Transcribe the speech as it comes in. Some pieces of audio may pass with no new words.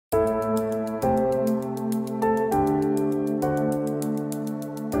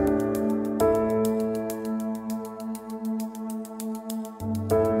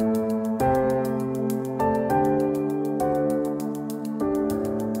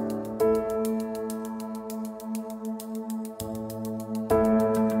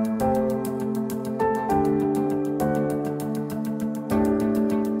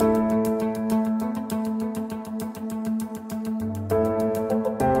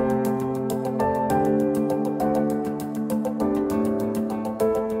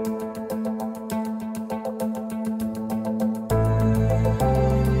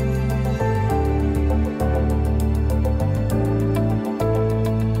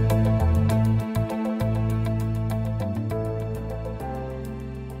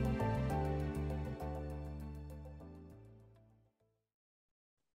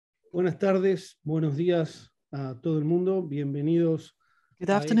Buenas tardes, buenos días a todo el mundo. Bienvenidos.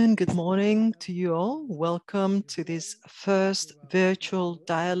 Good afternoon, good morning to you all. Welcome to this first virtual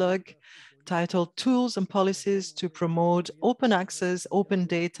dialogue titled Tools and Policies to Promote Open Access, Open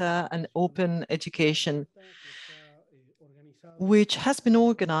Data, and Open Education, which has been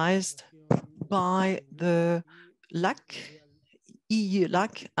organized by the LAC,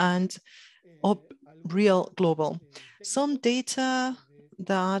 EU-LAC, and OBREAL Global. Some data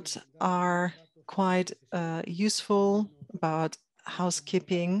that are quite useful about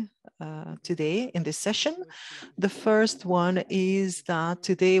housekeeping today in this session. The first one is that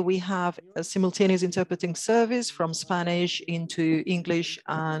today we have a simultaneous interpreting service from Spanish into English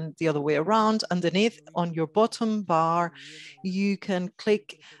and the other way around. Underneath on your bottom bar, you can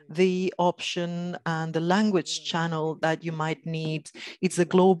click the option and the language channel that you might need. It's a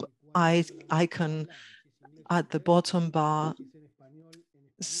globe icon at the bottom bar.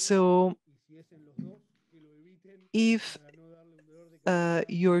 So if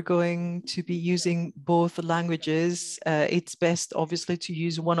you're going to be using both languages, it's best obviously to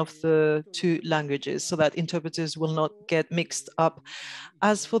use one of the two languages so that interpreters will not get mixed up.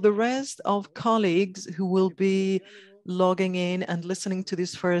 As for the rest of colleagues who will be logging in and listening to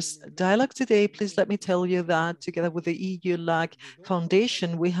this first dialogue today, please let me tell you that together with the EU-LAC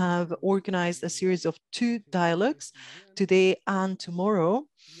Foundation, we have organized a series of 2 dialogues today and tomorrow.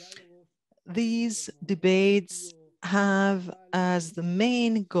 These debates have as the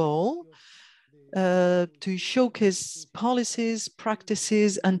main goal to showcase policies,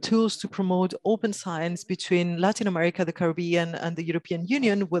 practices, and tools to promote open science between Latin America, the Caribbean, and the European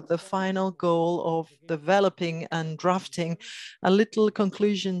Union, with the final goal of developing and drafting a little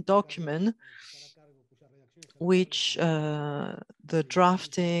conclusion document, which the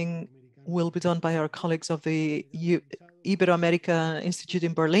drafting will be done by our colleagues of the Ibero-America Institute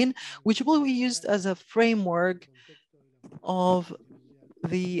in Berlin, which will be used as a framework of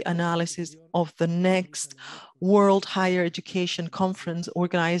the analysis of the next World Higher Education Conference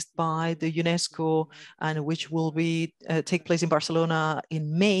organized by the UNESCO, and which will be take place in Barcelona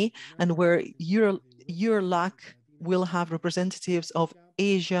in May, and where EU-LAC will have representatives of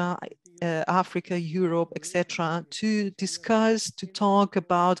Asia, Africa, Europe, etc., to discuss, to talk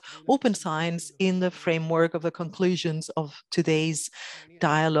about open science in the framework of the conclusions of today's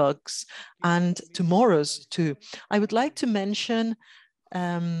dialogues and tomorrow's too. I would like to mention,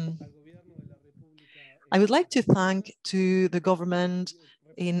 I would like to thank to the government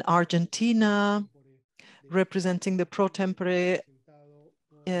in Argentina, representing the pro tempore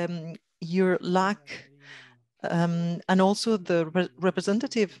EU-LAC, and also the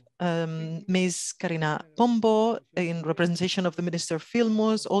representative, Ms. Karina Pombo, in representation of the Minister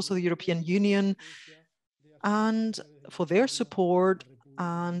Filmos, also the European Union, and for their support,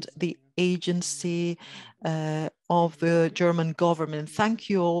 and the agency of the German government. Thank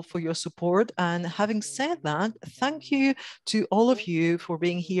you all for your support. And having said that, thank you to all of you for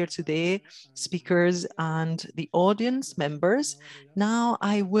being here today, speakers and the audience members. Now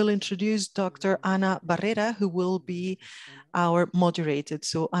I will introduce Dr. Ana Barrera, who will be our moderator.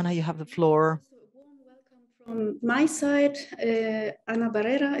 So Ana, you have the floor. From my side, Ana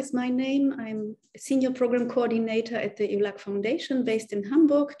Barrera is my name. I'm a Senior Program Coordinator at the EU-LAC Foundation based in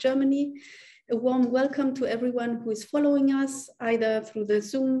Hamburg, Germany. A warm welcome to everyone who is following us, either through the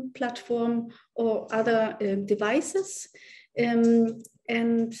Zoom platform or other devices.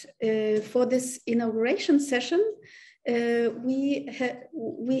 For this inauguration session, we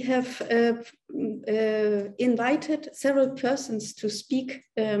have invited several persons to speak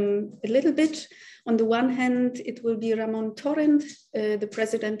a little bit. On the one hand, it will be Ramon Torrent, the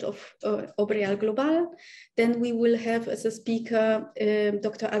president of OBREAL Global. Then we will have as a speaker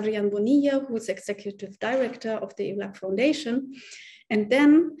Dr. Adrián Bonilla, who is executive director of the EU-LAC Foundation. And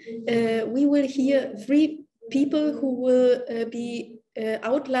then we will hear 3 people who will be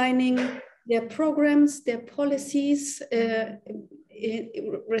outlining their programs, their policies,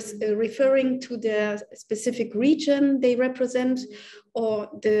 referring to the specific region they represent or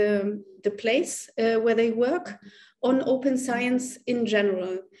the place where they work on open science in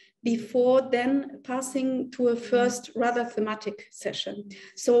general, before then passing to a first rather thematic session.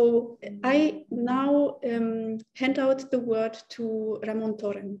 So I now hand out the word to Ramon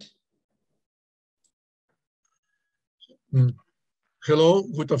Torrent. Hello,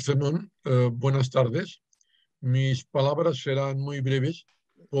 good afternoon, buenas tardes. Mis palabras serán muy breves.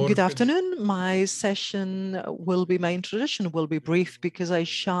 Good afternoon. My session will be, my introduction will be brief because I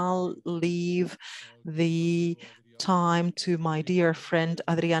shall leave the time to my dear friend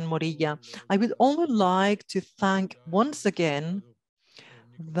Adrián Morilla. I would only like to thank once again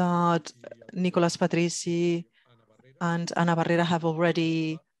that Nicolas Patrici and Ana Barrera have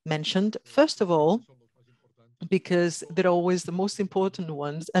already mentioned. First of all, because they're always the most important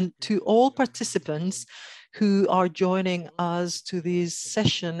ones, and to all participants who are joining us to this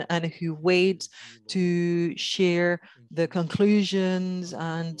session and who wait to share the conclusions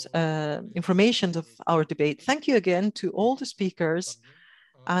and information of our debate. Thank you again to all the speakers,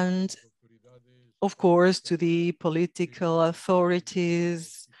 and of course to the political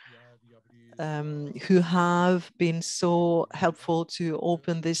authorities who have been so helpful to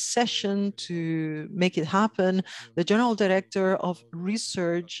open this session, to make it happen. The General Director of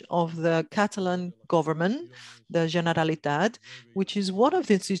Research of the Catalan government, the Generalitat, which is one of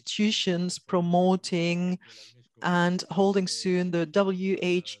the institutions promoting and holding soon the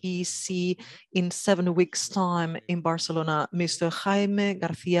WHEC in 7 weeks' time in Barcelona, Mr. Jaime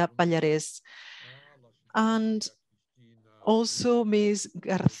García Pallares. And also Ms.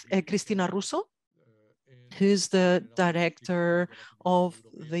 Cristina Russo, who's the director of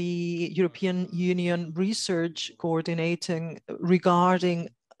the European Union research coordinating regarding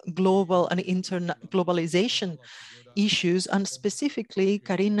global and globalization issues, and specifically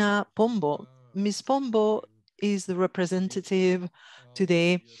Karina Pombo. Ms. Pombo is the representative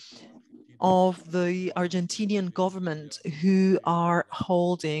today of the Argentinian government, who are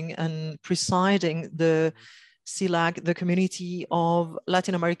holding and presiding the CELAC, the Community of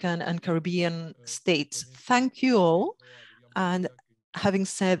Latin American and Caribbean States. Thank you all. And having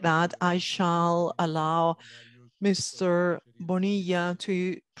said that, I shall allow Mr. Bonilla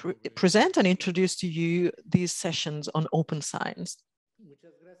to present and introduce to you these sessions on open science.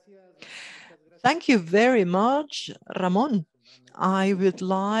 Thank you very much, Ramon. I would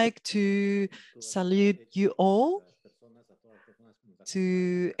like to salute you all,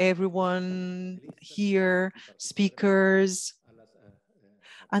 to everyone here, speakers,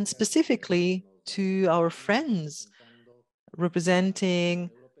 and specifically to our friends representing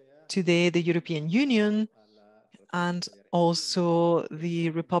today the European Union and also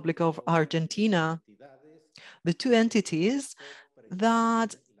the Republic of Argentina, the two entities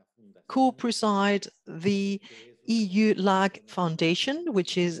that co-preside the EU-LAC Foundation,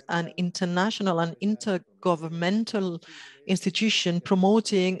 which is an international and intergovernmental institution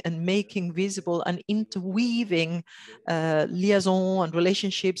promoting and making visible and interweaving liaison and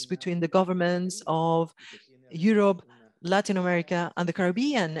relationships between the governments of Europe, Latin America, and the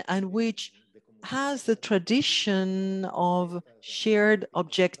Caribbean, and which has the tradition of shared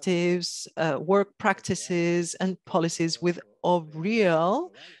objectives, work practices, and policies with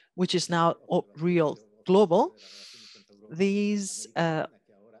OBREAL, which is now OBREAL Global. These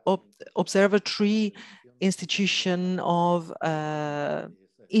observatory institution of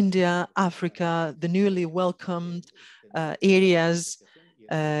India, Africa, the newly welcomed areas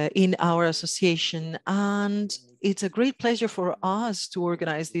in our association. And it's a great pleasure for us to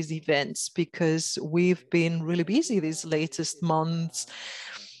organize these events because we've been really busy these latest months.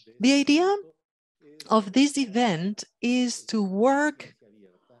 The idea of this event is to work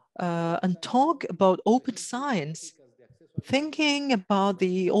and talk about open science, thinking about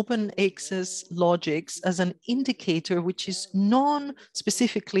the open access logics as an indicator which is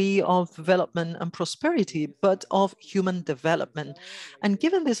non-specifically of development and prosperity, but of human development. And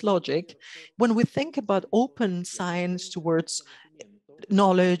given this logic, when we think about open science towards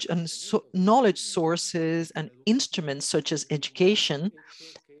knowledge and knowledge sources and instruments such as education,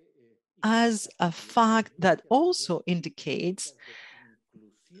 as a fact that also indicates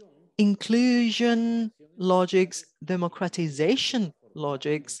inclusion logics, democratization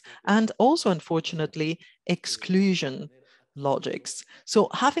logics, and also, unfortunately, exclusion logics. So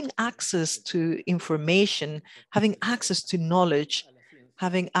having access to information, having access to knowledge,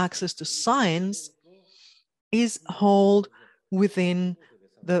 having access to science is held within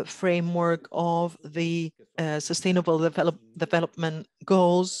the framework of the Sustainable Development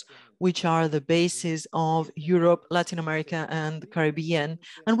Goals, which are the basis of Europe, Latin America, and the Caribbean,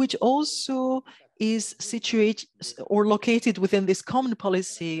 and which also is situated or located within this common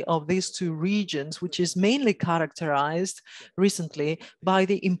policy of these two regions, which is mainly characterized recently by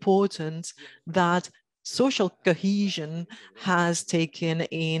the importance that social cohesion has taken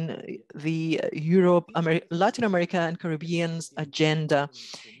in the Europe, Latin America, and Caribbean's agenda.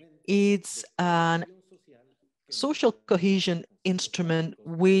 It's an social cohesion instrument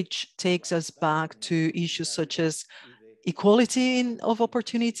which takes us back to issues such as equality of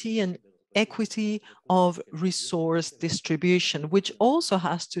opportunity and equity of resource distribution, which also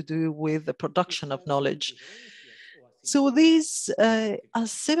has to do with the production of knowledge. So these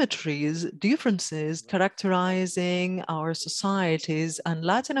asymmetries, differences characterizing our societies and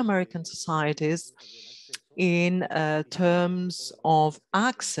Latin American societies in terms of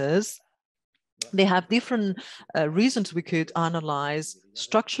access, they have different reasons. We could analyze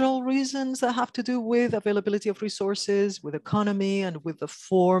structural reasons that have to do with availability of resources, with economy, and with the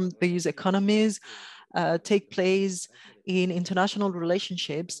form these economies take place in international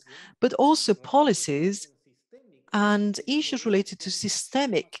relationships, but also policies and issues related to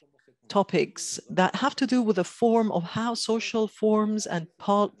systemic topics that have to do with the form of how social forms and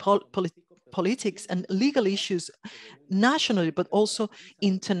politics and legal issues nationally, but also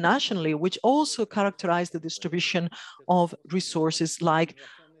internationally, which also characterize the distribution of resources like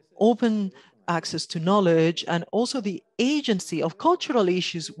open access to knowledge, and also the agency of cultural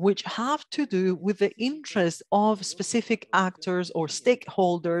issues, which have to do with the interest of specific actors or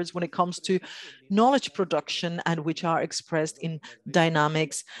stakeholders when it comes to knowledge production, and which are expressed in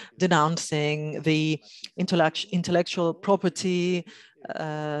dynamics denouncing the intellectual property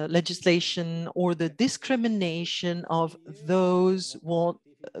legislation or the discrimination of those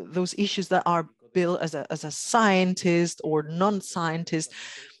issues that are built as a scientist or non-scientist,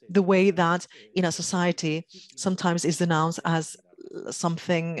 the way that in a society sometimes is denounced as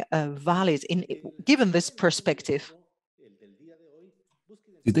something valid given this perspective.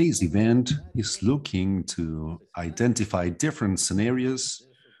 Today's event is looking to identify different scenarios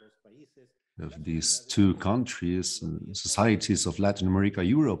of these two countries, societies of Latin America,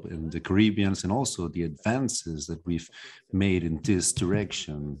 Europe, and the Caribbean, and also the advances that we've made in this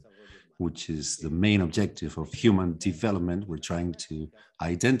direction, which is the main objective of human development. We're trying to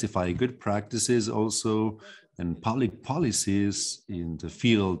identify good practices also and public policies in the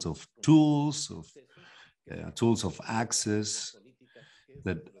field of tools of access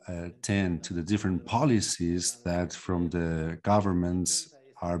that tend to the different policies that from the governments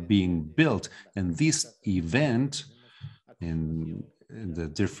are being built. And this event, in the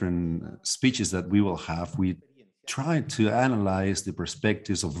different speeches that we will have, we try to analyze the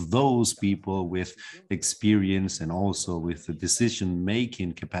perspectives of those people with experience and also with the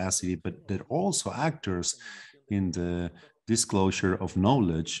decision-making capacity, but they're also actors in the disclosure of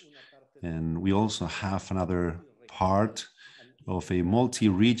knowledge. And we also have another part of a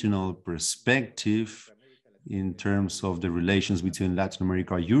multi-regional perspective in terms of the relations between Latin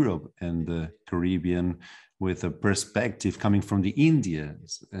America, Europe, and the Caribbean, with a perspective coming from the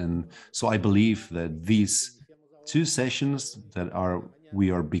Indians. And so I believe that these two sessions that we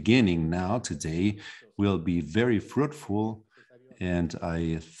are beginning now today will be very fruitful, and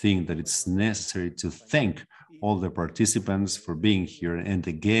I think that it's necessary to thank all the participants for being here, and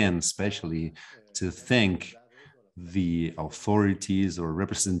again especially to thank the authorities or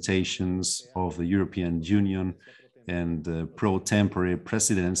representations of the European Union and the pro tempore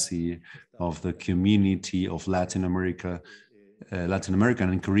presidency of the Community of Latin American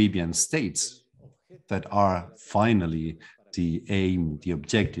and Caribbean states that are finally the aim, the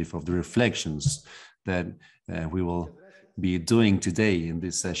objective of the reflections that we will be doing today in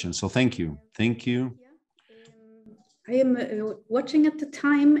this session. So thank you. Thank you. I am watching at the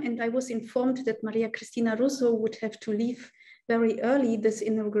time, and I was informed that Maria Cristina Russo would have to leave very early this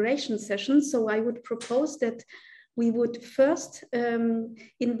inauguration session. So I would propose that we would first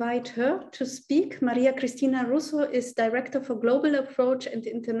invite her to speak. Maria Cristina Russo is Director for Global Approach and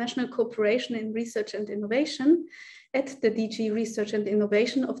International Cooperation in Research and Innovation at the DG Research and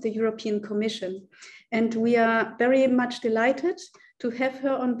Innovation of the European Commission. And we are very much delighted to have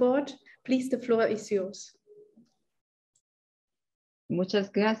her on board. Please, the floor is yours. Muchas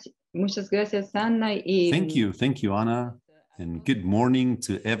gracias, Ana. Thank you, Ana, and good morning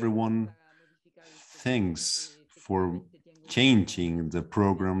to everyone. Thanks for changing the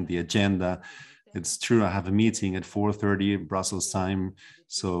program, the agenda. It's true, I have a meeting at 4:30 Brussels time,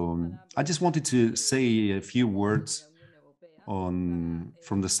 so I just wanted to say a few words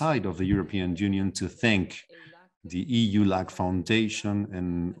from the side of the European Union to thank the EU-LAC Foundation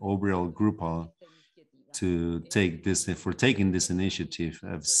and OBREAL Global for taking this initiative.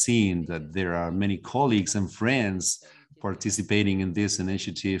 I've seen that there are many colleagues and friends participating in this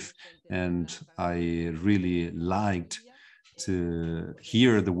initiative, and I really liked to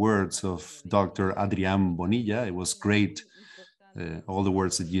hear the words of Dr. Adrián Bonilla. It was great, all the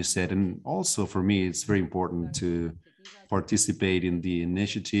words that you said. And also for me, it's very important to participate in the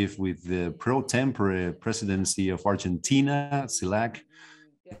initiative with the pro tempore presidency of Argentina, CELAC.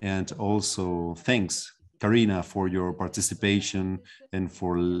 And also thanks, Karina, for your participation and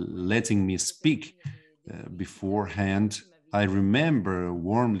for letting me speak beforehand. I remember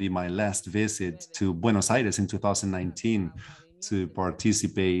warmly my last visit to Buenos Aires in 2019 to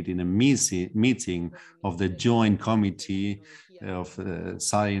participate in a meeting of the Joint Committee of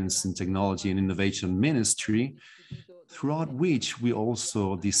Science and Technology and Innovation Ministry, throughout which we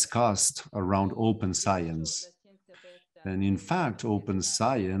also discussed around open science. And in fact, open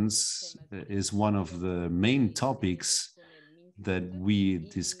science is one of the main topics that we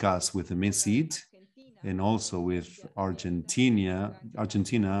discuss with the MISID and also with Argentina.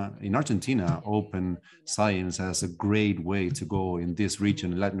 In Argentina, open science has a great way to go in this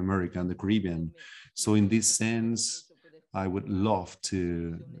region, Latin America and the Caribbean. So in this sense, I would love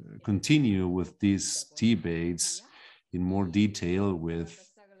to continue with these debates in more detail with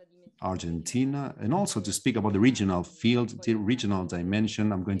Argentina, and also to speak about the regional field, the regional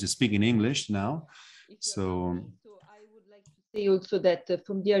dimension. I'm going to speak in English now. So I would like to say also that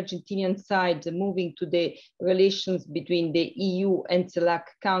from the Argentinian side, moving to the relations between the EU and CELAC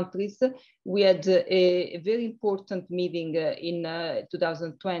countries, we had a very important meeting in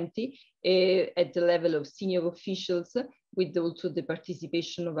 2020 at the level of senior officials, with also the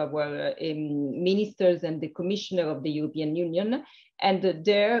participation of our ministers and the Commissioner of the European Union. And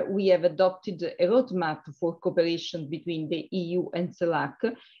there we have adopted a roadmap for cooperation between the EU and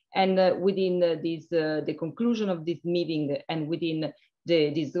CELAC. And within the conclusion of this meeting and within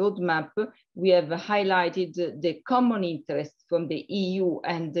this roadmap, we have highlighted the common interest from the EU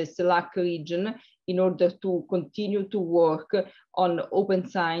and the CELAC region in order to continue to work on open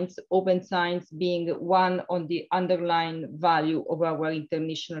science being one on the underlying value of our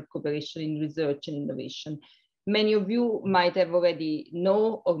international cooperation in research and innovation. Many of you might have already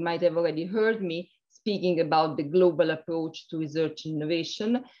know or might have already heard me speaking about the global approach to research and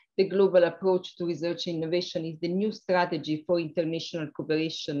innovation. The global approach to research and innovation is the new strategy for international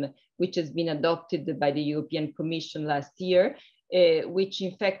cooperation, which has been adopted by the European Commission last year, which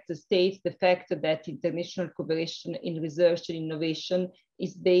in fact states the fact that international cooperation in research and innovation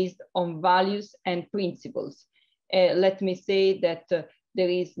is based on values and principles. Let me say that there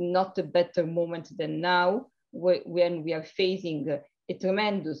is not a better moment than now, when we are facing a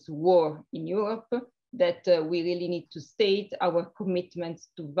tremendous war in Europe, that we really need to state our commitments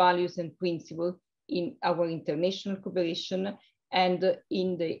to values and principles in our international cooperation and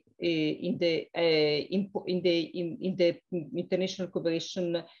in the international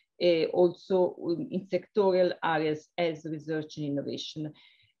cooperation also in sectorial areas as research and innovation.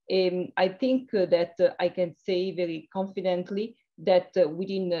 I think that I can say very confidently that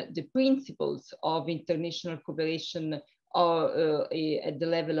within the principles of international cooperation or at the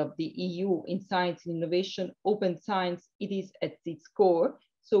level of the EU in science and innovation, open science, it is at its core.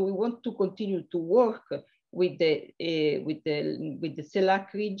 So we want to continue to work with the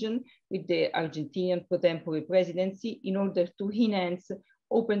CELAC region, with the Argentinian pro tempore presidency, in order to enhance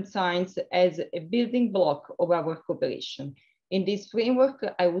open science as a building block of our cooperation. In this framework,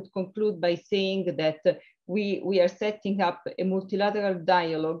 I would conclude by saying that we are setting up a multilateral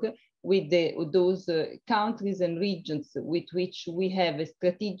dialogue with those countries and regions with which we have a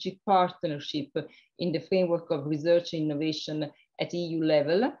strategic partnership in the framework of research and innovation at EU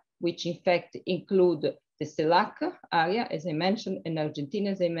level, which in fact include the CELAC area, as I mentioned, and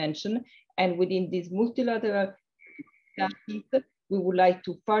Argentina, as I mentioned. And within these multilateral discussions, we would like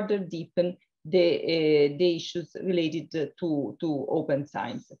to further deepen the issues related to open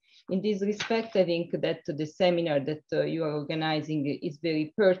science. In this respect, I think that the seminar that you are organizing is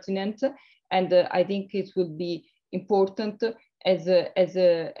very pertinent, and I think it will be important as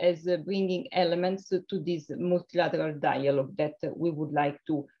bringing elements to this multilateral dialogue that we would like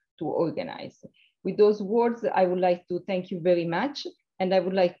to organize. With those words, I would like to thank you very much, and I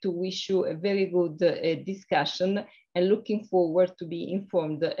would like to wish you a very good discussion, and looking forward to be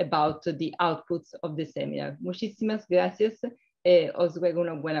informed about the outputs of the seminar. Muchísimas gracias. Os ruego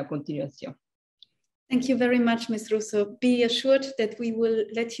una buena continuación. Thank you very much, Ms. Russo. Be assured that we will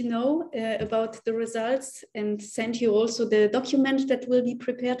let you know about the results and send you also the document that will be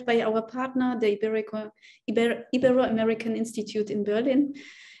prepared by our partner, the Ibero-American Institute in Berlin.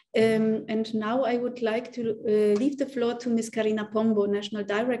 And now I would like to leave the floor to Ms. Karina Pombo, National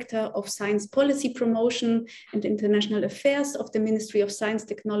Director of Science Policy Promotion and International Affairs of the Ministry of Science,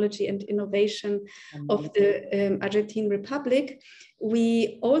 Technology and Innovation of the Argentine Republic.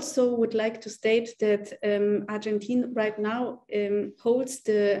 We also would like to state that Argentina right now holds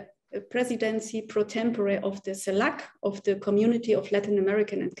the presidency pro tempore of the CELAC, of the Community of Latin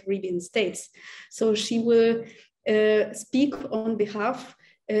American and Caribbean States. So she will speak on behalf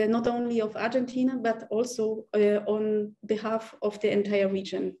not only of Argentina, but also on behalf of the entire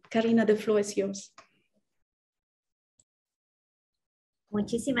region. Karina, the floor is yours.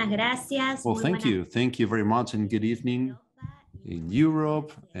 Muchísimas gracias. Well, thank you. Thank you very much, and good evening in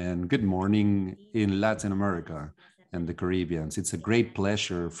Europe and good morning in Latin America and the Caribbean. It's a great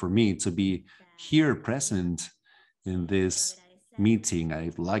pleasure for me to be here present in this meeting.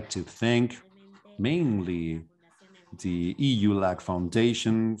 I'd like to thank mainly the EU-LAC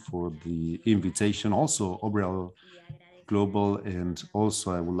Foundation for the invitation, also OBREAL Global, and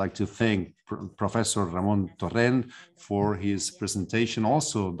also I would like to thank Professor Ramón Torrent for his presentation,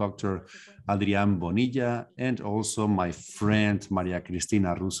 also Dr. Adrián Bonilla, and also my friend Maria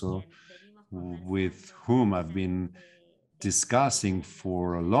Cristina Russo, with whom I've been discussing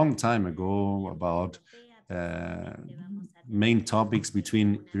for a long time ago about main topics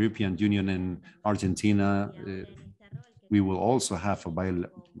between European Union and Argentina. We will also have a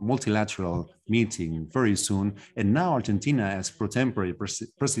multilateral meeting very soon. And now Argentina, as pro tempore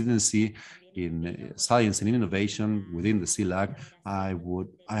presidency in science and innovation within the WHEC,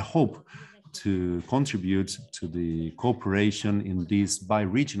 I hope to contribute to the cooperation in this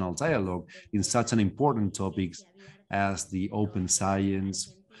bi-regional dialogue in such an important topic as the open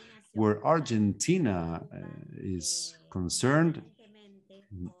science, where Argentina is concerned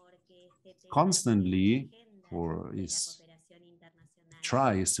constantly, or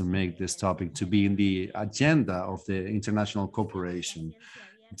tries to make this topic to be in the agenda of the international cooperation.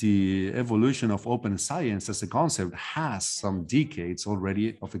 The evolution of open science as a concept has some decades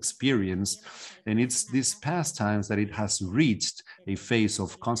already of experience, and it's these past times that it has reached a phase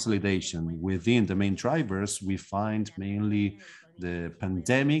of consolidation. Within the main drivers, we find mainly the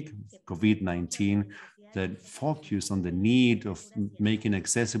pandemic, COVID-19, that focus on the need of making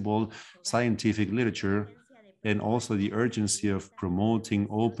accessible scientific literature, and also the urgency of promoting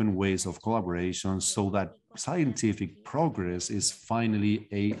open ways of collaboration so that scientific progress is finally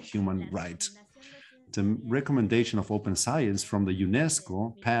a human right. The recommendation of open science from the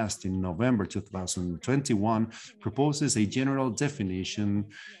UNESCO, passed in November 2021, proposes a general definition,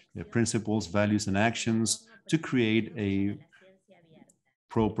 principles, values, and actions to create a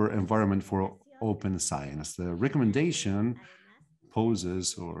proper environment for open science. The recommendation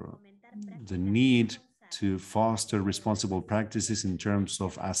poses the need to foster responsible practices in terms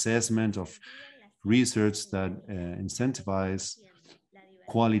of assessment of research that incentivize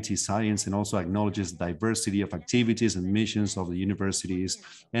quality science and also acknowledges diversity of activities and missions of the universities,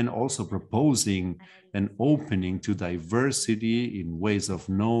 and also proposing an opening to diversity in ways of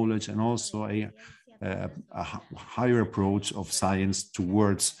knowledge, and also a higher approach of science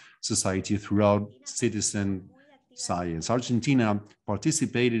towards society throughout citizen science. Argentina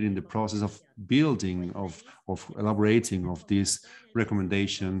participated in the process of building, of elaborating of this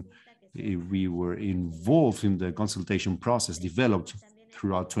recommendation. We were involved in the consultation process developed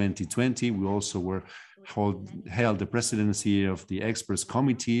throughout 2020. We also held the presidency of the experts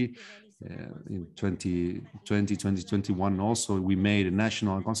committee in 2020, 2021. Also, we made a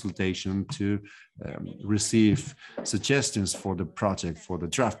national consultation to receive suggestions for the project, for the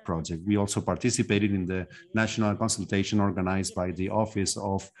draft project. We also participated in the national consultation organized by the Office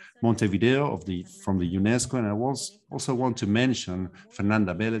of Montevideo from the UNESCO. And I also want to mention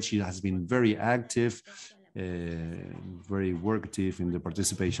Fernanda Bellet. She has been very active, very workative in the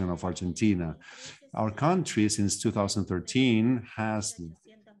participation of Argentina. Our country, since 2013, has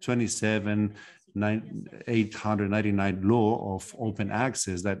 27,899 law of open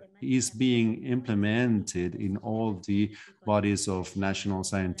access that is being implemented in all the bodies of national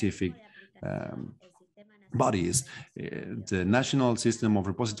scientific bodies. The national system of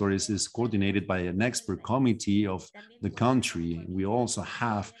repositories is coordinated by an expert committee of the country. We also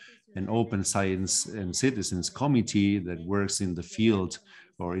have an open science and citizens committee that works in the field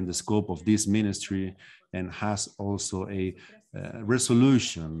or in the scope of this ministry, and has also a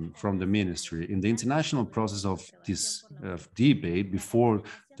resolution from the ministry. In the international process of this debate, before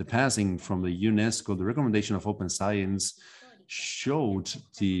the passing from the UNESCO, the recommendation of open science showed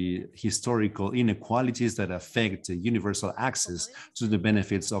the historical inequalities that affect the universal access to the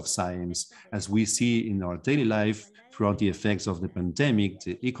benefits of science. As we see in our daily life throughout the effects of the pandemic,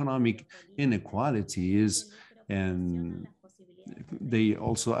 the economic inequalities, and they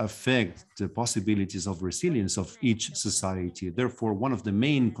also affect the possibilities of resilience of each society. Therefore, one of the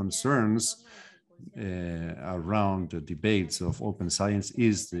main concerns around the debates of open science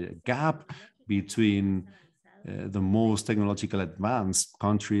is the gap between the most technologically advanced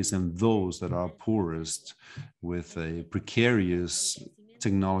countries and those that are poorest, with a precarious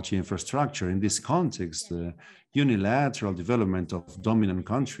technology infrastructure. In this context, the unilateral development of dominant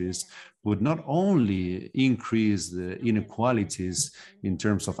countries would not only increase the inequalities in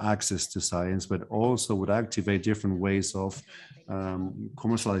terms of access to science, but also would activate different ways of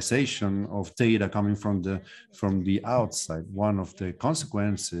commercialization of data coming from the outside. One of the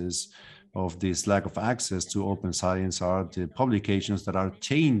consequences of this lack of access to open science are the publications that are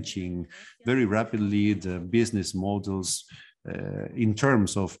changing very rapidly the business models in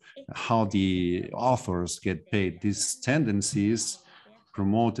terms of how the authors get paid. These tendencies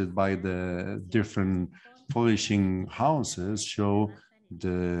promoted by the different publishing houses show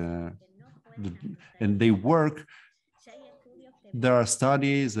and they work. There are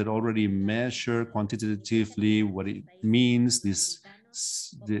studies that already measure quantitatively what it means, this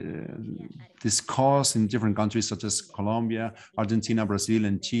cost in different countries such as Colombia, Argentina, Brazil,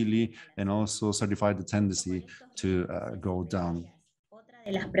 and Chile, and also certified the tendency to go down.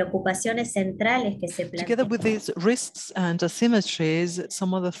 Together with these risks and asymmetries,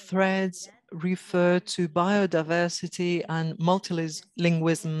 some of the threads refer to biodiversity and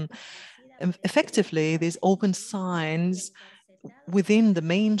multilingualism. Effectively, these open science within the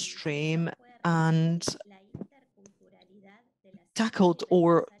mainstream and tackled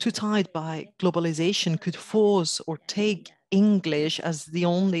or too tied by globalization could force or take English as the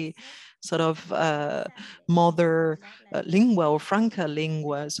only sort of mother lingua or franca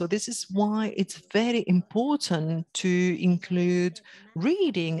lingua. So this is why it's very important to include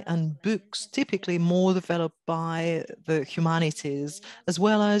reading and books typically more developed by the humanities, as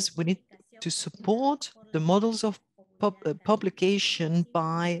well as we need to support the models of publication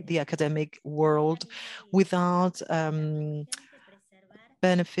by the academic world without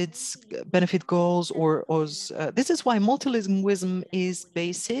benefit goals or this is why multilingualism is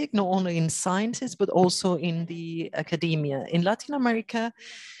basic, not only in sciences, but also in the academia. In Latin America,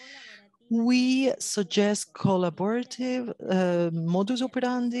 we suggest collaborative modus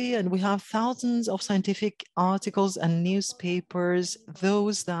operandi, and we have thousands of scientific articles and newspapers,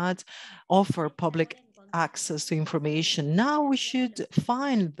 those that offer public access to information. Now we should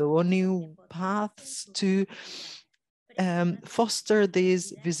find, though, new paths to foster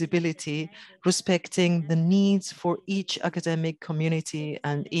this visibility, respecting the needs for each academic community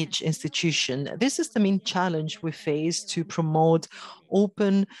and each institution. This is the main challenge we face to promote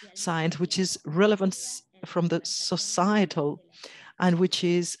open science, which is relevant from the societal and which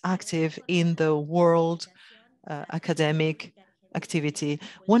is active in the world academic activity.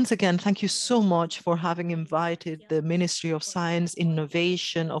 Once again, thank you so much for having invited the Ministry of Science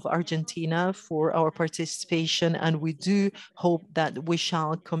Innovation of Argentina for our participation, and we do hope that we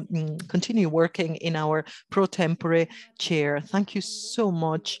shall continue working in our pro tempore chair. Thank you so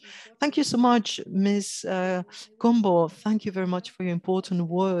much. Thank you so much, Ms. Combo. Thank you very much for your important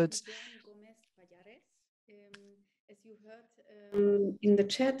words. In the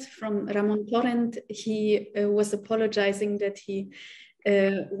chat from Ramon Torrent, he was apologizing that he,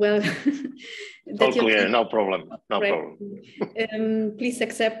 well, all clear, no problem, no problem. Please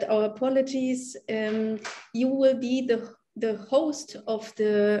accept our apologies. You will be the host of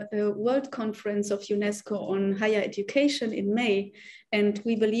the World Conference of UNESCO on Higher Education in May. And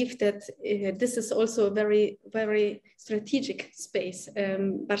we believe that this is also a very, very strategic space,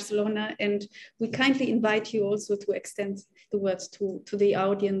 Barcelona. And we kindly invite you also to extend the words to the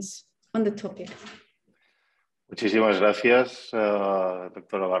audience on the topic. Muchísimas gracias,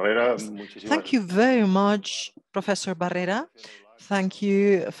 doctora Barrera. Thank you very much, Professor Barrera. Thank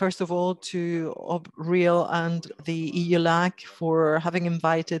you, first of all, to OBREAL and the EU-LAC for having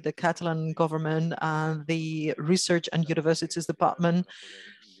invited the Catalan government and the Research and Universities Department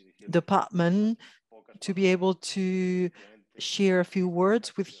to be able to share a few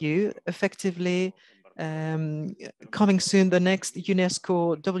words with you. Effectively, coming soon, the next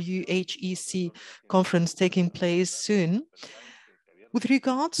UNESCO WHEC conference taking place soon. With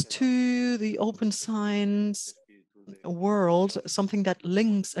regards to the open science world, something that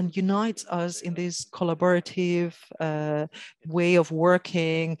links and unites us in this collaborative way of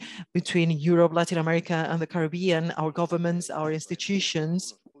working between Europe, Latin America, and the Caribbean, our governments, our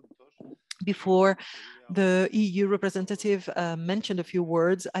institutions. Before the EU representative mentioned a few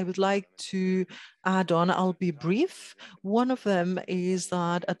words, I would like to add on. I'll be brief. One of them is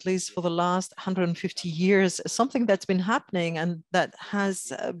that at least for the last 150 years, something that's been happening and that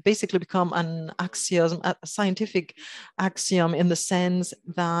has basically become an axiom, a scientific axiom, in the sense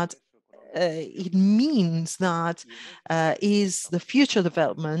that it means that is the future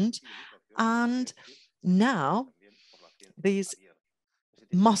development, and now these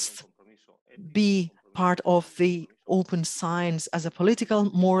must be part of the open science as a political,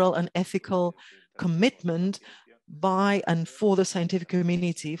 moral, and ethical commitment by and for the scientific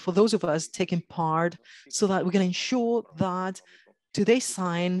community, for those of us taking part, so that we can ensure that today's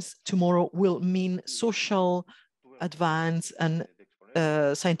science tomorrow will mean social advance and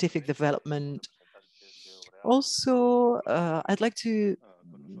scientific development. Also, I'd like to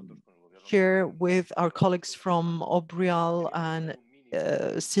share with our colleagues from OBREAL and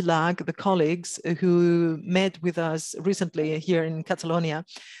WHEC, the colleagues who met with us recently here in Catalonia,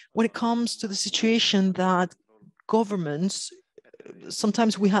 when it comes to the situation that governments,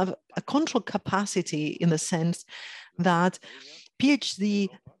 sometimes we have a control capacity in the sense that PhD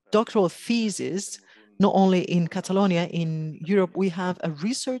doctoral thesis, not only in Catalonia, in Europe, we have a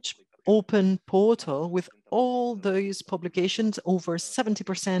research open portal with all those publications. Over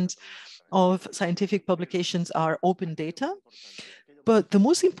 70% of scientific publications are open data. But the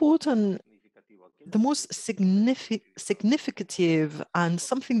most important, the most significative, and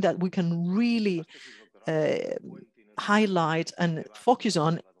something that we can really highlight and focus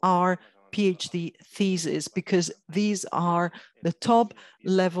on are PhD theses, because these are the top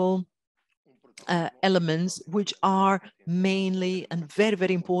level elements which are mainly and very,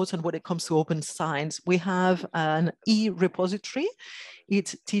 very important when it comes to open science. We have an e-repository,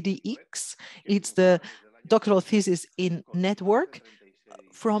 it's TDX, it's the doctoral thesis in network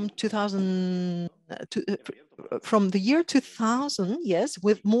from from the year 2000, yes,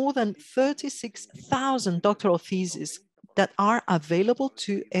 with more than 36,000 doctoral theses that are available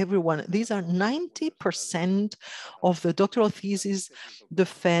to everyone. These are 90% of the doctoral theses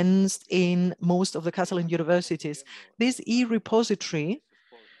defended in most of the Catalan universities. This e-repository,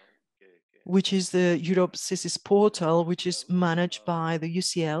 which is the Europe thesis portal, which is managed by the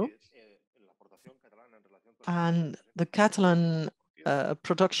UCL, and the Catalan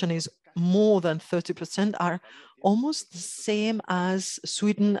production is more than 30%, are almost the same as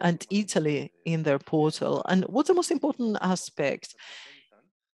Sweden and Italy in their portal. And what's the most important aspect?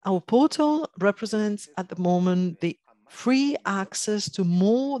 Our portal represents at the moment the free access to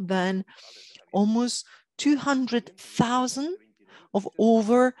more than almost 200,000 of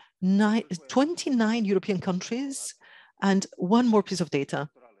over 29 European countries. And one more piece of data.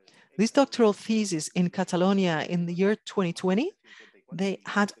 This doctoral thesis in Catalonia in the year 2020, they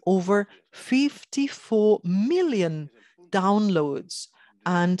had over 54 million downloads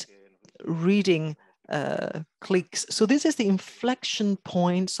and reading clicks. So this is the inflection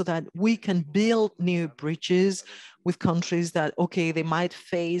point so that we can build new bridges with countries that, okay, they might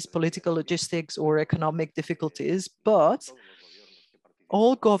face political logistics or economic difficulties, but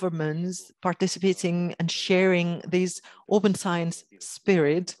all governments participating and sharing this open science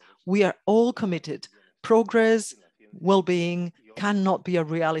spirit, we are all committed. Progress, well-being cannot be a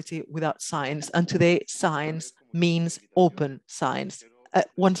reality without science. And today, science means open science.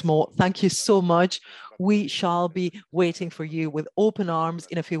 Once more, thank you so much. We shall be waiting for you with open arms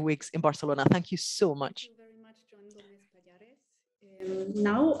in a few weeks in Barcelona. Thank you so much. Thank you very much, John Gomez-Pallares.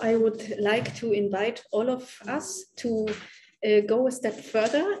 Now I would like to invite all of us to go a step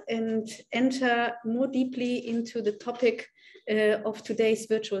further and enter more deeply into the topic of today's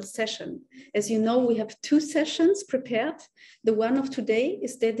virtual session. As you know, we have two sessions prepared. The one of today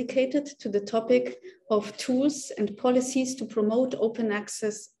is dedicated to the topic of tools and policies to promote open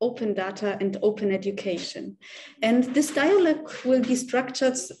access, open data, and open education. And this dialogue will be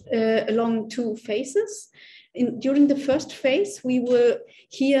structured along two phases. During the first phase, we will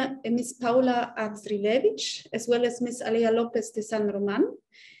hear Ms. Paula Ardrilevich as well as Ms. Alea Lopez de San Roman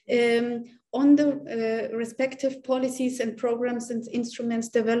on the respective policies and programs and instruments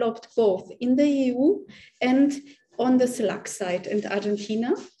developed both in the EU and on the WHEC side in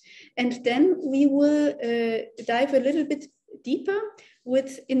Argentina. And then we will dive a little bit deeper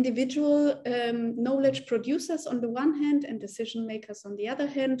with individual knowledge producers on the one hand and decision makers on the other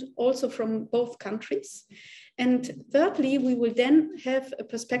hand, also from both countries. And thirdly, we will then have a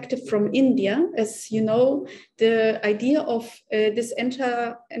perspective from India. As you know, the idea of this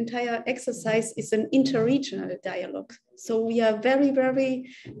entire exercise is an interregional dialogue. So we are very,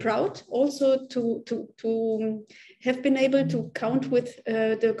 very proud also to have been able to count with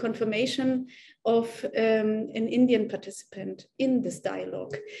the confirmation of an Indian participant in this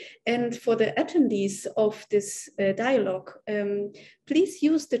dialogue. And for the attendees of this dialogue, please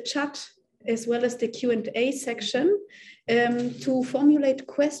use the chat as well as the Q&A section to formulate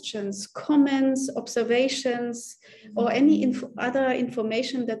questions, comments, observations, or any other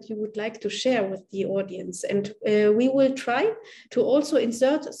information that you would like to share with the audience. And we will try to also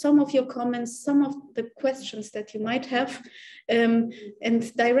insert some of your comments, some of the questions that you might have, and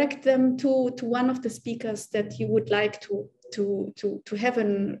direct them to one of the speakers that you would like to have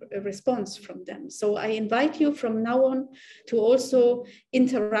a response from them. So I invite you from now on to also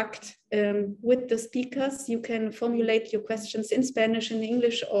interact with the speakers. You can formulate your questions in Spanish, in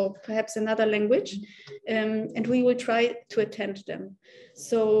English, or perhaps another language, and we will try to attend them.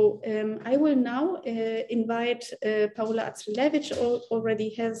 So I will now invite Paula Atzrilewicz, already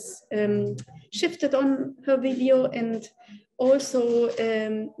has shifted on her video, and also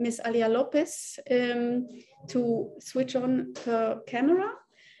Ms. Alia Lopez to switch on her camera.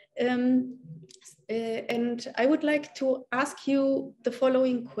 And I would like to ask you the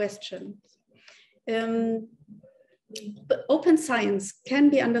following question. Open science can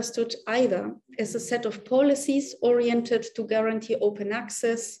be understood either as a set of policies oriented to guarantee open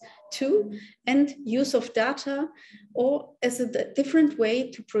access to and use of data, or as a different way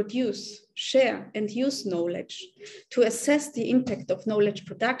to produce, share, and use knowledge, to assess the impact of knowledge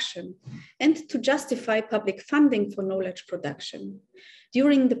production, and to justify public funding for knowledge production.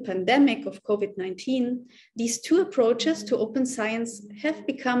 During the pandemic of COVID-19, these two approaches to open science have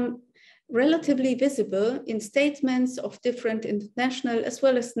become relatively visible in statements of different international as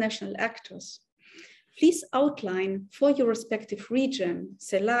well as national actors. Please outline for your respective region,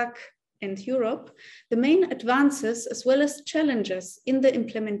 CELAC and Europe, the main advances as well as challenges in the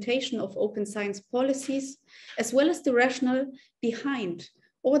implementation of open science policies, as well as the rationale behind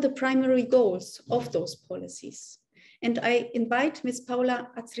or the primary goals of those policies. And I invite Ms. Paula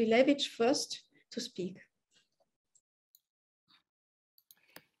Atzrilewicz first to speak.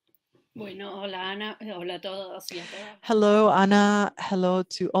 Hello, Anna. Hello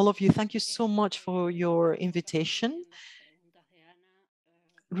to all of you. Thank you so much for your invitation.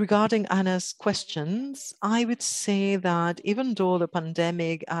 Regarding Anna's questions, I would say that even though the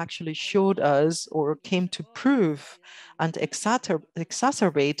pandemic actually showed us or came to prove and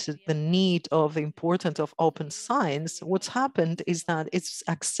exacerbated the need of the importance of open science, what's happened is that it's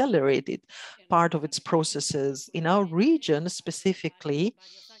accelerated part of its processes. In our region specifically,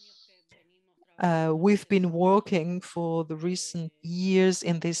 we've been working for the recent years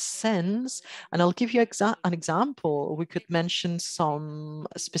in this sense, and I'll give you an example. We could mention some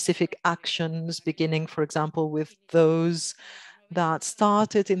specific actions beginning, for example, with those that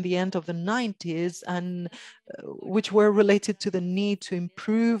started in the end of the 90s and which were related to the need to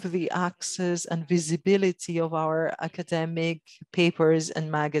improve the access and visibility of our academic papers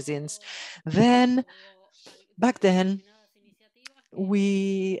and magazines. Back then,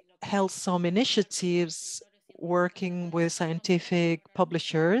 we held some initiatives working with scientific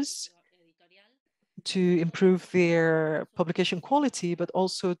publishers to improve their publication quality, but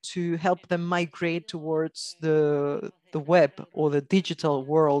also to help them migrate towards the web or the digital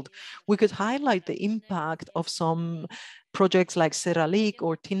world. We could highlight the impact of some projects like CERALIC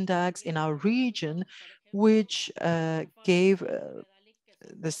or TINDAX in our region, which gave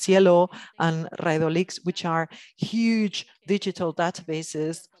the Cielo and Raidolix, which are huge digital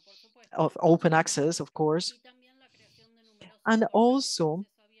databases of open access, of course, and also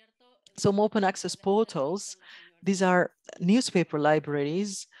some open access portals. These are newspaper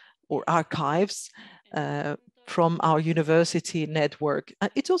libraries or archives from our university network. And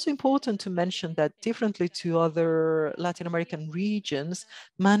it's also important to mention that differently to other Latin American regions,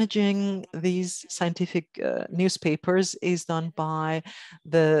 managing these scientific newspapers is done by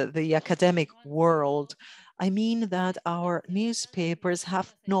the academic world. I mean that our newspapers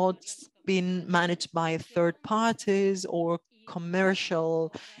have not been managed by third parties or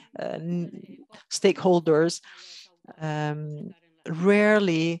commercial stakeholders.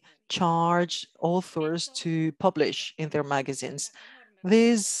 Rarely charge authors to publish in their magazines.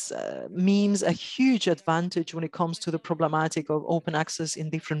 This means a huge advantage when it comes to the problematic of open access in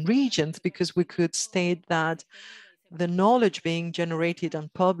different regions, because we could state that the knowledge being generated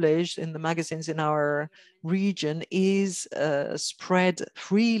and published in the magazines in our region is spread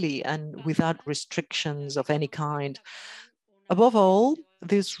freely and without restrictions of any kind. Above all,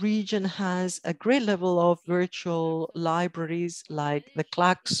 this region has a great level of virtual libraries like the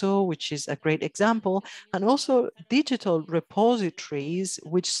Claxo, which is a great example, and also digital repositories,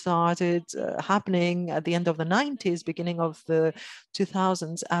 which started happening at the end of the 90s, beginning of the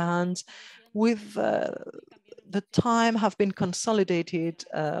 2000s, and with the time have been consolidated,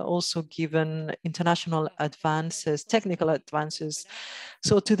 also given international advances, technical advances.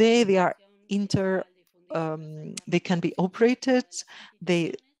 So today they are they can be operated.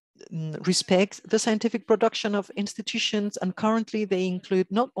 They respect the scientific production of institutions, and currently they include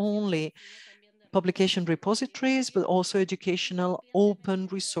not only publication repositories, but also educational open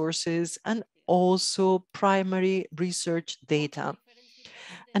resources and also primary research data.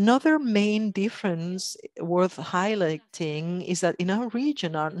 Another main difference worth highlighting is that in our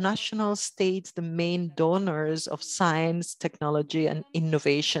region, our national states, the main donors of science, technology, and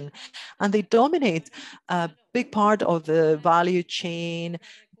innovation, and they dominate a big part of the value chain,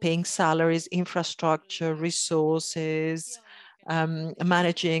 paying salaries, infrastructure, resources,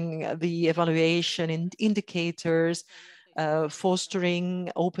 managing the evaluation and indicators,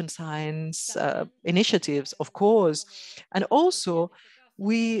 fostering open science initiatives, of course. And also,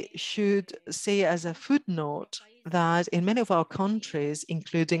 we should say as a footnote that in many of our countries,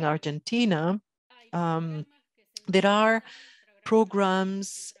 including Argentina, there are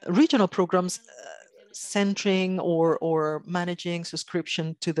programs, regional programs, centering or managing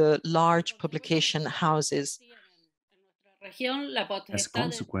subscription to the large publication houses. As a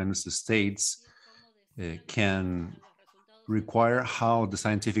consequence, the states can require how the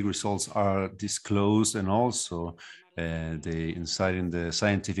scientific results are disclosed, and also they incite in the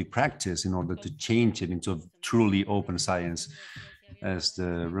scientific practice in order to change it into a truly open science. As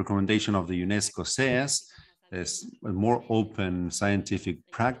the recommendation of the UNESCO says, there's more open scientific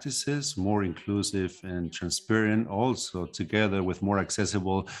practices, more inclusive and transparent, also together with more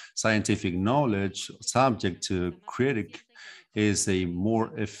accessible scientific knowledge subject to critic, is a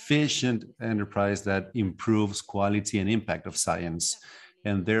more efficient enterprise that improves quality and impact of science.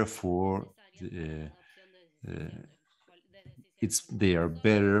 And therefore, they are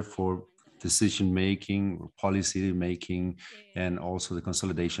better for decision-making, or policy-making, and also the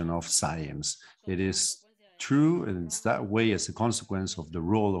consolidation of science. It is true, and it's that way as a consequence of the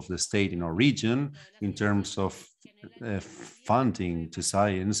role of the state in our region in terms of funding to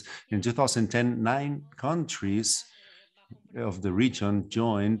science. In 2010, 9 countries of the region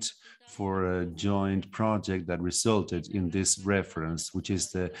joined for a joint project that resulted in this reference, which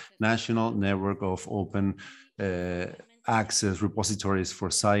is the National Network of Open Access Repositories for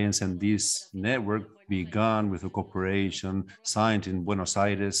Science. And this network began with a cooperation signed in Buenos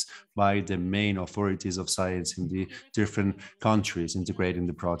Aires by the main authorities of science in the different countries integrating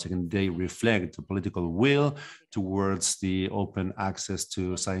the project. And they reflect the political will towards the open access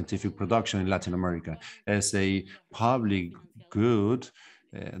to scientific production in Latin America. As a public good,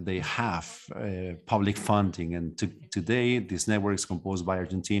 they have public funding, and today this network is composed by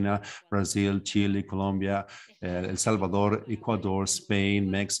Argentina, Brazil, Chile, Colombia, El Salvador, Ecuador,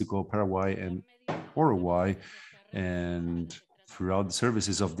 Spain, Mexico, Paraguay, and Uruguay. And throughout the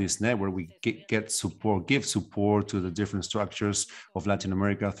services of this network, we give support to the different structures of Latin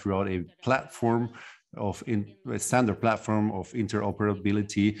America throughout a platform of a standard platform of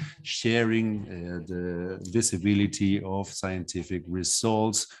interoperability, sharing the visibility of scientific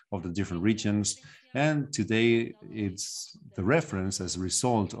results of the different regions. And today it's the reference as a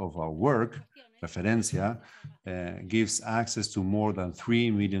result of our work, referencia, gives access to more than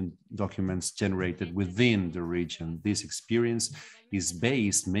 3 million documents generated within the region. This experience is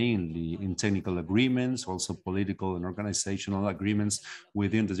based mainly in technical agreements, also political and organizational agreements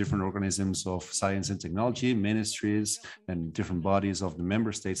within the different organisms of science and technology, ministries, and different bodies of the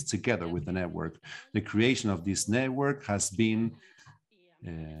member states together with the network. The creation of this network has been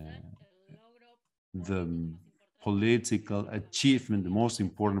the political achievement, the most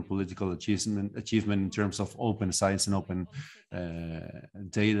important political achievement in terms of open science and open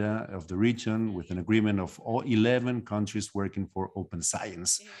data of the region, with an agreement of all 11 countries working for open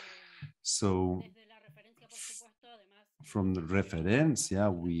science. So from the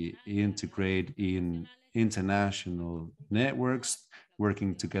referencia, we integrate in international networks,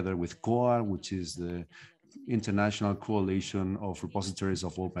 working together with COA, which is the International Coalition of Repositories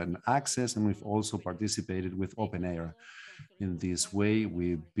of Open Access, and we've also participated with OpenAIR. In this way,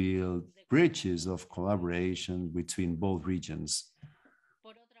 we build bridges of collaboration between both regions.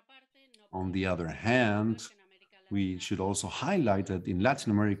 On the other hand, we should also highlight that in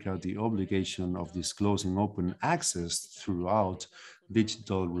Latin America, the obligation of disclosing open access throughout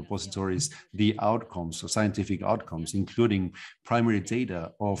digital repositories, the outcomes, of scientific outcomes, including primary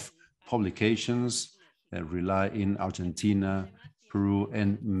data of publications, rely in Argentina, Peru,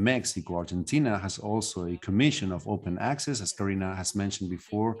 and Mexico. Argentina has also a commission of open access, as Karina has mentioned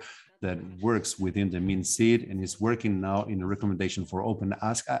before, that works within the MinSID and is working now in a recommendation for open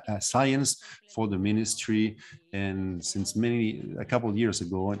science for the ministry. And since a couple of years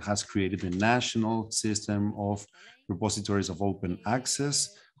ago, it has created a national system of repositories of open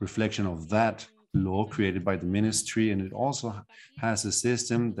access reflection of that law created by the ministry, and it also has a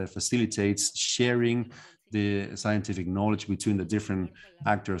system that facilitates sharing the scientific knowledge between the different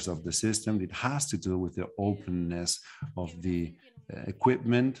actors of the system. It has to do with the openness of the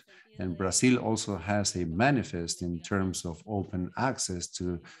equipment, and Brazil also has a manifest in terms of open access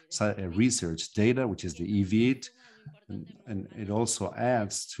to research data, which is the EVIT, and it also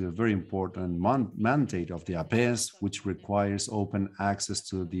adds to a very important mandate of the APES, which requires open access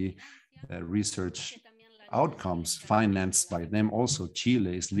to the research outcomes financed by them. Also,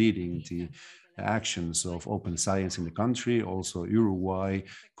 Chile is leading the actions of open science in the country. Also, Uruguay,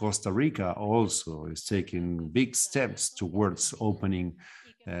 Costa Rica also is taking big steps towards opening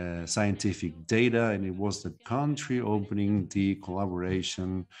scientific data, and it was the country opening the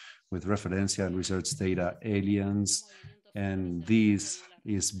collaboration with Referencia and Research Data Alliance, and this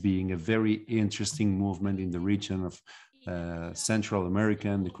is being a very interesting movement in the region of Central America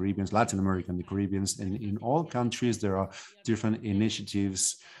and the Caribbean, Latin America and the Caribbean, and in all countries there are different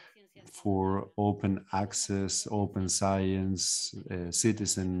initiatives for open access, open science,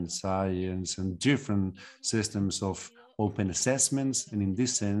 citizen science, and different systems of open assessments. And in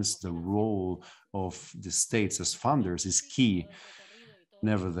this sense, the role of the states as funders is key.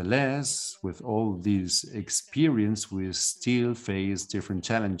 Nevertheless, with all this experience, we still face different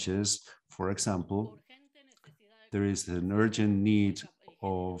challenges. For example, there is an urgent need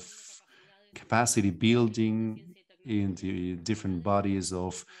of capacity building in the different bodies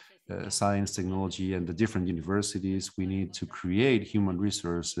of science, technology, and the different universities. We need to create human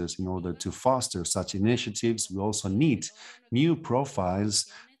resources in order to foster such initiatives. We also need new profiles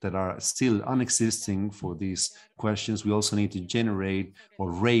that are still unexisting for these questions. We also need to generate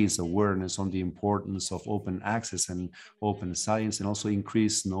or raise awareness on the importance of open access and open science, and also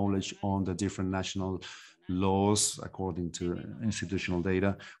increase knowledge on the different national laws according to institutional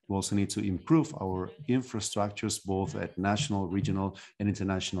data. We also need to improve our infrastructures, both at national, regional, and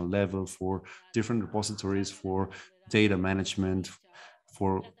international level, for different repositories, for data management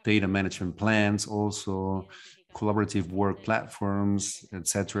plans, also collaborative work platforms,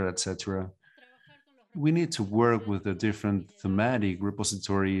 etc., etc. We need to work with the different thematic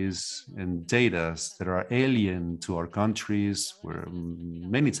repositories and data that are alien to our countries, where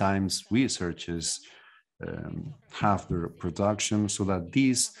many times researchers have their production, so that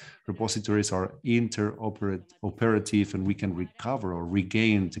these repositories are interoperative and we can recover or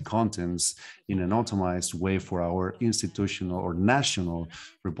regain the contents in an optimized way for our institutional or national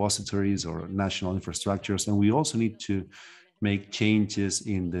repositories or national infrastructures. And we also need to make changes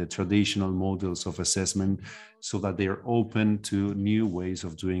in the traditional models of assessment so that they are open to new ways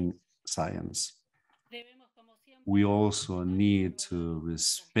of doing science. We also need to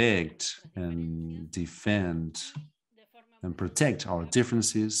respect and defend and protect our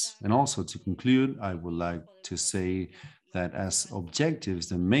differences. And also, to conclude, I would like to say that as objectives,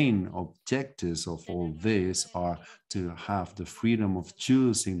 the main objectives of all this are to have the freedom of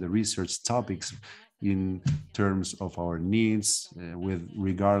choosing the research topics in terms of our needs, with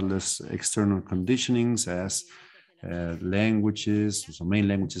regardless external conditionings as languages, so main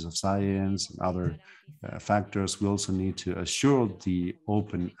languages of science, and other factors. We also need to assure the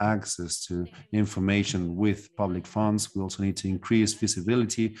open access to information with public funds. We also need to increase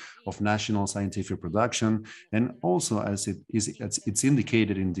visibility of national scientific production, and also, as it's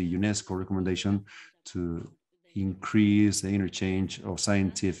indicated in the UNESCO recommendation, to increase the interchange of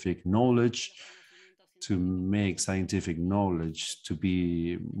scientific knowledge, to make scientific knowledge to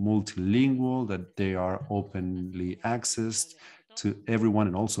be multilingual, that they are openly accessed to everyone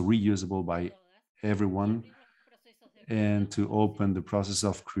and also reusable by everyone, and to open the process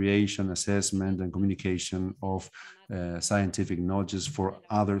of creation, assessment, and communication of scientific knowledge for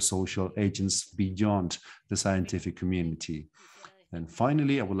other social agents beyond the scientific community. And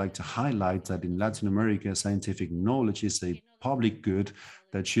finally, I would like to highlight that in Latin America, scientific knowledge is a public good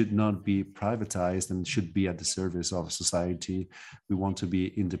that should not be privatized and should be at the service of society. We want to be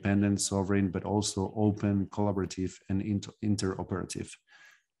independent, sovereign, but also open, collaborative, and interoperative.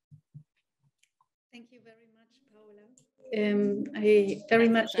 Thank you very much, Paola. I very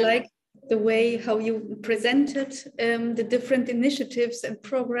much like the way how you presented the different initiatives and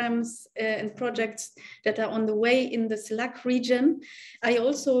programs and projects that are on the way in the CELAC region. I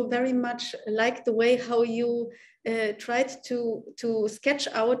also very much like the way how you tried to sketch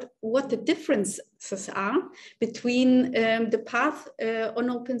out what the different are between the path on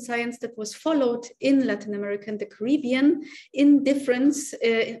open science that was followed in Latin America and the Caribbean in difference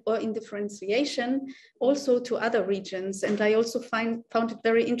or in differentiation also to other regions. And I also found it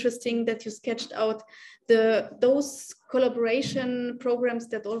very interesting that you sketched out those collaboration programs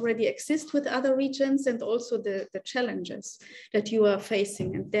that already exist with other regions and also the challenges that you are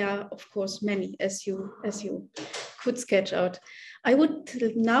facing. And there are, of course, many, as you could sketch out. I would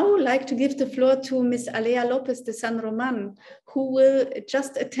now like to give the floor to Ms. Alea Lopez de San Roman, who will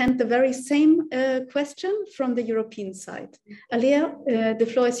just attend the very same question from the European side. Alea, the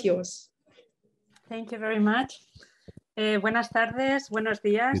floor is yours. Thank you very much. Buenas tardes, buenos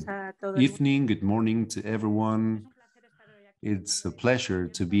días a todos. Good evening, good morning to everyone. It's a pleasure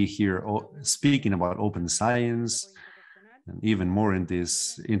to be here speaking about open science, and even more in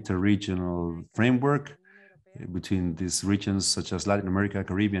this interregional framework between these regions such as Latin America,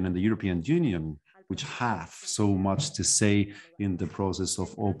 Caribbean, and the European Union, which have so much to say in the process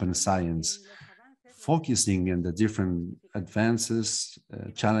of open science, focusing on the different advances,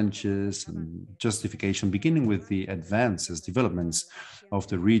 challenges, and justification, beginning with the advances, developments of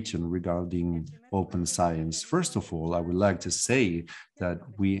the region regarding open science. First of all, I would like to say that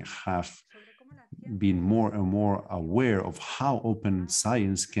we have been more and more aware of how open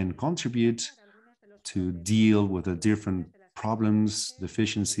science can contribute to deal with the different problems,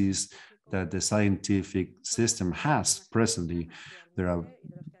 deficiencies that the scientific system has presently. There are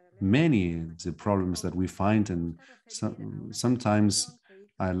many the problems that we find, and sometimes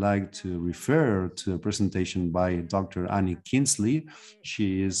I like to refer to a presentation by Dr. Annie Kinsley.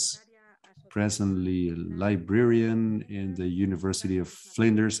 She is presently a librarian in the University of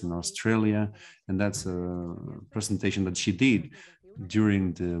Flinders in Australia, and that's a presentation that she did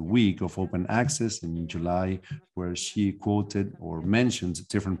during the week of open access in July, where she quoted or mentioned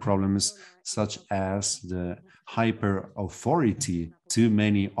different problems such as the hyper authority, too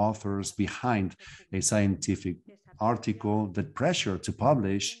many authors behind a scientific article, the pressure to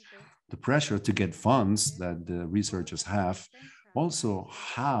publish, the pressure to get funds that the researchers have, also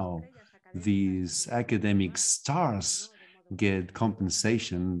how these academic stars get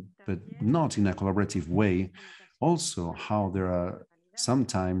compensation, but not in a collaborative way. Also, how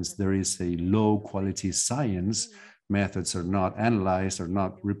sometimes there is a low quality science, methods are not analyzed, are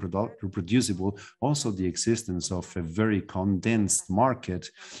not reproducible. Also, the existence of a very condensed market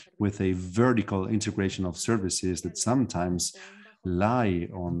with a vertical integration of services that sometimes lie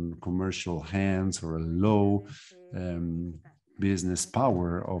on commercial hands or a low business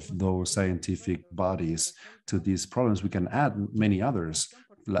power of those scientific bodies. To these problems, we can add many others.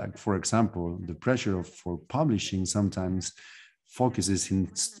 Like, for example, the pressure for publishing sometimes focuses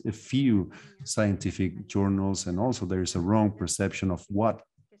in a few scientific journals, and also there is a wrong perception of what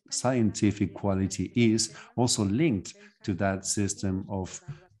scientific quality is, also linked to that system of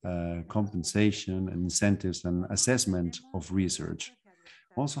compensation and incentives and assessment of research.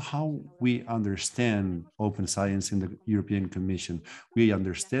 Also, how we understand open science in the European Commission. We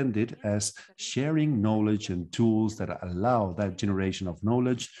understand it as sharing knowledge and tools that allow that generation of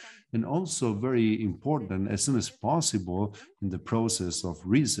knowledge, and also very important as soon as possible in the process of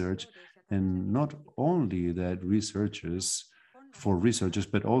research, and not only that researchers,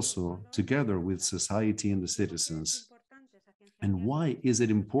 but also together with society and the citizens. And why is it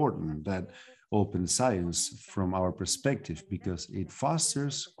important that open science from our perspective? Because it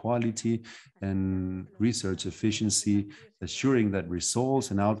fosters quality and research efficiency, assuring that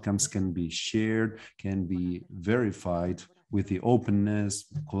results and outcomes can be shared, can be verified with the openness,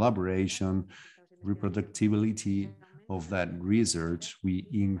 collaboration, reproducibility of that research. We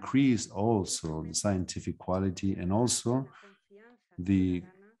increase also the scientific quality and also the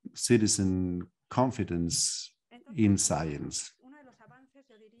citizen confidence in science.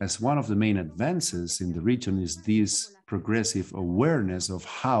 As one of the main advances in the region is this progressive awareness of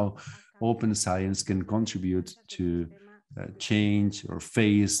how open science can contribute to change or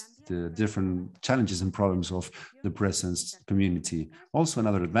face the different challenges and problems of the present community. Also,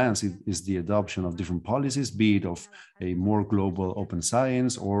 another advance is the adoption of different policies, be it of a more global open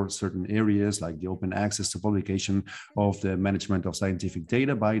science or certain areas like the open access to publication of the management of scientific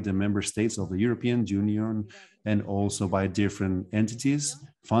data by the member states of the European Union, and also by different entities,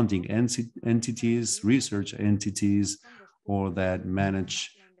 funding entities, research entities, or that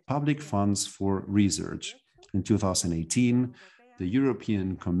manage public funds for research. In 2018, the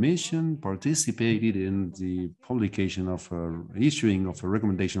European Commission participated in the publication of issuing of a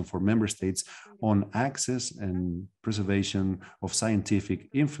recommendation for member states on access and preservation of scientific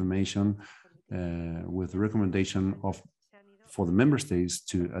information, with the recommendation for the member states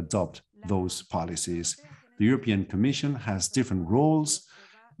to adopt those policies. The European Commission has different roles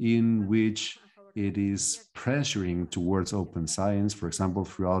in which it is pressuring towards open science, for example,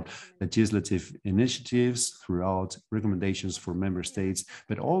 throughout legislative initiatives, throughout recommendations for member states,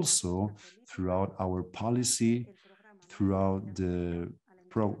 but also throughout our policy, throughout the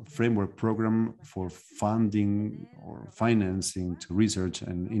framework program for funding or financing to research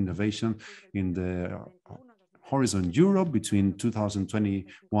and innovation in the Horizon Europe between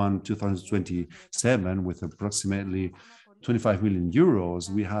 2021-2027 with approximately 25 million euros.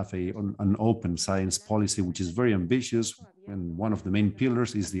 We have an open science policy, which is very ambitious. And one of the main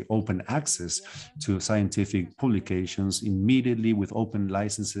pillars is the open access to scientific publications immediately with open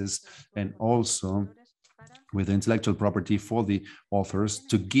licenses and also with intellectual property for the authors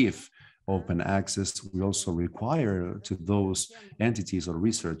to give open access. We also require to those entities or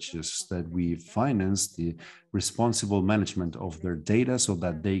researchers that we finance the responsible management of their data so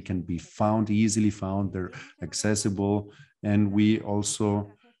that they can be found, easily found, they're accessible. And we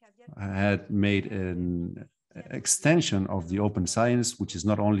also had made an extension of the open science, which is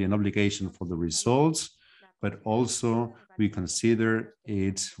not only an obligation for the results, but also we consider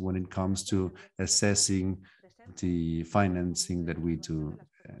it when it comes to assessing the financing that we do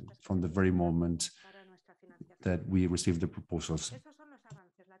from the very moment that we receive the proposals.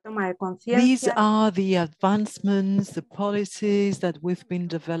 These are the advancements, the policies that we've been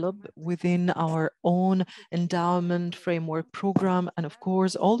developed within our own endowment framework program. And of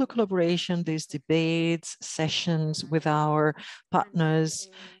course, all the collaboration, these debates, sessions with our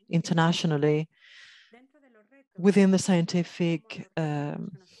partners internationally within the scientific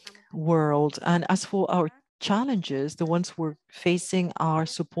world. And as for our challenges, the ones we're facing are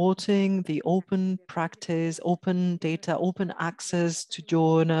supporting the open practice, open data, open access to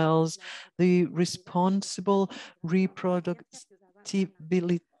journals, the responsible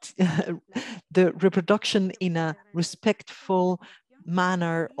reproducibility, the reproduction in a respectful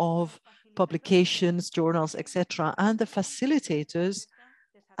manner of publications, journals, etc., and the facilitators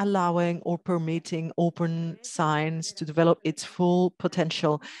allowing or permitting open science to develop its full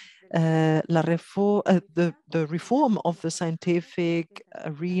potential. The reform of the scientific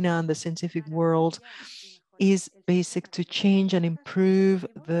arena and the scientific world is basic to change and improve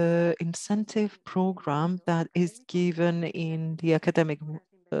the incentive program that is given in the academic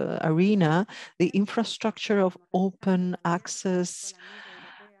arena, the infrastructure of open access,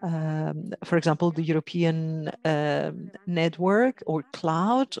 for example, the European network or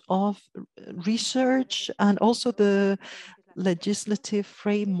cloud of research, and also the legislative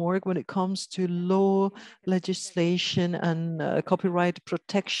framework when it comes to law, legislation, and copyright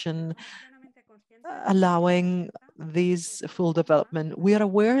protection, allowing this full development. We are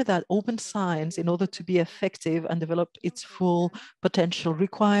aware that open science, in order to be effective and develop its full potential,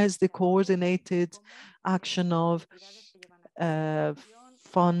 requires the coordinated action of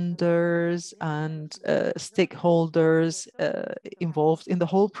funders and stakeholders involved in the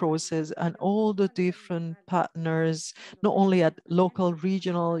whole process, and all the different partners, not only at local,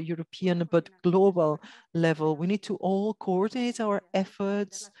 regional, European, but global level. We need to all coordinate our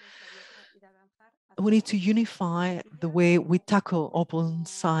efforts. We need to unify the way we tackle open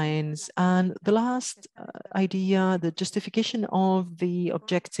science. And the last idea, the justification of the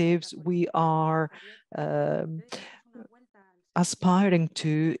objectives we are aspiring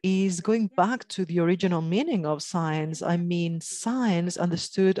to, is going back to the original meaning of science. I mean, science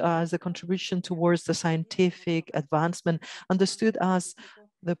understood as a contribution towards the scientific advancement, understood as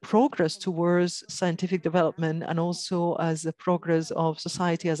the progress towards scientific development, and also as the progress of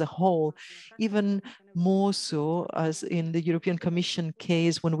society as a whole, even more so as in the European Commission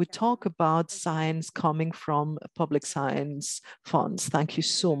case when we talk about science coming from public science funds. Thank you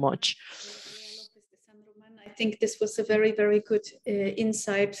so much. I think this was a very, very good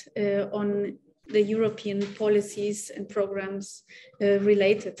insight on the European policies and programs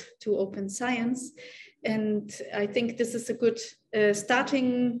related to open science. And I think this is a good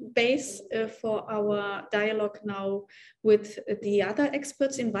starting base for our dialogue now with the other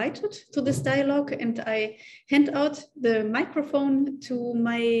experts invited to this dialogue. And I hand out the microphone to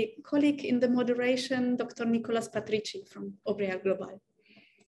my colleague in the moderation, Dr. Nicolas Patrici from OBREAL Global.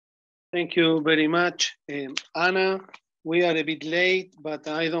 Thank you very much, Anna. We are a bit late, but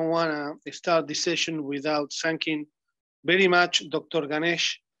I don't want to start this session without thanking very much Dr.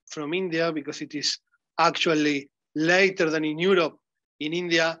 Ganesh from India, because it is actually later than in Europe, in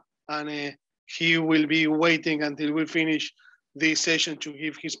India, and he will be waiting until we finish this session to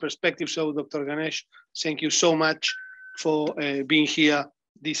give his perspective. So Dr. Ganesh, thank you so much for being here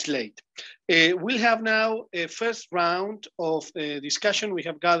this late. We'll have now a first round of discussion. We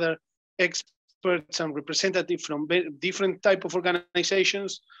have gathered experts and representatives from different type of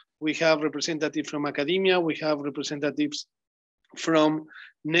organizations. We have representatives from academia. We have representatives from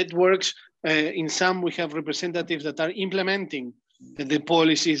networks. In some, we have representatives that are implementing the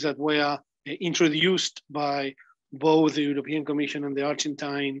policies that were introduced by both the European Commission and the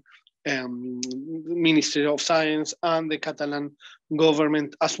Argentine Ministry of Science and the Catalan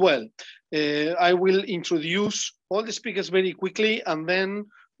government as well. I will introduce all the speakers very quickly, and then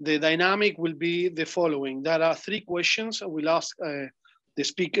the dynamic will be the following. There are 3 questions. I will ask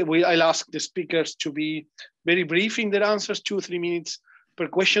I'll ask the speakers to be very brief in their answers, 2-3 minutes per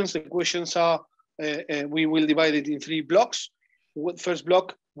questions. The questions are, we will divide it in 3 blocks. First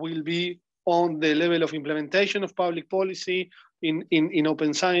block will be on the level of implementation of public policy in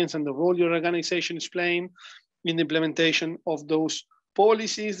open science and the role your organization is playing in the implementation of those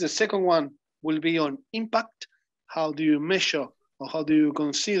policies. The second one will be on impact. How do you measure or how do you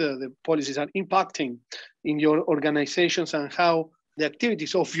consider the policies are impacting in your organizations, and how the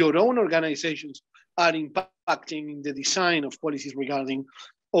activities of your own organizations are impacting in the design of policies regarding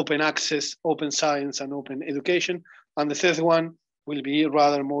open access, open science, and open education. And the third one will be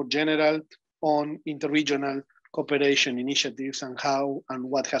rather more general on interregional cooperation initiatives and how and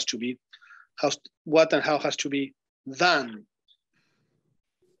what has to be, how has to be done.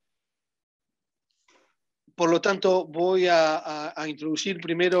 Por lo tanto, voy a introducir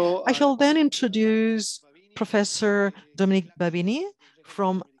primero. I shall then introduce Professor Dominique Babini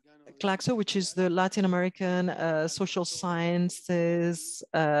from CLACSO, which is the Latin American Social Sciences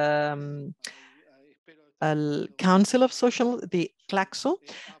Council of Social, the CLACSO.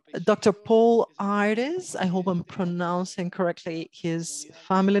 Dr. Paul Ardes, I hope I'm pronouncing correctly his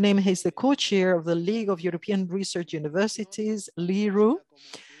family name. He's the co-chair of the League of European Research Universities, LIRU.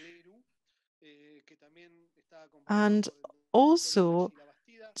 And also,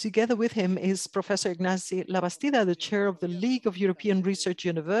 together with him is Professor Ignacio Labastida, the chair of the League of European Research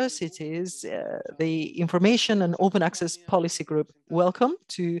Universities, the Information and Open Access Policy Group. Welcome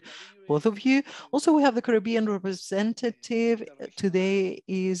to both of you. Also, we have the Caribbean representative. Today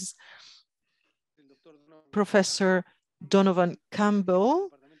is Professor Donovan Campbell.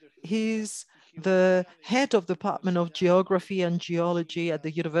 He's the head of the Department of Geography and Geology at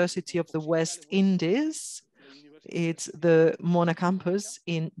the University of the West Indies. It's the Mona campus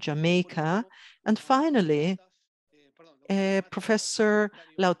in Jamaica. And finally, Professor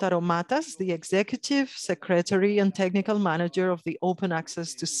Lautaro Matas, the Executive Secretary and Technical Manager of the Open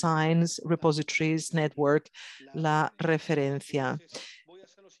Access to Science Repositories Network, La Referencia.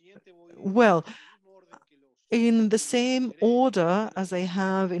 Well, in the same order as I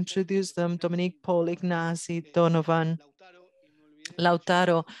have introduced them, Dominique, Paul, Ignacy, Donovan,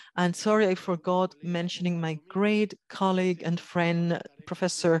 Lautaro, and sorry, I forgot mentioning my great colleague and friend,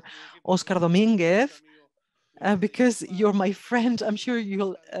 Professor Oscar Dominguez, because you're my friend, I'm sure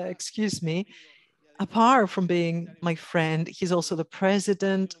you'll excuse me. Apart from being my friend, he's also the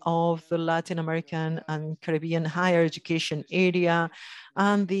president of the Latin American and Caribbean Higher Education Area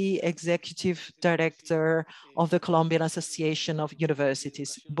and the executive director of the Colombian Association of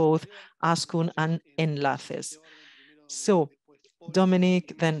Universities, both ASCUN and Enlaces. So,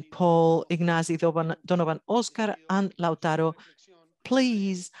 Dominic, then Paul, Ignacy, Donovan, Oscar, and Lautaro,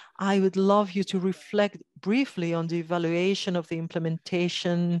 please, I would love you to reflect briefly on the evaluation of the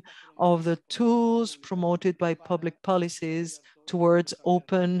implementation of the tools promoted by public policies towards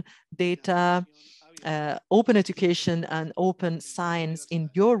open data, open education, and open science in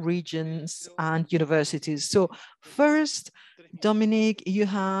your regions and universities. So first, Dominic, you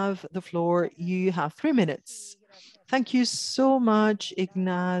have the floor. You have 3 minutes. Thank you so much,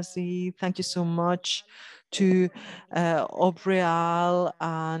 Ignacy. Thank you so much to OBREAL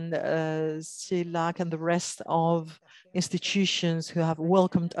and WHEC and the rest of institutions who have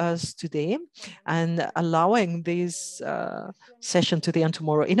welcomed us today and allowing this session today and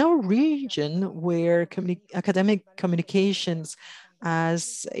tomorrow. In our region, where academic communications,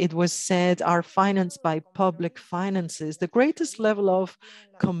 as it was said, are financed by public finances, the greatest level of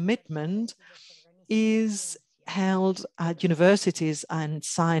commitment is held at universities and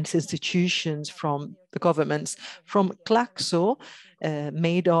science institutions from the governments. From CLACSO,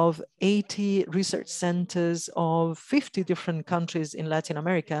 made of 80 research centers of 50 different countries in Latin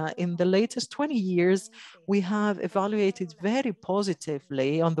America, in the latest 20 years, we have evaluated very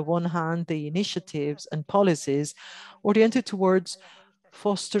positively, on the one hand, the initiatives and policies oriented towards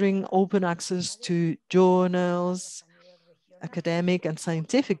fostering open access to journals, academic and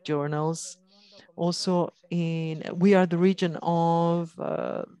scientific journals. Also, we are the region of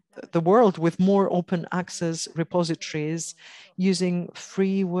the world with more open access repositories using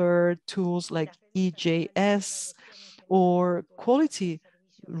freeware tools like EJS or quality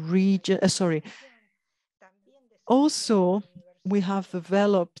region. Also, we have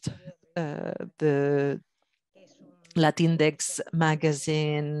developed the Latindex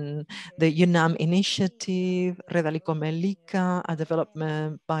magazine, the UNAM initiative, Redalico Melica, a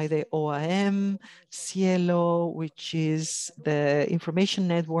development by the OIM, Cielo, which is the information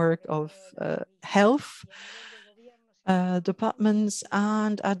network of health departments,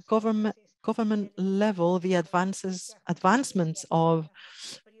 and at government level, the advancements of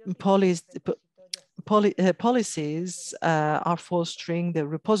policies are fostering the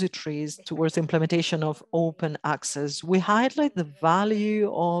repositories towards the implementation of open access. We highlight the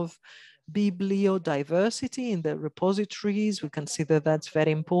value of bibliodiversity in the repositories. We consider that's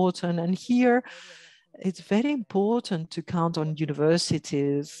very important. And here, it's very important to count on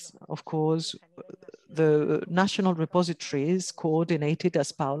universities. Of course, the national repositories coordinated,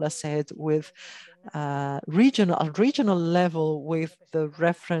 as Paula said, with regional level with the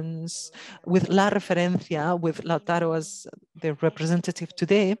reference, with La Referencia, with Lautaro as the representative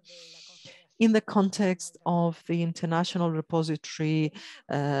today, in the context of the international repository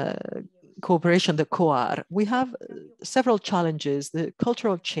cooperation, the COAR. We have several challenges: the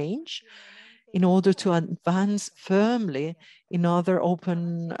cultural change, in order to advance firmly in other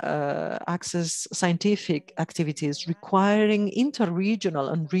open access scientific activities requiring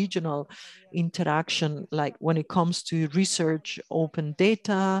interregional and regional interaction, like when it comes to research open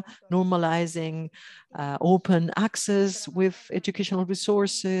data, normalizing open access with educational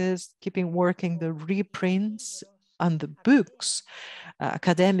resources, keeping working the reprints and the books,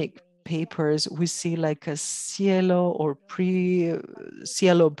 academic papers. We see like a Cielo or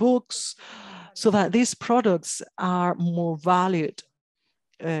pre-Cielo books, so that these products are more valued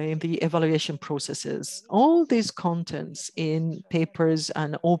in the evaluation processes. All these contents in papers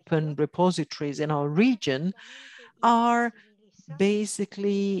and open repositories in our region are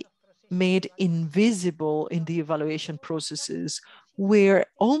basically made invisible in the evaluation processes, where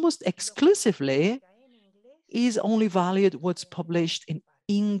almost exclusively is only valued what's published in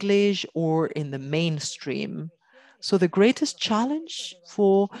English or in the mainstream. So the greatest challenge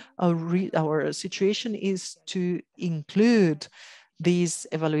for our situation is to include these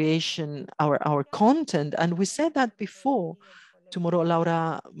evaluation, our content. And we said that before. Tomorrow,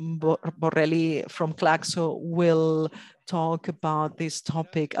 Laura Borrelli from Claxo will talk about this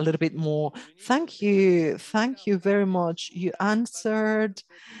topic a little bit more. Thank you very much. You answered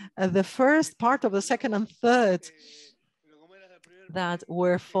the first part of the second and third that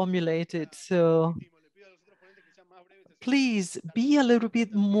were formulated. So please be a little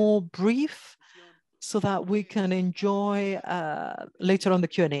bit more brief so that we can enjoy later on the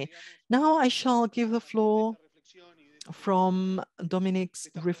Q&A. Now I shall give the floor from Dominic's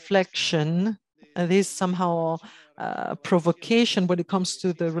reflection. This somehow provocation when it comes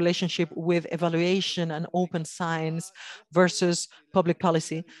to the relationship with evaluation and open science versus public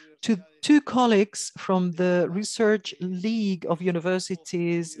policy. To two colleagues from the Research League of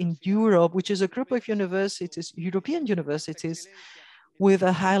Universities in Europe, which is a group of universities, European universities, with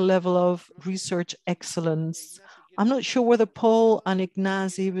a high level of research excellence. I'm not sure whether Paul and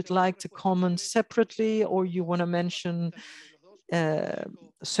Ignacy would like to comment separately, or you want to mention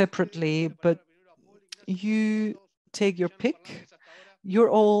separately, but you take your pick. You're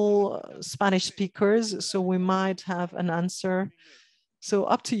all Spanish speakers, so we might have an answer. So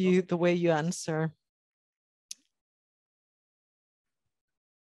up to you, the way you answer.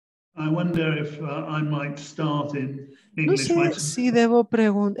 I wonder if I might start in No English. sé si debo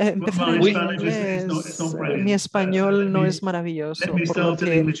empezar en inglés. Mi español no es maravilloso, por lo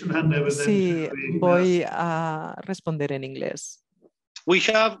que sí, voy a responder en inglés. We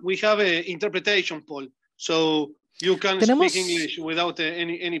have a interpretation, Paul, so you can speak English without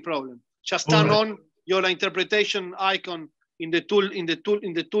any problem. Just turn on your interpretation icon in the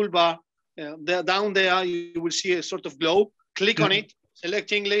toolbar. Down there, you will see a sort of globe. Click on it.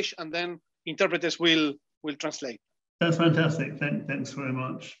 Select English, and then interpreters will translate. That's fantastic. Thanks very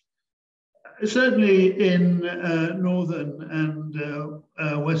much. Certainly in Northern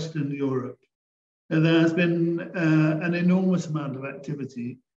and Western Europe, there has been an enormous amount of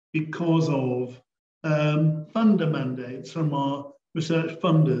activity because of funder mandates from our research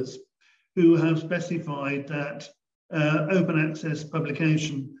funders who have specified that open access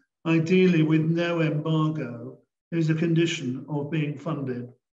publication, ideally with no embargo, is a condition of being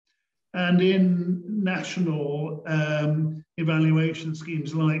funded. And in national evaluation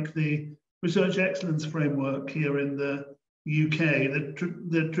schemes like the Research Excellence Framework here in the UK,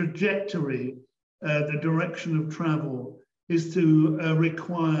 the trajectory, the direction of travel is to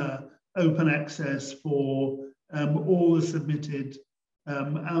require open access for all the submitted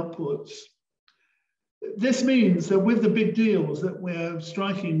outputs. This means that with the big deals that we're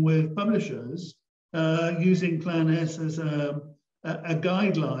striking with publishers, using Plan S as a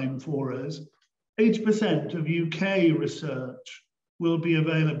guideline for us, 80% of UK research will be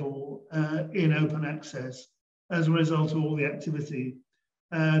available in open access as a result of all the activity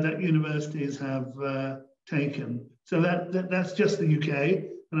that universities have taken. So that's just the UK,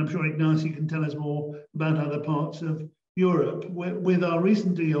 and I'm sure Ignacy can tell us more about other parts of Europe. With our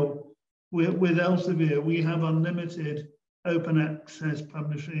recent deal with Elsevier, we have unlimited open access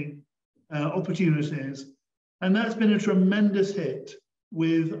publishing opportunities, and that's been a tremendous hit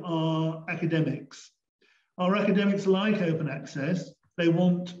with our academics. Our academics like open access. They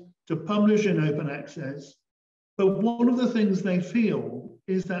want to publish in open access, but one of the things they feel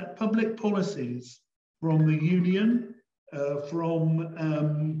is that public policies from the union,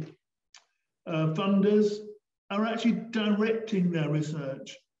 from funders, are actually directing their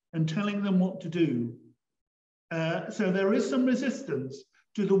research and telling them what to do. So there is some resistance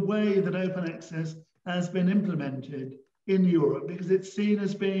to the way that open access has been implemented in Europe because it's seen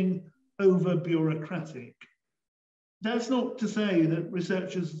as being over-bureaucratic. That's not to say that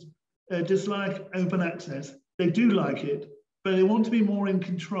researchers dislike open access. They do like it, but they want to be more in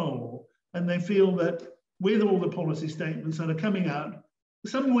control, and they feel that with all the policy statements that are coming out,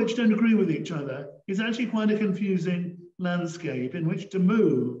 some of which don't agree with each other, it's actually quite a confusing landscape in which to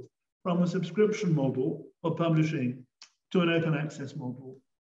move from a subscription model of publishing to an open access model.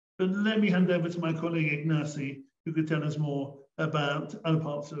 But let me hand over to my colleague Ignacy, who could tell us more about other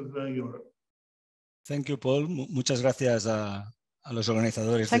parts of Europe. Thank you, Paul. Muchas gracias a los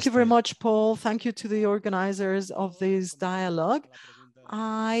organizadores. Thank you very much, Paul. Thank you to the organizers of this dialogue.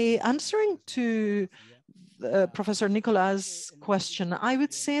 Answering to Professor Nicolas' question, I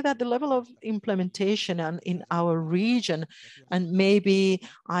would say that the level of implementation in our region, and maybe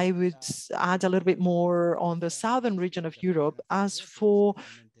I would add a little bit more on the southern region of Europe, as for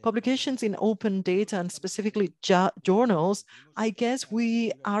publications in open data and specifically journals, I guess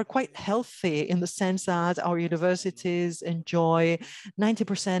we are quite healthy in the sense that our universities enjoy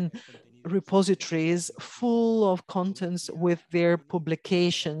 90% repositories full of contents with their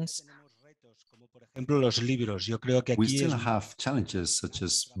publications. We still have challenges such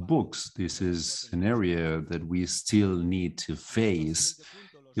as books. This is an area that we still need to face.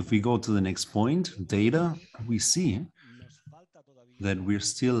 If we go to the next point, data, we see that we're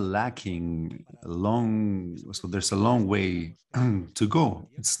still lacking so there's a long way to go.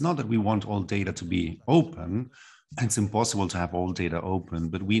 It's not that we want all data to be open. It's impossible to have all data open,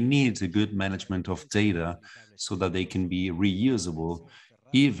 but we need a good management of data so that they can be reusable,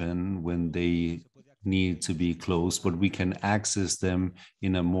 even when they need to be closed, but we can access them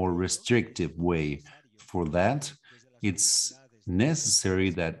in a more restrictive way. For that, it's necessary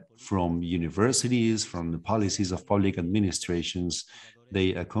that from universities, from the policies of public administrations,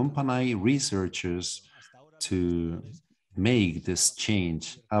 they accompany researchers to make this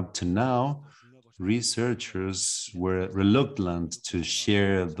change. Up to now, researchers were reluctant to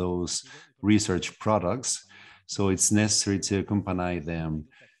share those research products, so it's necessary to accompany them.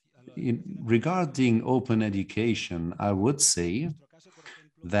 Regarding open education, I would say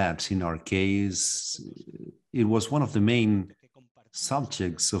that in our case, it was one of the main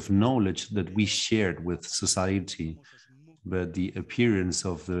subjects of knowledge that we shared with society, but the appearance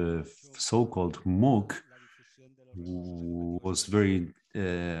of the so-called MOOC was very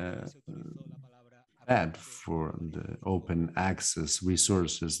bad for the open access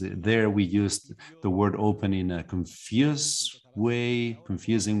resources. There we used the word open in a confusing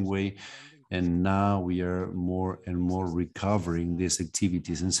way, and now we are more and more recovering these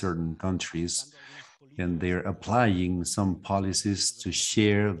activities in certain countries, and they're applying some policies to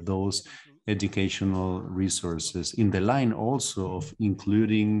share those educational resources in the line also of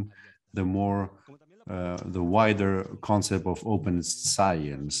including the wider concept of open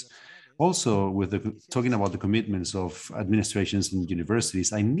science. Also, talking about the commitments of administrations and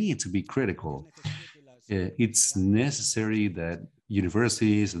universities, I need to be critical. It's necessary that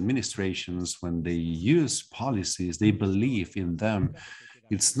universities, administrations, when they use policies, they believe in them.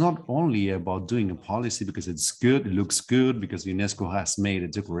 It's not only about doing a policy because it's good, it looks good, because UNESCO has made a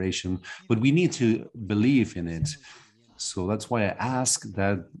declaration, but we need to believe in it. So that's why I ask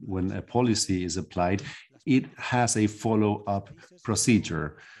that when a policy is applied, it has a follow-up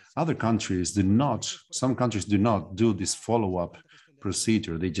procedure. Other countries do not, some countries do not do this follow-up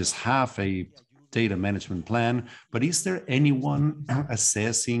procedure. They just have a data management plan, but is there anyone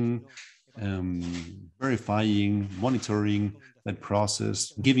assessing, verifying, monitoring that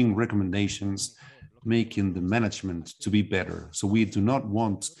process, giving recommendations, making the management to be better? So we do not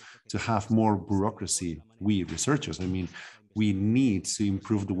want to have more bureaucracy, we researchers. I mean, we need to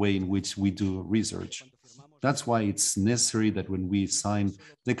improve the way in which we do research. That's why it's necessary that when we sign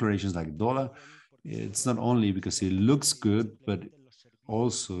declarations like DOLA, it's not only because it looks good, but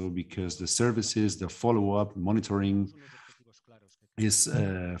also because the services, the follow-up, monitoring is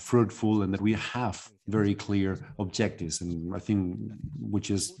fruitful, and that we have very clear objectives, and I think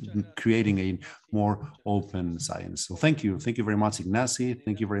which is creating a more open science. So thank you very much, Ignacy.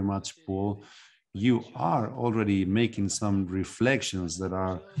 Thank you very much, Paul. You are already making some reflections that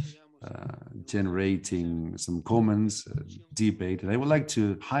are generating some comments, debate, and I would like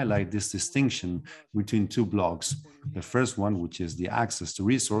to highlight this distinction between two blocks. The first one, which is the access to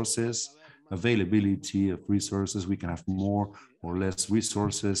resources, availability of resources. We can have more or less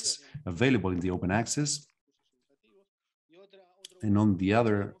resources available in the open access. And on the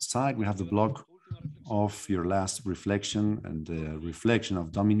other side, we have the block of your last reflection and the reflection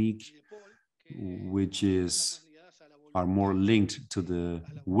of Dominique, which are more linked to the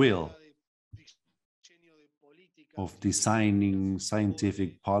will of designing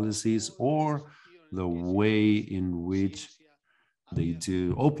scientific policies, or the way in which they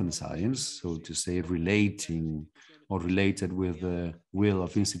do open science, so to say, relating or related with the will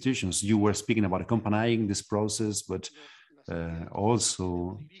of institutions. You were speaking about accompanying this process, but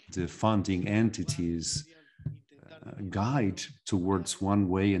also the funding entities guide towards one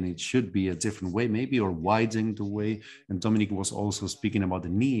way, and it should be a different way, maybe, or widening the way. And Dominique was also speaking about the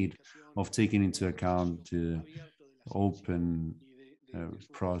need of taking into account the open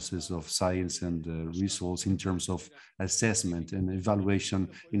process of science and results in terms of assessment and evaluation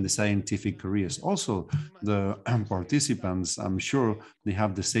in the scientific careers. Also, the participants, I'm sure they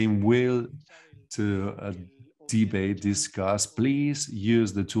have the same will to debate, discuss. Please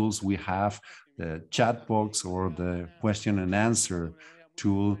use the tools we have, the chat box or the question and answer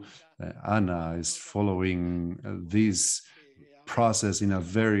tool. Anna is following this process in a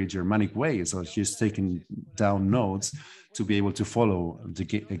very Germanic way, so she's taking down notes to be able to follow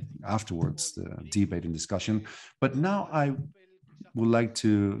afterwards the debate and discussion. But now I would like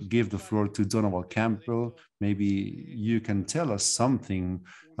to give the floor to Donovan Campbell. Maybe you can tell us something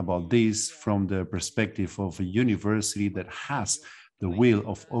about this from the perspective of a university that has the will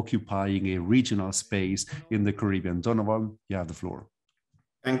of occupying a regional space in the Caribbean. Donovan, you have the floor.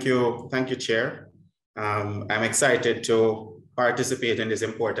 Thank you, Chair. I'm excited to participate in this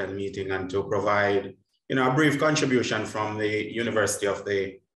important meeting and to provide, a brief contribution from the University of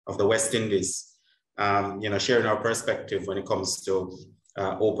the West Indies, sharing our perspective when it comes to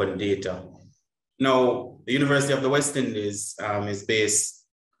open data. Now, the University of the West Indies is based,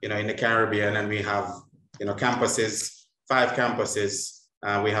 in the Caribbean, and we have, campuses, 5 campuses.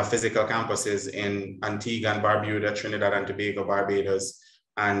 We have physical campuses in Antigua and Barbuda, Trinidad and Tobago, Barbados,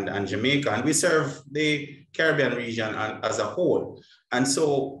 and Jamaica, and we serve the Caribbean region as a whole. And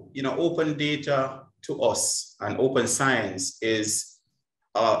so, open data to us and open science is,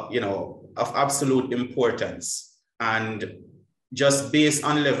 of absolute importance. And just based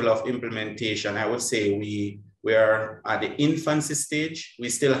on level of implementation, I would say we're at the infancy stage. We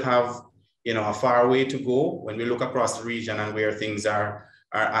still have, a far way to go when we look across the region and where things are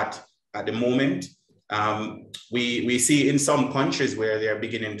at the moment. We see in some countries where they're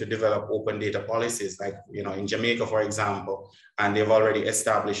beginning to develop open data policies, like, in Jamaica, for example, and they've already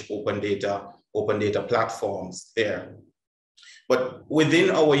established open data platforms there. But within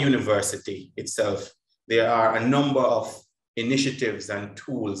our university itself, there are a number of initiatives and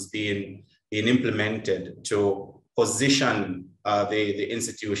tools being implemented to position the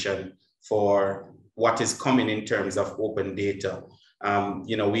institution for what is coming in terms of open data.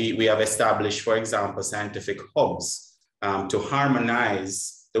 We have established, for example, scientific hubs to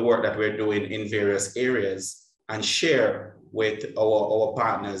harmonize the work that we're doing in various areas and share with our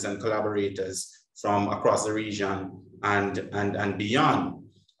partners and collaborators from across the region and beyond.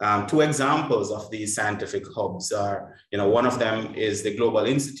 2 examples of these scientific hubs are, one of them is the Global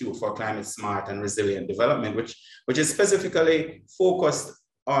Institute for Climate Smart and Resilient Development, which is specifically focused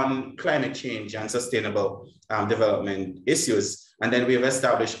on climate change and sustainable development issues. And then we have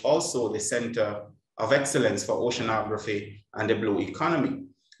established also the Center of Excellence for Oceanography and the Blue Economy.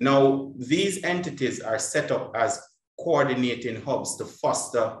 Now, these entities are set up as coordinating hubs to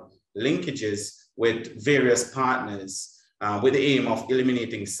foster linkages with various partners with the aim of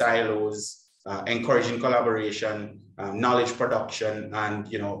eliminating silos, encouraging collaboration, knowledge production,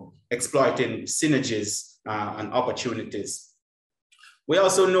 and exploiting synergies and opportunities. We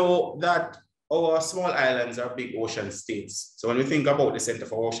also know that our small islands are big ocean states. So when we think about the Center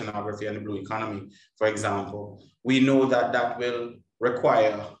for Oceanography and the Blue Economy, for example, we know that that will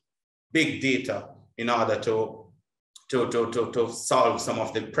require big data in order to solve some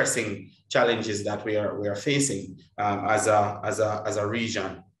of the pressing challenges that we are facing as a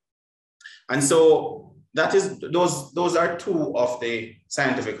region. And so that is, those are two of the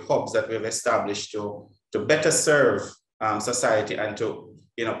scientific hubs that we've established to better serve society and to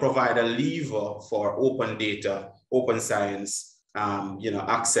provide a lever for open data, open science,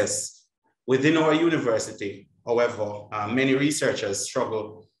 access within our university. However, many researchers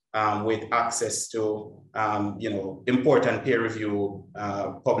struggle with access to, important peer-reviewed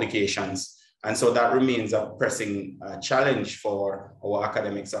publications. And so that remains a pressing challenge for our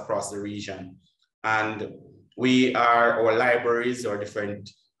academics across the region. And our libraries or different,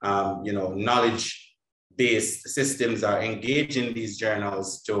 knowledge-based systems are engaging these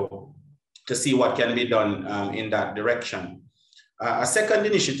journals to see what can be done in that direction. A second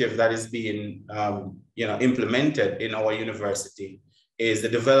initiative that is being, implemented in our university is the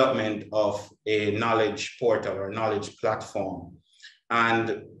development of a knowledge portal or knowledge platform.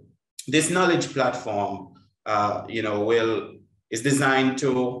 And this knowledge platform, is designed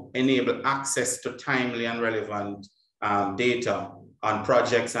to enable access to timely and relevant data on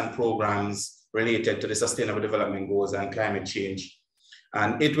projects and programs related to the Sustainable Development Goals and climate change.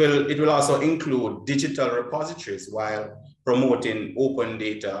 And it will also include digital repositories while promoting open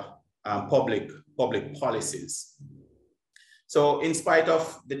data, public policies. So in spite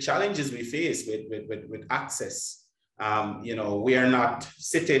of the challenges we face with access, we are not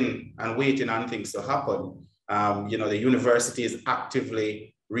sitting and waiting on things to happen. The university is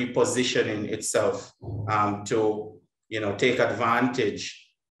actively repositioning itself to, take advantage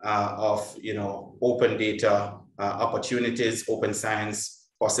of, open data opportunities, open science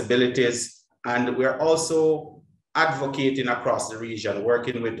possibilities. And we're also advocating across the region,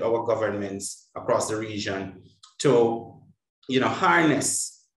 working with our governments across the region to,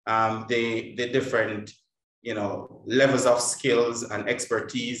 harness the different, levels of skills and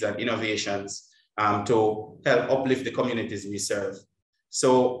expertise and innovations to help uplift the communities we serve.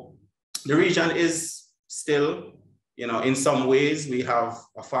 So the region is still, in some ways we have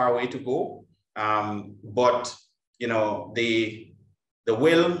a far way to go, but the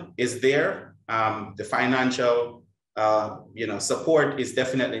will is there. The financial, support is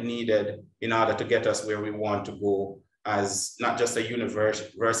definitely needed in order to get us where we want to go as not just a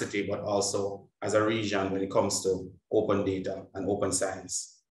university, but also as a region when it comes to open data and open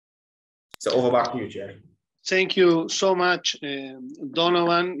science. So over back to you, Chair. Thank you so much,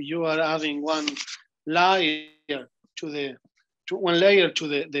 Donovan. You are adding one layer to the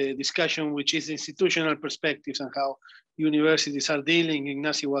discussion, which is institutional perspectives and how universities are dealing.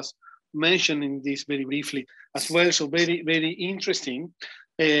 Ignacio was mentioning this very briefly as well, so very, very interesting.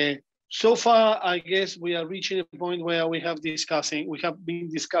 So far, I guess we are reaching a point where we have been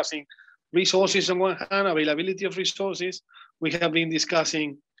discussing resources on one hand, availability of resources. We have been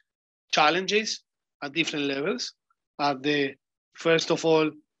discussing challenges at different levels. First of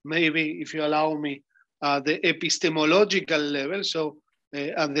all, maybe if you allow me, the epistemological level. So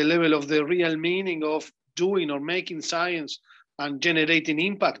at the level of the real meaning of doing or making science and generating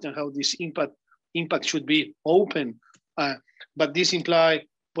impact and how this impact should be open. But this implies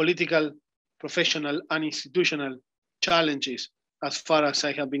political, professional, and institutional challenges as far as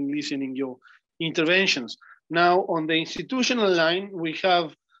I have been listening your interventions. Now on the institutional line, we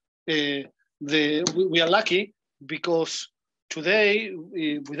have we are lucky because today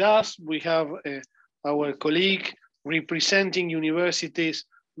with us, we have our colleague representing universities,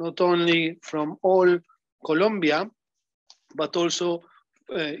 not only from all Colombia, but also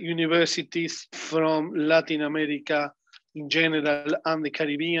universities from Latin America in general and the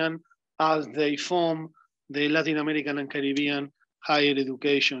Caribbean, as they form the Latin American and Caribbean higher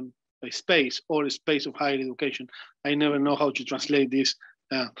education space or space of higher education. I never know how to translate this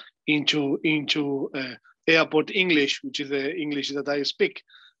into airport English, which is the English that I speak.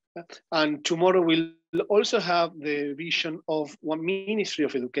 And tomorrow we'll also have the vision of one Ministry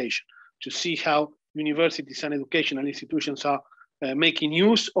of Education to see how universities and educational institutions are making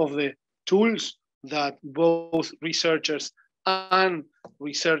use of the tools that both researchers and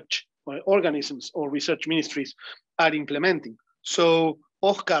research organisms or research ministries are implementing. So,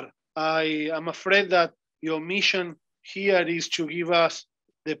 Oscar, I am afraid that your mission here is to give us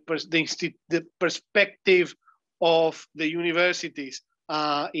the perspective of the universities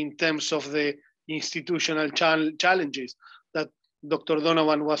in terms of the institutional challenges that Dr.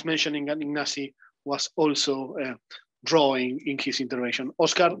 Donovan was mentioning and Ignacy was also drawing in his intervention.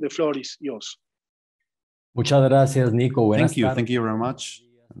 Oscar, the floor is yours. Muchas gracias, Nico. Buenas tardes. Thank you very much.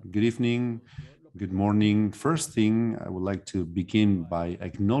 Good evening, good morning. First thing, I would like to begin by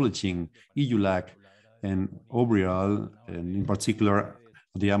acknowledging EU-LAC and OBREAL, and in particular,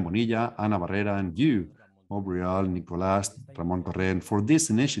 Adrián Bonilla, Ana Barrera, and you, OBREAL, Nicolás, Ramón Torrent, for this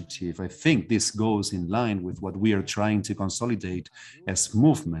initiative. I think this goes in line with what we are trying to consolidate as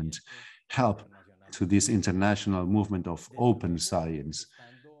movement, help to this international movement of open science.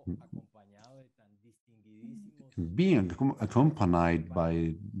 Being accompanied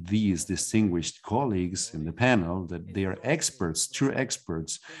by these distinguished colleagues in the panel, that they are experts, true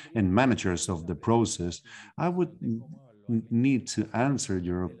experts and managers of the process, I would need to answer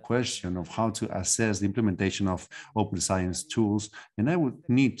your question of how to assess the implementation of open science tools. And I would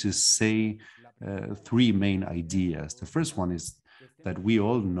need to say three main ideas. The first one is that we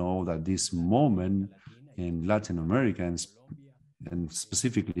all know that this moment in Latin America and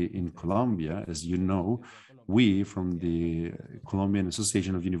specifically in Colombia, as you know, we from the Colombian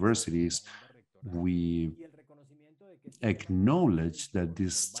Association of Universities, we acknowledge that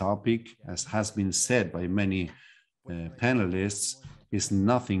this topic, as has been said by many panelists, is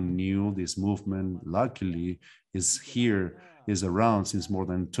nothing new. This movement, luckily, is around since more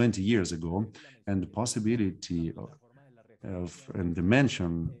than 20 years ago, and the possibility and the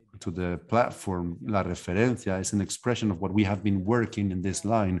mention to the platform La Referencia is an expression of what we have been working in this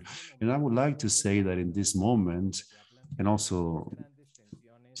line. And I would like to say that in this moment, and also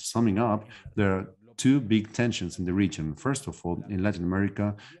summing up, there are two big tensions in the region. First of all, in Latin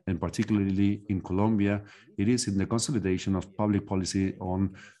America, and particularly in Colombia, it is in the consolidation of public policy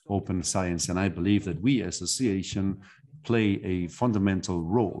on open science. And I believe that we as association play a fundamental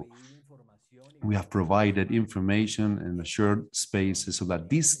role. We have provided information and assured spaces so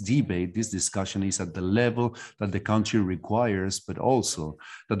that this debate, this discussion is at the level that the country requires, but also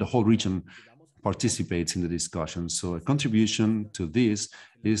that the whole region participates in the discussion. So a contribution to this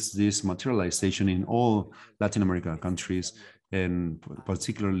is this materialization in all Latin American countries, and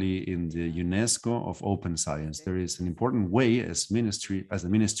particularly in the UNESCO of open science. There is an important way as the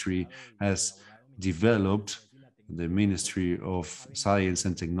ministry has developed, the Ministry of Science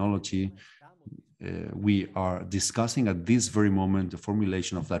and Technology. We are discussing at this very moment the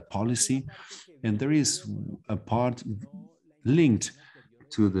formulation of that policy, and there is a part linked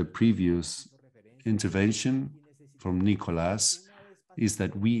to the previous intervention from Nicolás, is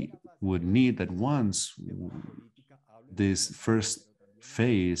that we would need that once this first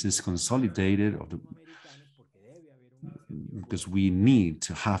phase is consolidated, because we need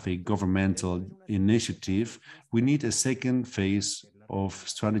to have a governmental initiative, we need a second phase of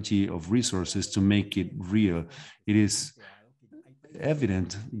strategy of resources to make it real. It is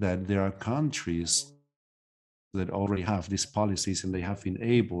evident that there are countries that already have these policies and they have been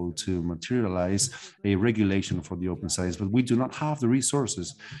able to materialize a regulation for the open science, but we do not have the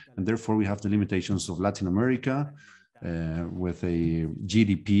resources, and therefore we have the limitations of Latin America with a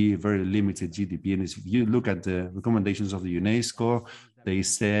GDP, very limited GDP. And if you look at the recommendations of the UNESCO, they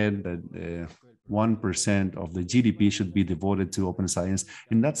said that 1% of the GDP should be devoted to open science,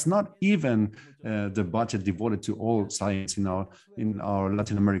 and that's not even the budget devoted to all science in our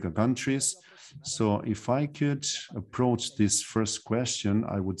Latin American countries. So if I could approach this first question,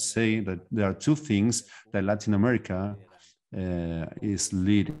 I would say that there are two things that Latin America is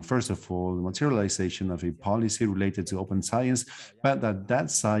leading. First of all, the materialization of a policy related to open science, but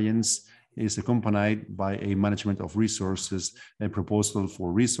that science is accompanied by a management of resources, a proposal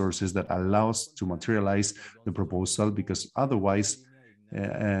for resources that allows to materialize the proposal, because otherwise,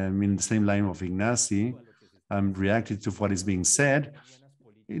 in the same line of Ignacy, I'm reacting to what is being said.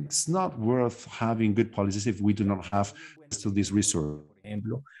 It's not worth having good policies if we do not have to this resource.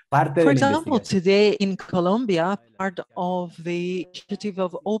 For example, today in Colombia, part of the initiative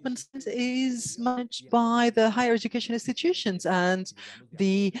of open science is managed by the higher education institutions and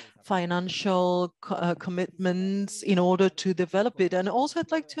the financial commitments in order to develop it. And also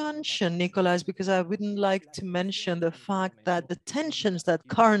I'd like to mention, Nicolás, because I wouldn't like to mention the fact that the tensions that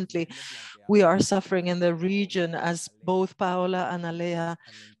currently we are suffering in the region, as both Paola and Alea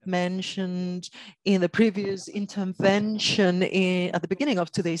mentioned in the previous intervention at the beginning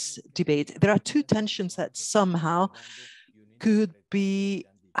of today's debate, there are two tensions that somehow could be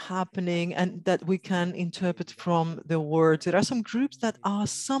happening and that we can interpret from the words. There are some groups that are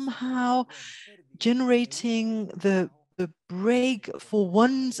somehow generating the break for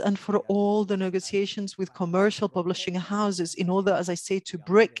once and for all the negotiations with commercial publishing houses in order, as I say, to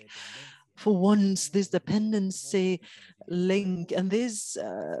break for once, this dependency link, and this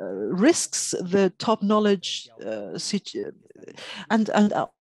risks the top knowledge and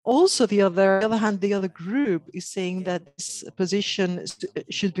also the other hand, the other group is saying that this position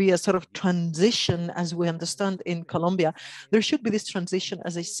should be a sort of transition, as we understand in Colombia. There should be this transition,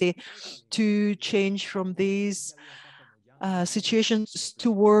 as I say, to change from these situations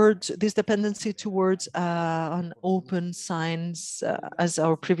towards this dependency towards an open science, as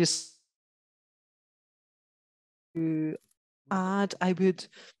our previous add, I would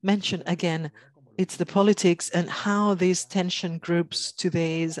mention again, it's the politics and how these tension groups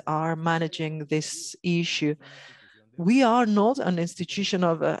today are managing this issue. We are not an institution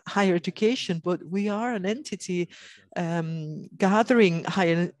of higher education, but we are an entity gathering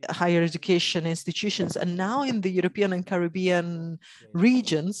higher education institutions. And now in the European and Caribbean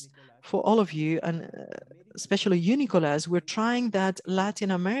regions, for all of you, and especially you, Nicolas, we're trying that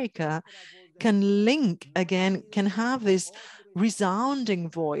Latin America can link again, can have this resounding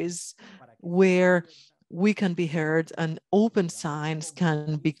voice where we can be heard, and open science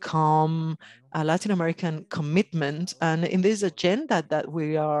can become a Latin American commitment. And in this agenda that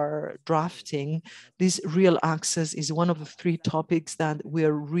we are drafting, this real access is one of the 3 topics that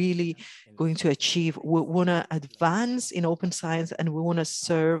we're really going to achieve. We want to advance in open science, and we want to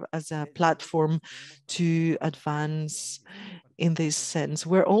serve as a platform to advance in this sense.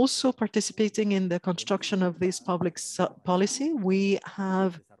 We're also participating in the construction of this public policy. We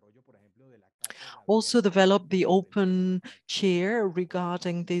have also developed the open chair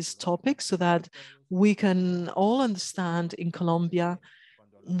regarding these topics so that we can all understand in Colombia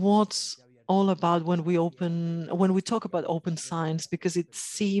what's all about when we talk about open science, because it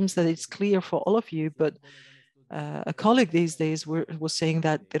seems that it's clear for all of you, but a colleague these days was saying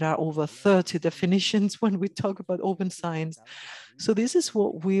that there are over 30 definitions when we talk about open science. So this is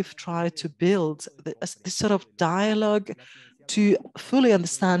what we've tried to build, this sort of dialogue to fully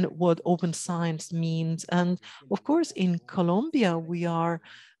understand what open science means. And of course, in Colombia, we are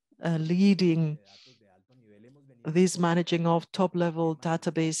leading this managing of top-level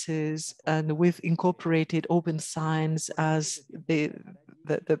databases, and we've incorporated open science as the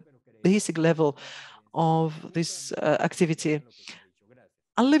basic level of this activity.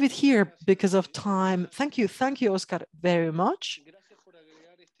 I'll leave it here because of time. Thank you, Oscar, very much.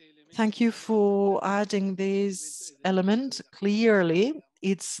 Thank you for adding this element. Clearly,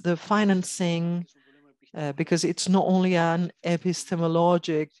 it's the financing, because it's not only an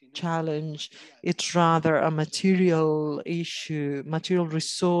epistemologic challenge, it's rather a material issue, material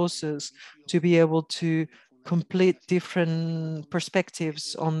resources to be able to complete different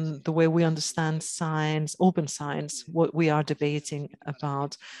perspectives on the way we understand science, open science, what we are debating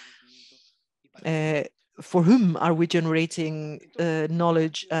about. For whom are we generating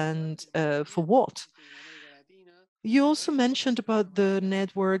knowledge, and for what? You also mentioned about the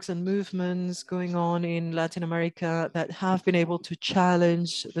networks and movements going on in Latin America that have been able to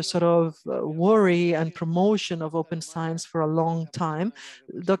challenge the sort of worry and promotion of open science for a long time.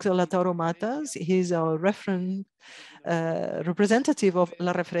 Dr. Lautaro Matas, he's our representative of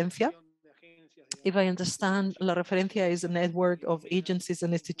La Referencia. If I understand, La Referencia is a network of agencies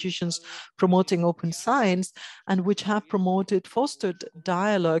and institutions promoting open science, and which have fostered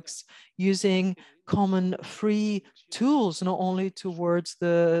dialogues using common free tools, not only towards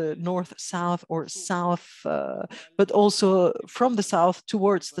the north-south or south, but also from the south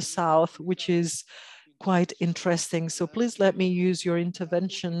towards the south, which is quite interesting. So please let me use your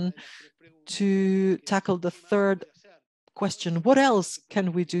intervention to tackle the 3rd question. What else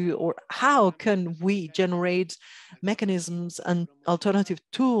can we do, or how can we generate mechanisms and alternative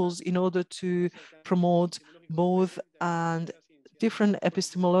tools in order to promote both and different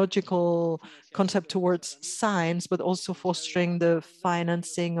epistemological concept towards science, but also fostering the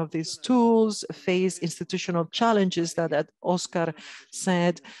financing of these tools, face institutional challenges that, as Oscar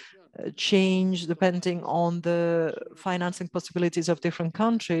said, change depending on the financing possibilities of different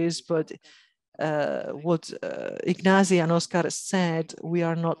countries. But what Ignacy and Oscar said, we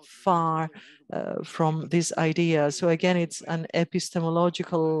are not far from this idea. So again, it's an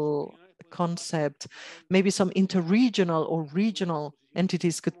epistemological concept. Maybe some interregional or regional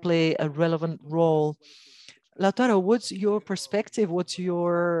entities could play a relevant role. Lautaro, what's your perspective? What's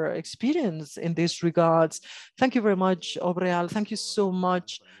your experience in this regards? Thank you very much, OBREAL. Thank you so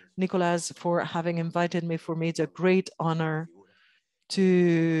much, Nicolas, for having invited me. For me, it's a great honor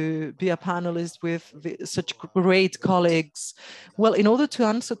to be a panelist with such great colleagues. Well, in order to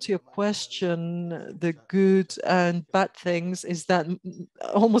answer to your question, the good and bad things is that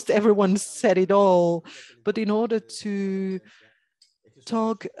almost everyone said it all. But in order to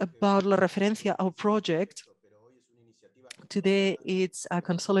talk about La Referencia, our project. Today, it's a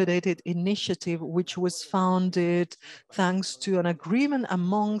consolidated initiative which was founded thanks to an agreement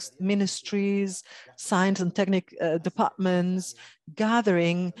amongst ministries, science and technical departments,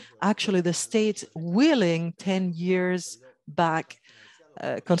 gathering actually the states willing 10 years back,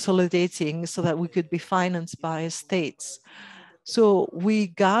 consolidating so that we could be financed by states. So we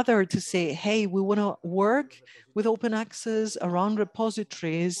gathered to say, hey, we want to work with open access around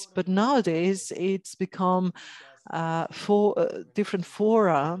repositories, but nowadays it's become different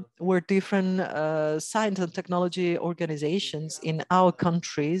fora where different science and technology organizations in our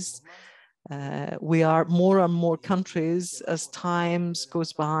countries, we are more and more countries as times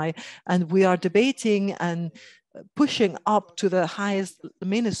goes by, and we are debating and pushing up to the highest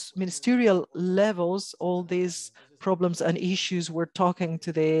ministerial levels all these problems and issues we're talking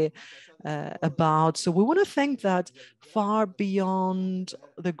today about. So we want to think that far beyond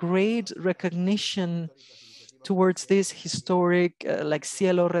the great recognition towards this historic, like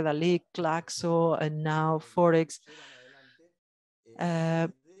Cielo, Redalic, Claxo, and now Forex,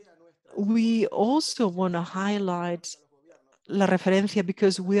 we also want to highlight La Referencia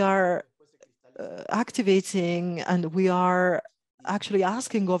because we are activating and we are actually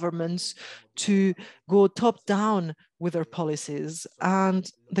asking governments to go top down with their policies. And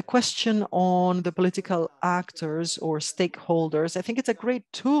the question on the political actors or stakeholders, I think it's a great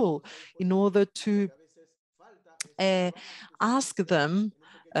tool in order to ask them,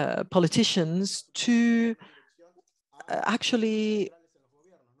 politicians, to actually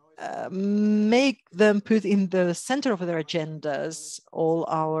make them put in the center of their agendas all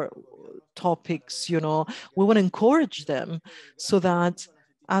our topics. You know, we want to encourage them so that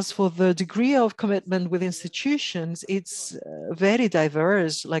as for the degree of commitment with institutions, it's very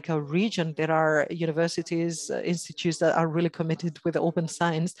diverse. Like our region, there are universities, institutes that are really committed with open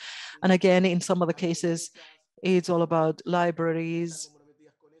science. And again, in some of the cases, it's all about libraries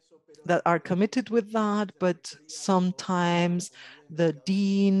that are committed with that, but sometimes the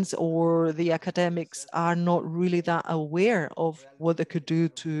deans or the academics are not really that aware of what they could do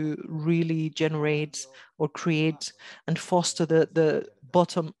to really generate or create and foster the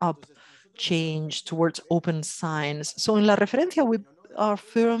bottom-up change towards open science. So in La Referencia, we are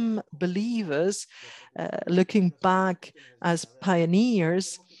firm believers, looking back as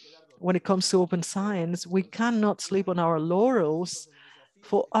pioneers when it comes to open science. We cannot sleep on our laurels.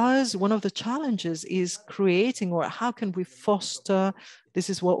 For us, one of the challenges is creating, or how can we foster,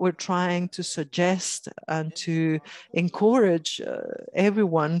 this is what we're trying to suggest and to encourage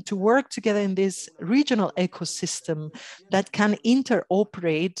everyone to work together in this regional ecosystem that can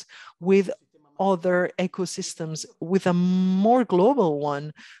interoperate with other ecosystems with a more global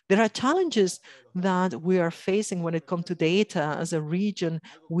one. There are challenges that we are facing when it comes to data. As a region,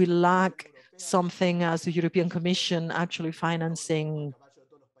 we lack something as the European Commission actually financing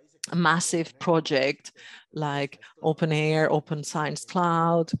a massive project like Open Air, Open Science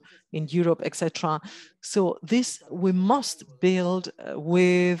Cloud in Europe, etc. So this we must build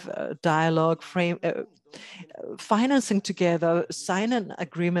with dialogue, financing together, sign an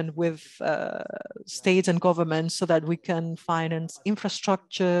agreement with states and governments so that we can finance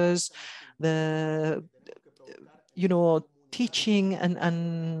infrastructures, the teaching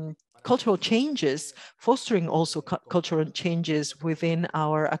and cultural changes, fostering also cultural changes within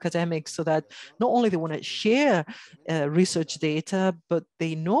our academics so that not only they want to share research data, but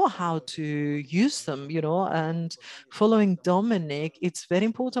they know how to use them, and following Dominic, it's very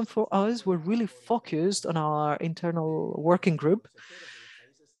important for us. We're really focused on our internal working group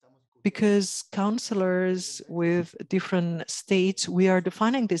because counselors with different states, we are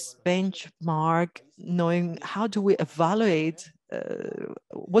defining this benchmark, knowing how do we evaluate,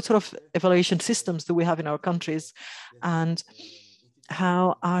 what sort of evaluation systems do we have in our countries, and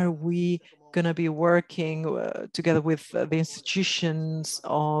how are we going to be working together with the institutions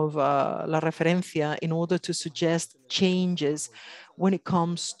of La Referencia in order to suggest changes when it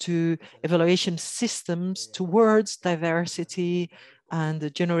comes to evaluation systems towards diversity and the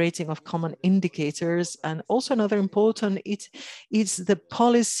generating of common indicators. And also another important, it's the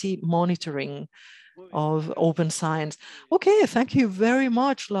policy monitoring of open science. Okay, thank you very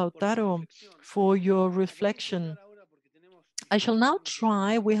much, Lautaro, for your reflection. I shall now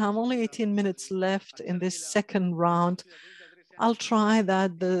try, we have only 18 minutes left in this second round. I'll try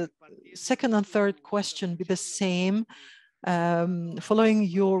that the second and third question be the same. Following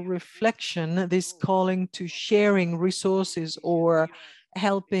your reflection, this calling to sharing resources or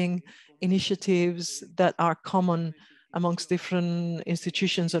helping initiatives that are common amongst different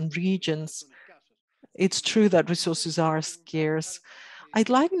institutions and regions. It's true that resources are scarce. I'd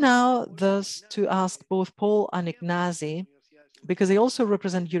like now thus to ask both Paul and Ignacy, because they also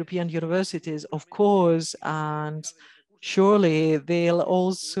represent European universities, of course, and surely they'll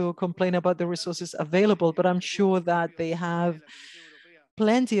also complain about the resources available, but I'm sure that they have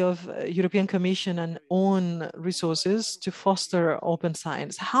plenty of European Commission and own resources to foster open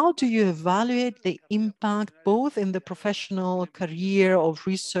science. How do you evaluate the impact both in the professional career of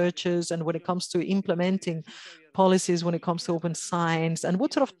researchers and when it comes to implementing policies when it comes to open science? And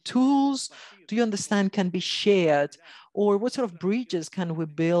what sort of tools do you understand can be shared? Or what sort of bridges can we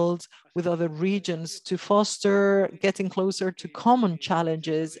build with other regions to foster getting closer to common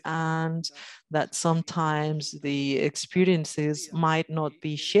challenges, and that sometimes the experiences might not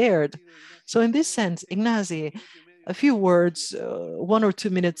be shared? So in this sense, Ignacy, a few words, 1 or 2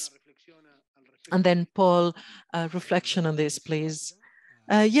 minutes, and then Paul, reflection on this, please.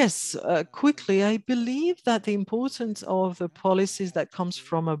 Yes, quickly, I believe that the importance of the policies that comes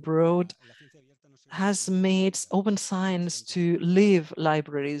from abroad has made open science to leave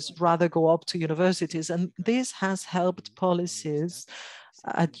libraries, rather go up to universities. And this has helped policies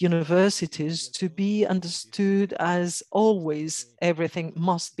at universities to be understood as always everything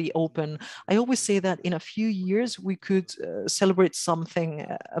must be open. I always say that in a few years we could celebrate something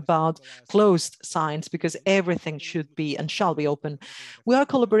about closed science, because everything should be and shall be open. We are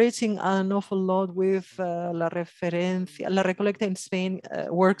collaborating an awful lot with La Referencia. La Recolecta in Spain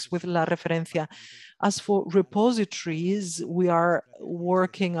works with La Referencia. As for repositories, we are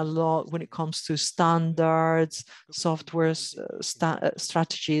working a lot when it comes to standards, software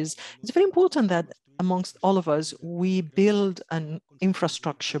strategies. It's very important that amongst all of us, we build an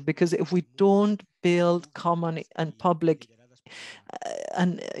infrastructure, because if we don't build common and public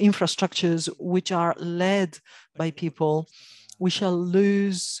and infrastructures which are led by people, we shall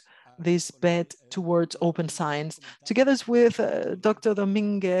lose this bet towards open science. Together with Dr.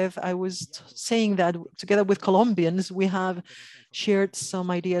 Dominguez, I was saying that together with Colombians, we have shared some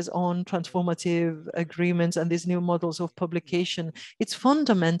ideas on transformative agreements and these new models of publication. It's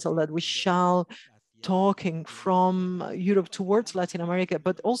fundamental that we shall talking from Europe towards Latin America,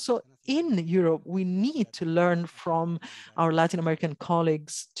 but also in Europe, we need to learn from our Latin American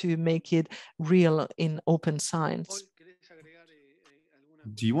colleagues to make it real in open science.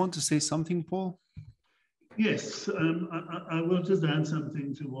 Do you want to say something, Paul? Yes, I will just add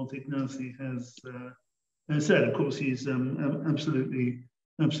something to what Ignacy has said. Of course, he's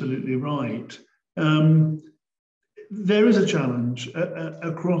absolutely right. There is a challenge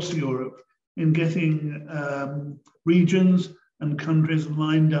across Europe in getting regions and countries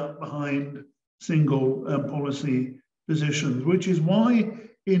lined up behind single policy positions, which is why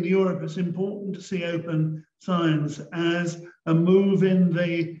in Europe it's important to see open science as a move in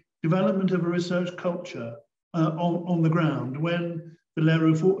the development of a research culture on the ground. When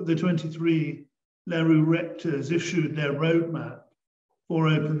the 23 LERU rectors issued their roadmap for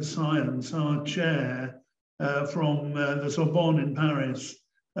open science, our chair from the Sorbonne in Paris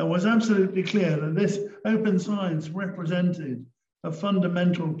was absolutely clear that this open science represented a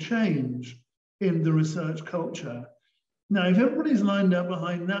fundamental change in the research culture. Now, if everybody's lined up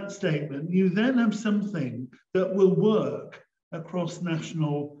behind that statement, you then have something that will work across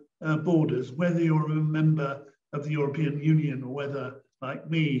national borders, whether you're a member of the European Union or whether, like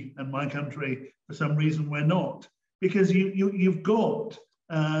me and my country, for some reason we're not, because you've got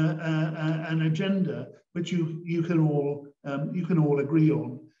an agenda which you can all agree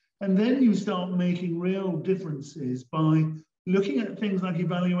on, and then you start making real differences by looking at things like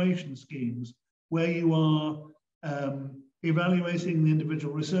evaluation schemes, where you are evaluating the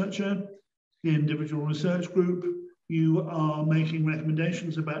individual researcher, the individual research group. You are making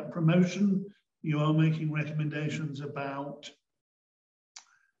recommendations about promotion. You are making recommendations about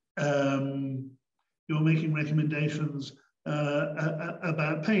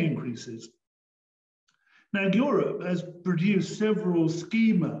about pay increases. Now, Europe has produced several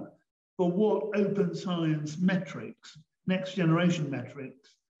schema for what open science metrics, next generation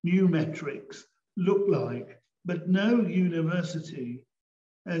metrics, new metrics look like, but no university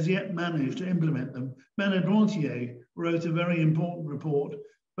has yet managed to implement them. Bernard Rontier wrote a very important report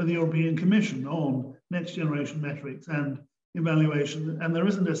for the European Commission on next generation metrics and evaluation, and there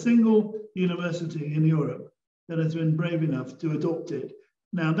isn't a single university in Europe that has been brave enough to adopt it.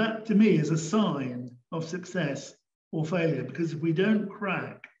 Now, that to me is a sign of success or failure, because if we don't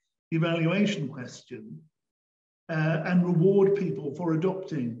crack the evaluation question and reward people for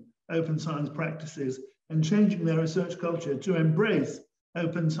adopting open science practices and changing their research culture to embrace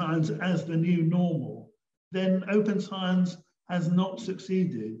open science as the new normal, then open science has not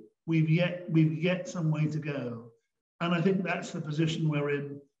succeeded. We've yet some way to go. And I think that's the position we're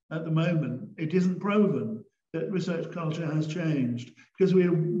in at the moment. It isn't proven that research culture has changed because we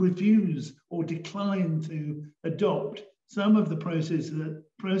refuse or decline to adopt some of the processes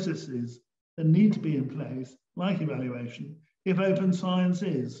that need to be in place, like evaluation, if open science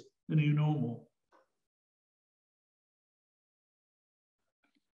is the new normal.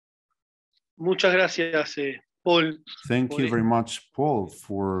 Muchas gracias, Paul. Thank you very much, Paul,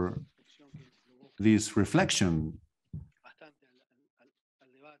 for this reflection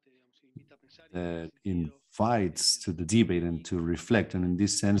that invites to the debate and to reflect. And in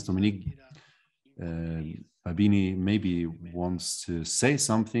this sense, Dominique Babini maybe wants to say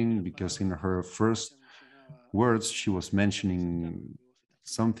something, because in her first words, she was mentioning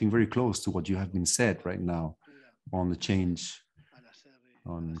something very close to what you have been said right now on the change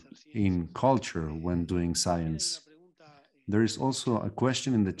in culture when doing science. There is also a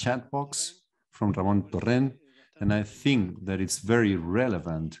question in the chat box from Ramon Torren, and I think that it's very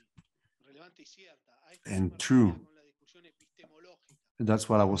relevant and true. That's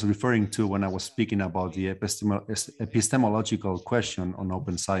what I was referring to when I was speaking about the epistemological question on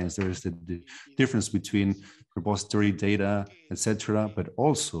open science. There is the difference between repository data, etc., but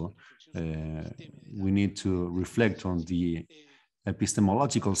also we need to reflect on the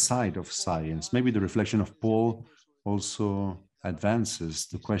epistemological side of science. Maybe the reflection of Paul also advances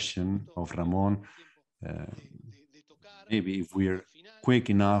the question of Ramon. Maybe if we're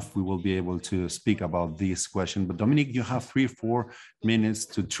quick enough, we will be able to speak about this question. But Dominique, you have 3-4 minutes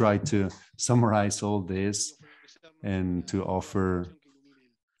to try to summarize all this and to offer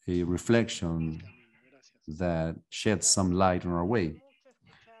a reflection that sheds some light on our way.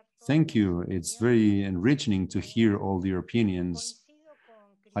 Thank you. It's very enriching to hear all your opinions.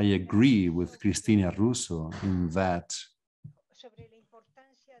 I agree with Cristina Russo in that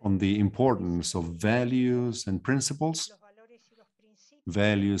on the importance of values and principles.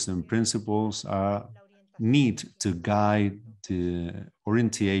 Values and principles need to guide the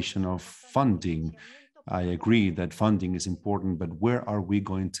orientation of funding. I agree that funding is important, but where are we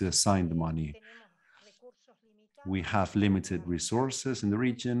going to assign the money? We have limited resources in the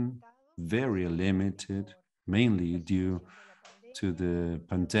region, very limited, mainly due to the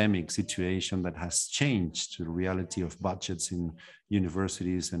pandemic situation that has changed the reality of budgets in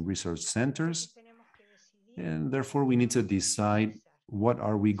universities and research centers. And therefore, we need to decide what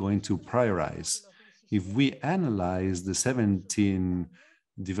are we going to prioritize. If we analyze the 17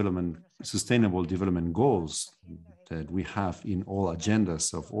 sustainable development goals that we have in all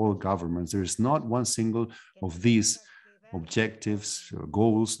agendas of all governments, there is not one single of these objectives or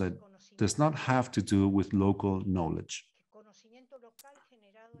goals that does not have to do with local knowledge.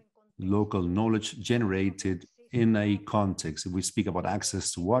 Local knowledge generated in a context. If we speak about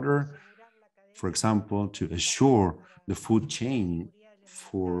access to water, for example, to assure the food chain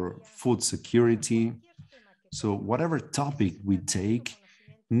for food security. So whatever topic we take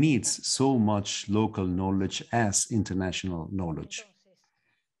needs so much local knowledge as international knowledge.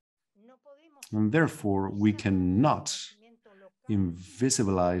 And therefore, we cannot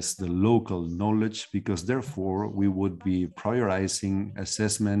invisibilize the local knowledge, because therefore we would be prioritizing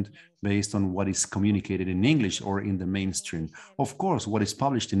assessment based on what is communicated in English or in the mainstream. Of course, what is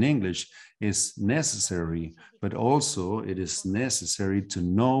published in English is necessary, but also it is necessary to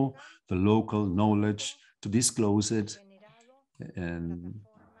know the local knowledge, to disclose it and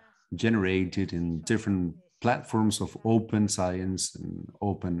generate it in different platforms of open science and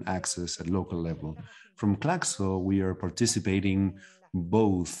open access at local level. From CLACSO, we are participating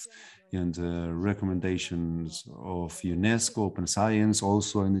both in the recommendations of UNESCO Open Science,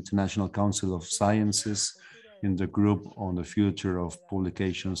 also in the International Council of Sciences, in the group on the future of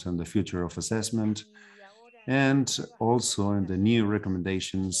publications and the future of assessment, and also in the new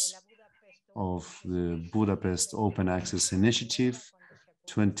recommendations of the Budapest Open Access Initiative,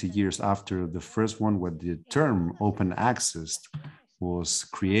 20 years after the first one, where the term open access was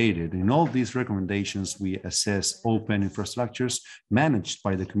created. In all these recommendations, we assess open infrastructures managed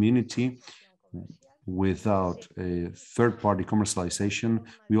by the community without a third-party commercialization.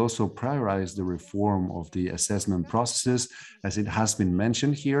 We also prioritize the reform of the assessment processes, as it has been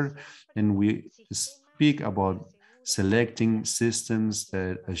mentioned here, and we speak about selecting systems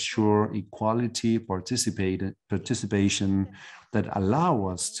that assure equality, participation, that allow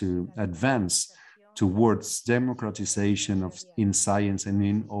us to advance towards democratization in science and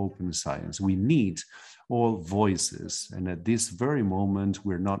in open science. We need all voices, and at this very moment,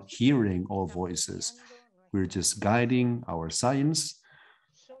 we're not hearing all voices. We're just guiding our science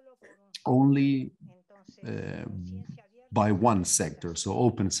only by one sector. So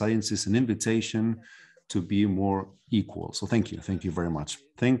open science is an invitation to be more equal. So thank you very much.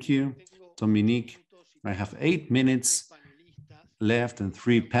 Thank you, Dominique. I have 8 minutes left and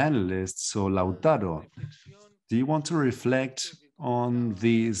 3 panelists. So Lautaro, do you want to reflect on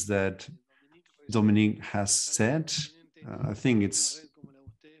these that Dominique has said? I think it's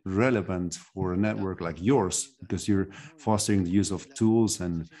relevant for a network like yours because you're fostering the use of tools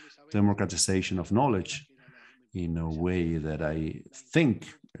and democratization of knowledge in a way that I think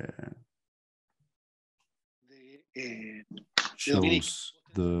shows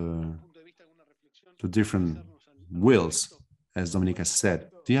the different wills, as Dominique has said.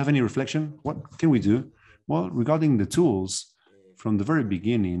 Do you have any reflection? What can we do? Well, regarding the tools, from the very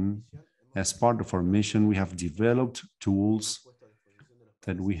beginning, as part of our mission, we have developed tools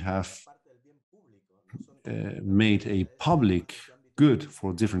that we have made a public good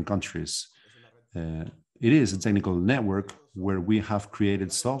for different countries. It is a technical network where we have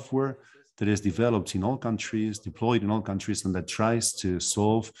created software that is developed in all countries, deployed in all countries, and that tries to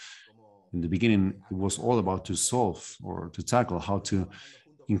solve. In the beginning, it was all about to solve or to tackle how to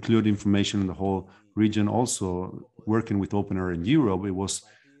include information in the whole region. Also, working with OpenAir in Europe, it was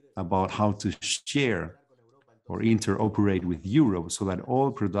about how to share or interoperate with Europe so that all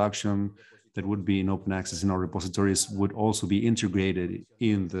production that would be in open access in our repositories would also be integrated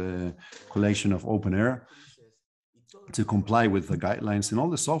in the collection of OpenAir to comply with the guidelines. And all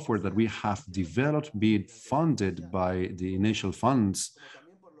the software that we have developed, be it funded by the initial funds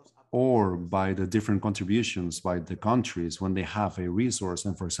or by the different contributions by the countries when they have a resource.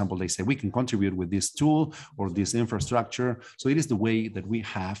 And for example, they say, we can contribute with this tool or this infrastructure. So it is the way that we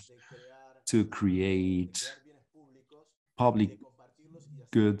have to create public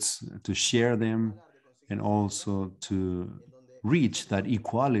goods, to share them, and also to reach that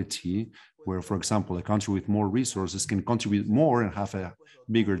equality where, for example, a country with more resources can contribute more and have a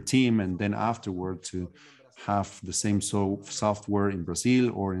bigger team, and then afterward to have the same software in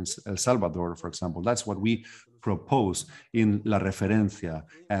Brazil or in El Salvador, for example. That's what we propose in La Referencia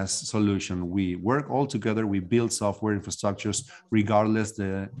as solution. We work all together, we build software infrastructures, regardless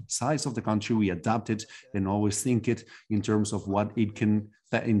the size of the country, we adapt it and always think it in terms of what it can,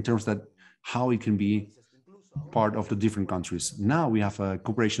 how it can be part of the different countries. Now we have a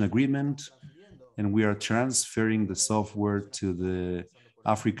cooperation agreement and we are transferring the software to the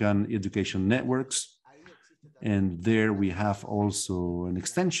African education networks. And there we have also an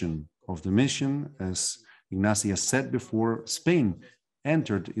extension of the mission. As Ignacia said before, Spain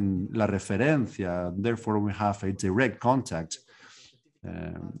entered in La Referencia. Therefore, we have a direct contact,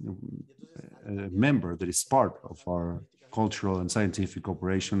 a member that is part of our cultural and scientific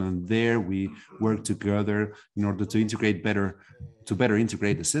cooperation. And there we work together in order to integrate better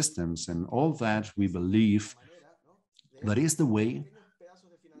integrate the systems. And all that we believe that is the way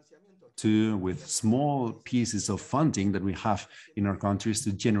to, with small pieces of funding that we have in our countries,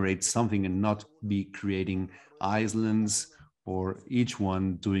 to generate something and not be creating islands or each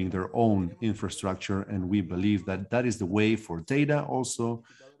one doing their own infrastructure. And we believe that that is the way for data also,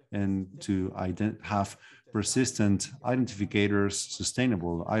 and to have persistent identifiers,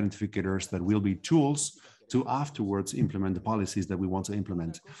 sustainable identifiers that will be tools to afterwards implement the policies that we want to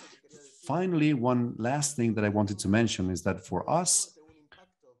implement. Finally, one last thing that I wanted to mention is that for us,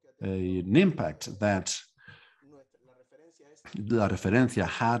 an impact that La Referencia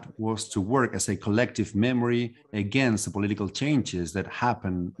had was to work as a collective memory against the political changes that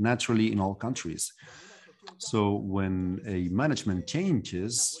happen naturally in all countries. So when a management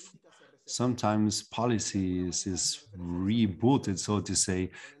changes, sometimes policies is rebooted, so to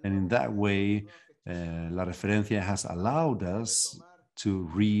say, and in that way, La Referencia has allowed us to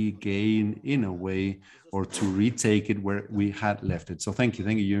regain in a way, or to retake it where we had left it. So thank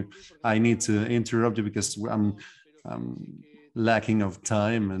you. I need to interrupt you because I'm lacking of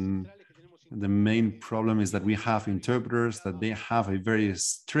time, and the main problem is that we have interpreters that they have a very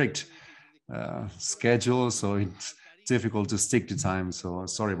strict schedule, so it's difficult to stick to time. So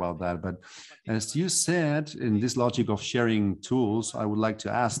sorry about that. But as you said, in this logic of sharing tools, I would like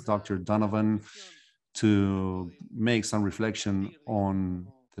to ask Dr. Donovan to make some reflection on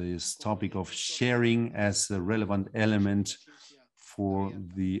this topic of sharing as a relevant element for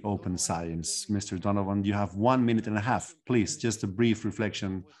the open science. Mr. Donovan, you have 1.5 minutes, please, just a brief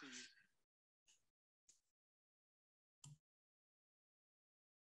reflection.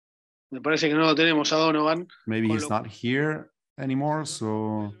 Maybe he's not here anymore,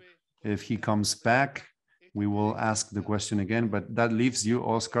 so if he comes back, we will ask the question again, but that leaves you,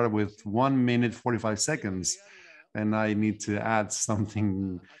 Oscar, with 1 minute 45 seconds. And I need to add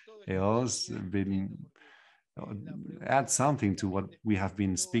something else. add something to what we have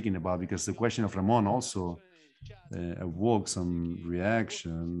been speaking about, because the question of Ramon also awoke some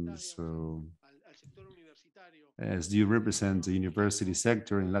reactions. So, as you represent the university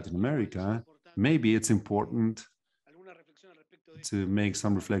sector in Latin America, maybe it's important to make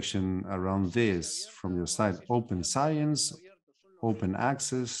some reflection around this from your side. Open science, open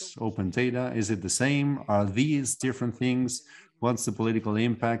access, open data, is it the same? Are these different things? What's the political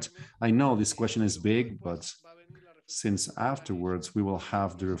impact? I know this question is big, but since afterwards we will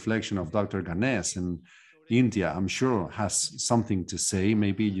have the reflection of Dr. Ganesh, and India, I'm sure, has something to say.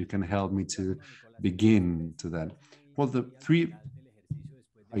 Maybe you can help me to begin to that. Well, the three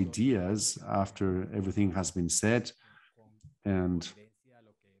ideas after everything has been said, and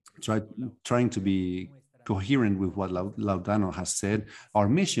trying to be coherent with what Laudano has said, our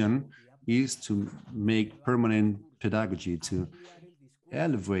mission is to make permanent pedagogy, to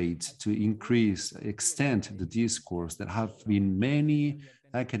elevate, to increase, extend the discourse. That have been many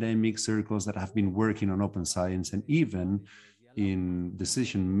academic circles that have been working on open science, and even in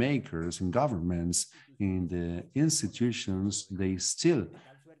decision makers, in governments, in the institutions,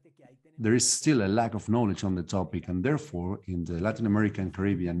 there is still a lack of knowledge on the topic. And therefore, in the Latin American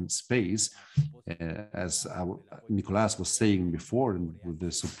Caribbean space, as Nicolas was saying before, and with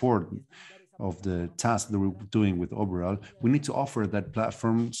the support of the task that we're doing with OBREAL, we need to offer that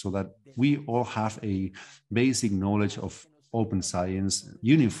platform so that we all have a basic knowledge of open science,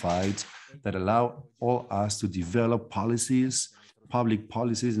 unified, that allow all us to develop policies, public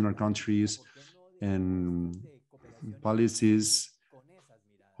policies in our countries, and policies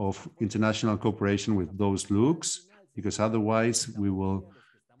of international cooperation with those looks, because otherwise we will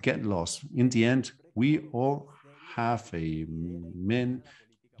get lost. In the end, we all have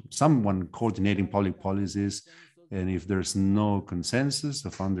someone coordinating public policies, and if there's no consensus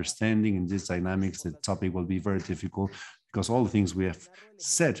of understanding in these dynamics, the topic will be very difficult, because all the things we have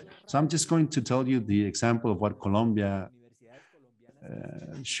said. So I'm just going to tell you the example of what Colombia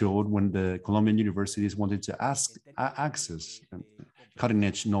showed when the Colombian universities wanted to access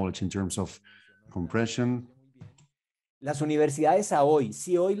cutting-edge knowledge in terms of compression. Las universidades a hoy,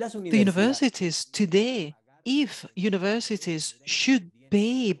 si hoy las universidades... The universities today, if universities should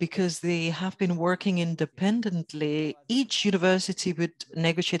pay because they have been working independently, each university would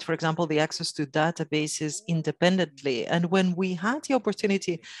negotiate, for example, the access to databases independently. And when we had the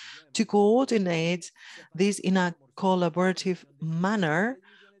opportunity to coordinate this in a collaborative manner,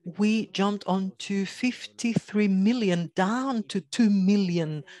 we jumped on to 53 million down to 2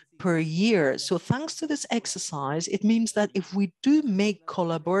 million per year. So thanks to this exercise, it means that if we do make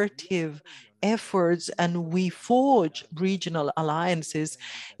collaborative efforts and we forge regional alliances,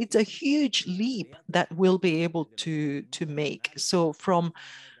 it's a huge leap that we'll be able to make. So from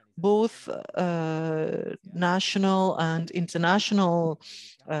both national and international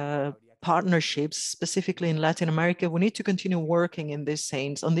partnerships, specifically in Latin America, we need to continue working in this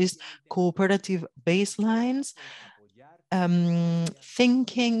sense, on these cooperative baselines,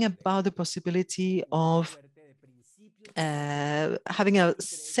 thinking about the possibility of having a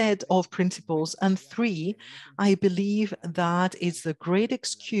set of principles. And three, I believe that it's a great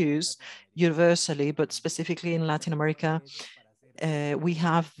excuse universally, but specifically in Latin America, we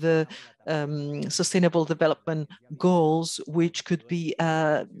have the Sustainable Development Goals, which could be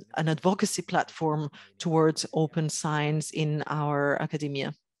an advocacy platform towards open science in our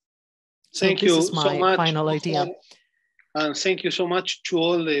academia. So thank you is my so much. Final idea. And thank you so much to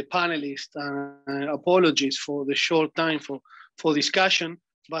all the panelists, and apologies for the short time for discussion,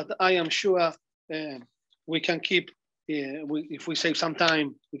 but I am sure we can keep, if we save some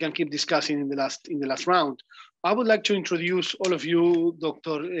time, we can keep discussing in the last round. I would like to introduce all of you,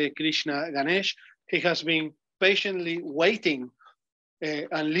 Dr. Krishna Ganesh. He has been patiently waiting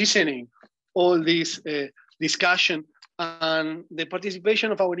and listening all this discussion, and the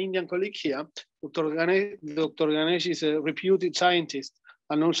participation of our Indian colleague here. Dr. Ganesh is a reputed scientist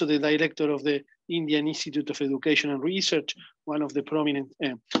and also the director of the Indian Institute of Education and Research, one of the prominent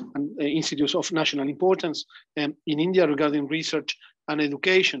institutes of national importance in India regarding research and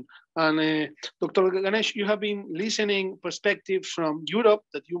education. And Dr. Ganesh, you have been listening perspectives from Europe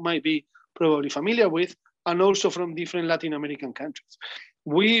that you might be probably familiar with, and also from different Latin American countries.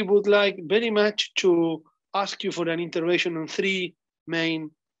 We would like very much to ask you for an intervention on three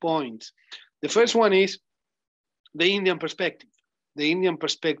main points. The first one is the Indian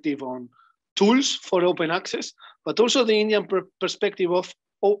perspective on tools for open access, but also the Indian perspective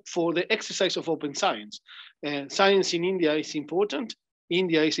for the exercise of open science. Science in India is important.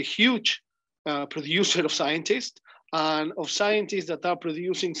 India is a huge producer of scientists, and of scientists that are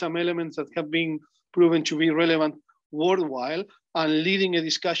producing some elements that have been proven to be relevant worldwide, and leading a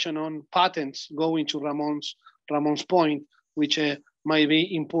discussion on patents, going to Ramon's point, which might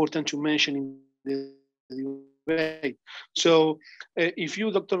be important to mention in the debate. So if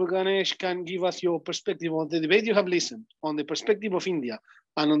you, Dr. Ganesh, can give us your perspective on the debate you have listened, on the perspective of India,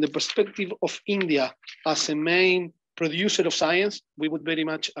 and on the perspective of India as a main producer of science, we would very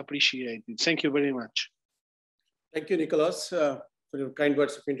much appreciate it. Thank you very much. Thank you, Nicholas, for your kind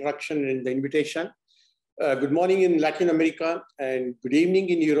words of introduction and the invitation. Good morning in Latin America and good evening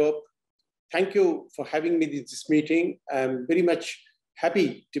in Europe. Thank you for having me in this meeting. I'm very much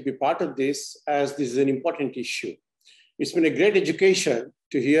happy to be part of this, as this is an important issue. It's been a great education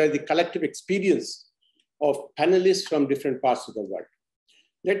to hear the collective experience of panelists from different parts of the world.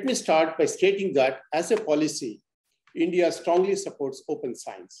 Let me start by stating that as a policy, India strongly supports open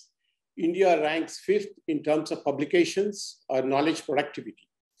science. India ranks 5th in terms of publications or knowledge productivity.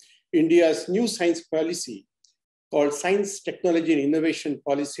 India's new science policy, called Science, Technology and Innovation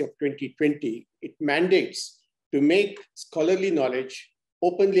Policy of 2020, it mandates to make scholarly knowledge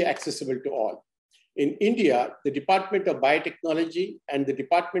openly accessible to all. In India, the Department of Biotechnology and the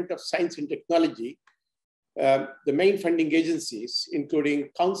Department of Science and Technology, the main funding agencies, including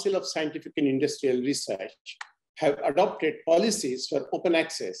Council of Scientific and Industrial Research, have adopted policies for open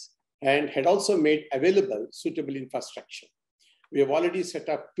access and had also made available suitable infrastructure. We have already set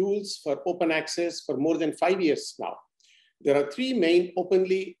up tools for open access for more than 5 years now. There are 3 main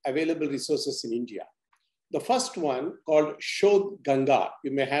openly available resources in India. The first one, called Shodh Ganga.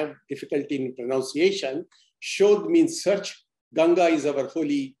 You may have difficulty in pronunciation. Shodh means search. Ganga is our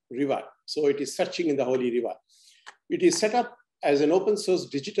holy river. So it is searching in the holy river. It is set up as an open source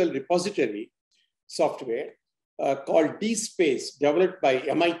digital repository software called DSpace, developed by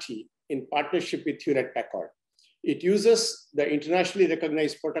MIT in partnership with Hewlett-Packard. It uses the internationally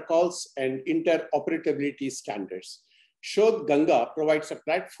recognized protocols and interoperability standards. Shodh Ganga provides a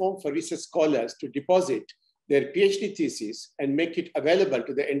platform for research scholars to deposit their PhD thesis and make it available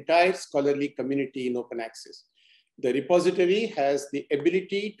to the entire scholarly community in open access. The repository has the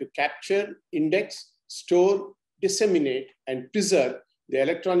ability to capture, index, store, disseminate, and preserve the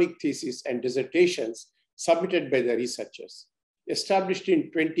electronic thesis and dissertations submitted by the researchers. Established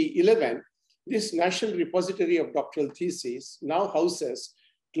in 2011, this National Repository of Doctoral Theses now houses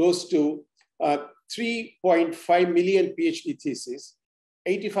close to 3.5 million PhD theses,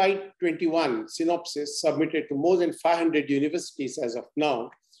 8521 synopses submitted to more than 500 universities as of now,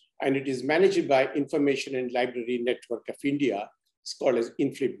 and it is managed by Information and Library Network of India. It's called as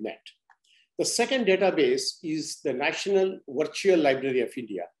InflibNet. The second database is the National Virtual Library of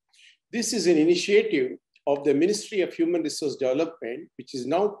India. This is an initiative of the Ministry of Human Resource Development, which is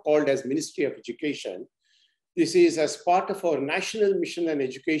now called as Ministry of Education. This is as part of our national mission on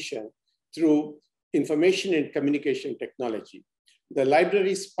education through information and communication technology. The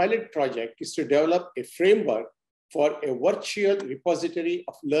library's pilot project is to develop a framework for a virtual repository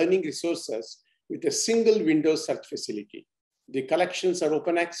of learning resources with a single window search facility. The collections are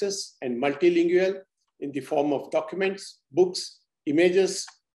open access and multilingual in the form of documents, books, images,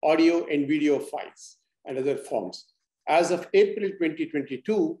 audio, and video files, and other forms. As of April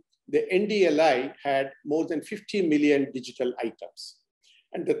 2022, the NDLI had more than 50 million digital items.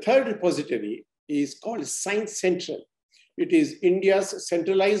 And the third repository is called Science Central. It is India's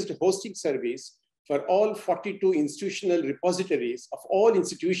centralized hosting service for all 42 institutional repositories of all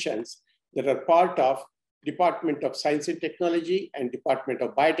institutions that are part of Department of Science and Technology and Department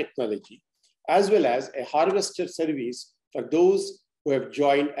of Biotechnology, as well as a harvester service for those who have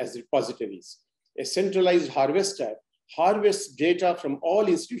joined as repositories. A centralized harvester harvests data from all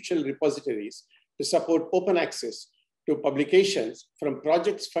institutional repositories to support open access to publications from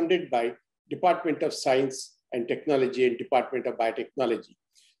projects funded by Department of Science and Technology and Department of Biotechnology.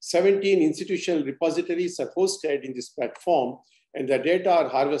 17 institutional repositories are hosted in this platform, and the data are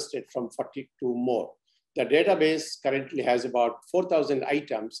harvested from 42 more. The database currently has about 4,000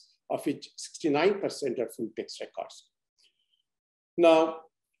 items, of which 69% are full text records. Now,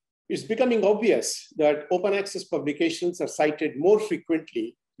 it's becoming obvious that open access publications are cited more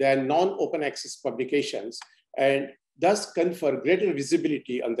frequently than non-open access publications, and thus confer greater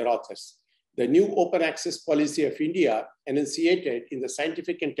visibility on their authors. The new open access policy of India, enunciated in the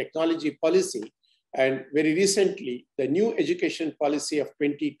Scientific and Technology Policy, and very recently, the new Education Policy of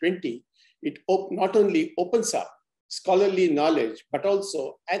 2020, it not only opens up scholarly knowledge, but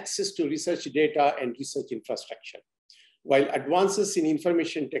also access to research data and research infrastructure. While advances in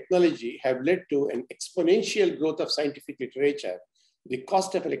information technology have led to an exponential growth of scientific literature, the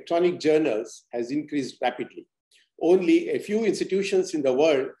cost of electronic journals has increased rapidly. Only a few institutions in the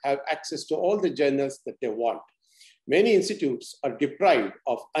world have access to all the journals that they want. Many institutes are deprived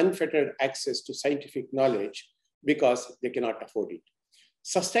of unfettered access to scientific knowledge because they cannot afford it.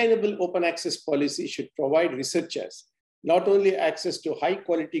 Sustainable open access policy should provide researchers not only access to high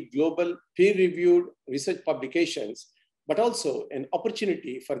quality global peer-reviewed research publications, but also an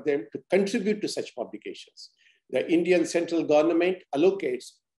opportunity for them to contribute to such publications. The Indian central government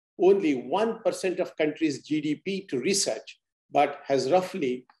allocates only 1% of country's GDP to research, but has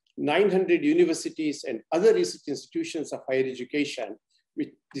roughly 900 universities and other research institutions of higher education, which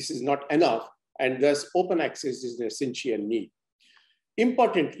this is not enough, and thus open access is an essential need.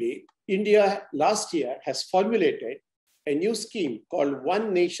 Importantly, India last year has formulated a new scheme called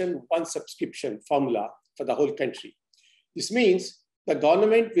One Nation, One Subscription formula for the whole country. This means the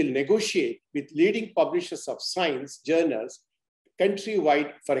government will negotiate with leading publishers of science journals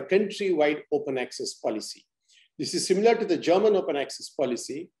countrywide for a countrywide open access policy. This is similar to the German open access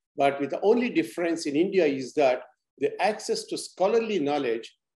policy, but with the only difference in India is that the access to scholarly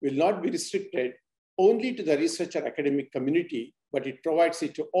knowledge will not be restricted only to the research or academic community, but it provides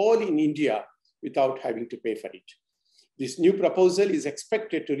it to all in India without having to pay for it. This new proposal is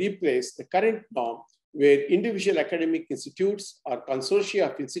expected to replace the current norm where individual academic institutes or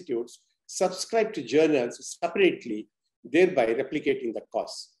consortia of institutes subscribe to journals separately, thereby replicating the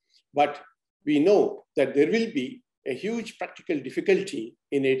costs. But we know that there will be a huge practical difficulty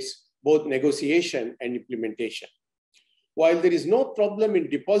in its both negotiation and implementation. While there is no problem in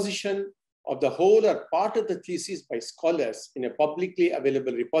deposition of the whole or part of the thesis by scholars in a publicly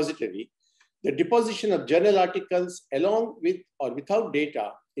available repository, the deposition of journal articles along with or without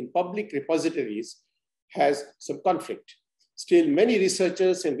data in public repositories has some conflict. Still, many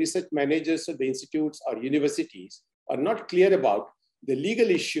researchers and research managers of the institutes or universities are not clear about the legal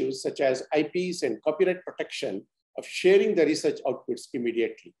issues such as IPs and copyright protection of sharing the research outputs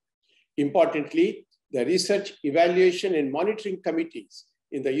immediately. Importantly, the research evaluation and monitoring committees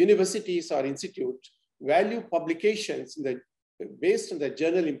in the universities or institutes value publications based on the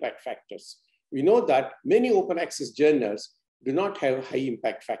journal impact factors. We know that many open access journals do not have high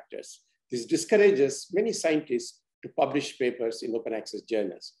impact factors. This discourages many scientists to publish papers in open access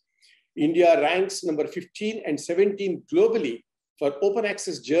journals. India ranks number 15 and 17 globally for open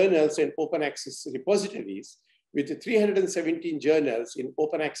access journals and open access repositories, with 317 journals in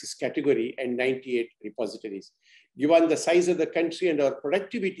open access category and 98 repositories. Given the size of the country and our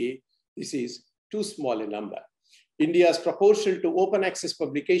productivity, this is too small a number. India's proportion to open access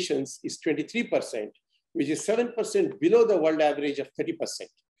publications is 23%, which is 7% below the world average of 30%.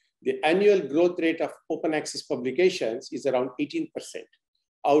 The annual growth rate of open access publications is around 18%.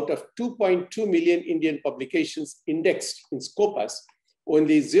 Out of 2.2 million Indian publications indexed in Scopus,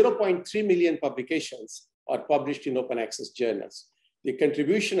 only 0.3 million publications are published in open access journals. The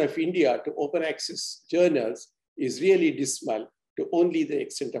contribution of India to open access journals is really dismal to only the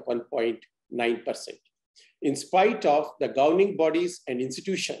extent of 1.9%. In spite of the governing bodies and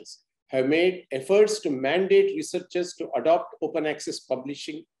institutions have made efforts to mandate researchers to adopt open access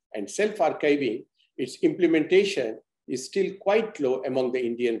publishing and self-archiving, its implementation is still quite low among the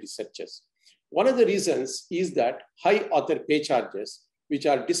Indian researchers. One of the reasons is that high author pay charges, which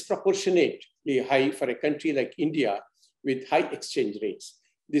are disproportionately high for a country like India with high exchange rates.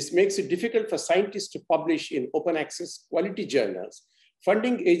 This makes it difficult for scientists to publish in open access quality journals.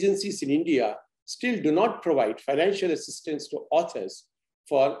 Funding agencies in India still do not provide financial assistance to authors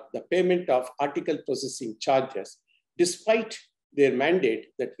for the payment of article processing charges, despite their mandate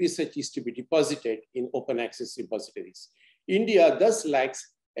that research is to be deposited in open access repositories. India thus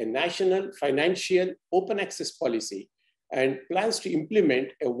lacks a national financial open access policy and plans to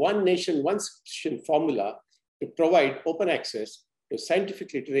implement a one nation, one subscription formula to provide open access to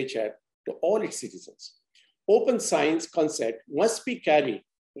scientific literature to all its citizens. Open science concept must be carried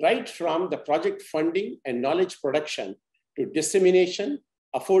right from the project funding and knowledge production to dissemination,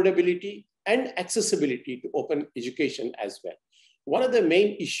 affordability, and accessibility to open education as well. One of the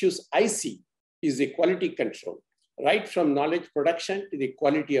main issues I see is the quality control, right from knowledge production to the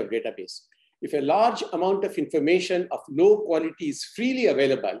quality of database. If a large amount of information of low quality is freely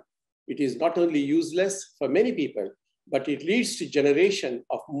available, it is not only useless for many people, but it leads to generation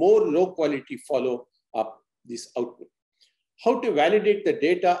of more low quality follow up this output. How to validate the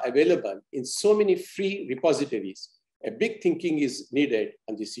data available in so many free repositories? A big thinking is needed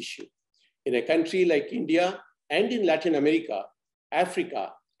on this issue. In a country like India and in Latin America,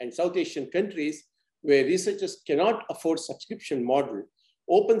 Africa, and South Asian countries where researchers cannot afford subscription model,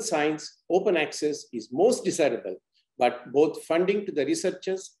 open science, open access is most desirable, but both funding to the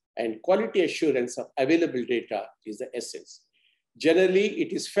researchers and quality assurance of available data is the essence. Generally,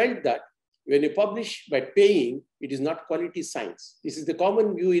 it is felt that when you publish by paying, it is not quality science. This is the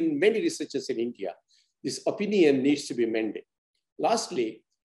common view in many researchers in India. This opinion needs to be mended. Lastly,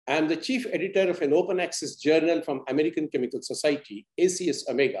 I am the chief editor of an open access journal from American Chemical Society, ACS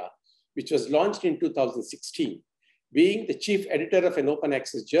Omega, which was launched in 2016. Being the chief editor of an open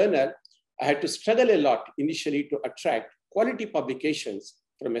access journal, I had to struggle a lot initially to attract quality publications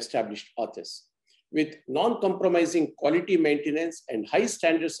from established authors. With non-compromising quality maintenance and high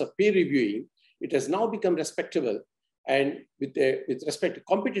standards of peer reviewing, it has now become respectable and with respect to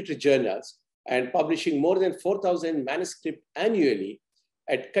competitor journals and publishing more than 4,000 manuscripts annually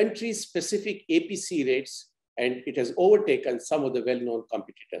at country-specific APC rates, and it has overtaken some of the well-known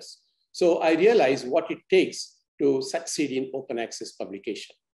competitors. So I realize what it takes to succeed in open access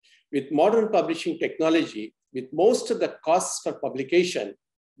publication. With modern publishing technology, with most of the costs for publication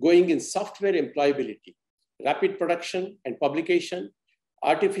going in software employability, rapid production and publication,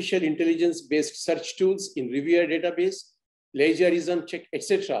 artificial intelligence-based search tools in reviewer database, plagiarism check,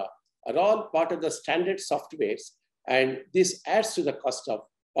 etc., are all part of the standard softwares, and this adds to the cost of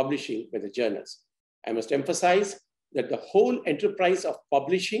publishing by the journals. I must emphasize that the whole enterprise of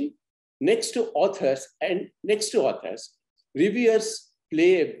publishing next to authors, reviewers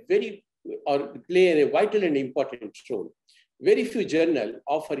play a vital and important role. Very few journals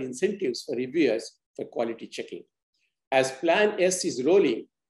offer incentives for reviewers for quality checking. As Plan S is rolling,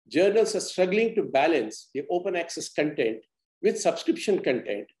 journals are struggling to balance the open access content with subscription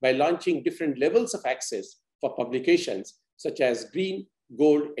content by launching different levels of access for publications such as green,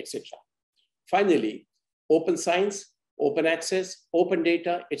 gold, etc. Finally, open science, open access, open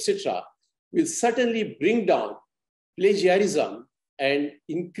data, etc. will certainly bring down plagiarism and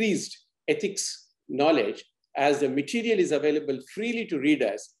increased ethics knowledge as the material is available freely to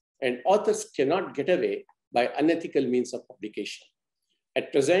readers and authors cannot get away by unethical means of publication.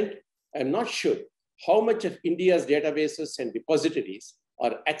 At present, I'm not sure how much of India's databases and repositories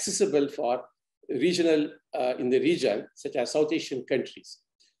are accessible for regional, in the region, such as South Asian countries.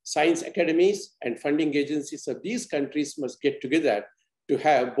 Science academies and funding agencies of these countries must get together to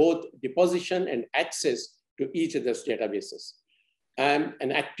have both deposition and access to each other's databases. I'm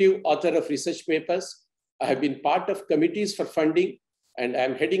an active author of research papers. I have been part of committees for funding, and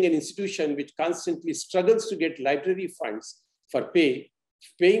I'm heading an institution which constantly struggles to get library funds for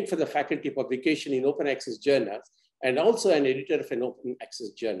paying for the faculty publication in open access journals, and also an editor of an open access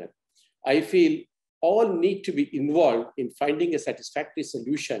journal. I feel all need to be involved in finding a satisfactory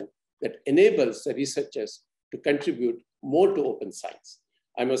solution that enables the researchers to contribute more to open science.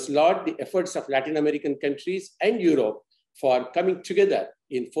 I must laud the efforts of Latin American countries and Europe for coming together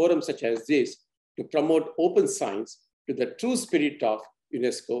in forums such as this to promote open science to the true spirit of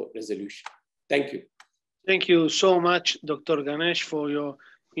UNESCO resolution. Thank you. Thank you so much, Dr. Ganesh, for your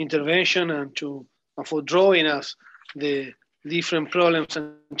intervention and for drawing us the different problems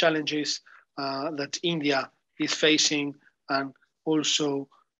and challenges that India is facing, and also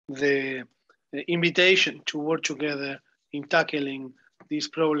the invitation to work together in tackling these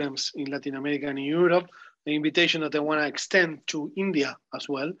problems in Latin America and in Europe, the invitation that I want to extend to India as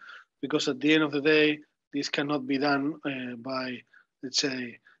well, because at the end of the day, this cannot be done by, let's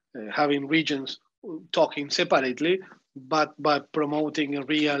say, having regions talking separately, but by promoting a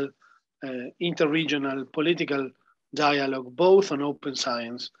real interregional political dialogue, both on open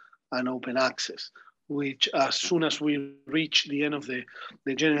science and open access, which as soon as we reach the end of the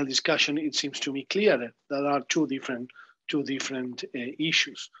general discussion, it seems to me clear that there are two different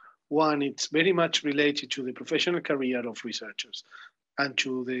issues. One, it's very much related to the professional career of researchers and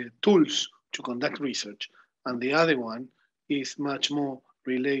to the tools to conduct research. And the other one is much more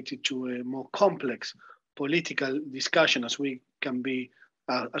related to a more complex political discussion, as we can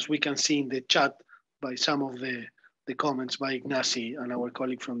see in the chat by some of the comments by Ignacy and our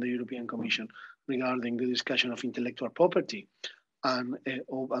colleague from the European Commission regarding the discussion of intellectual property and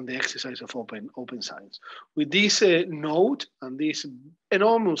the exercise of open science. With this note and this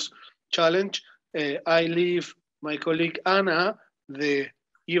enormous challenge, I leave my colleague Anna the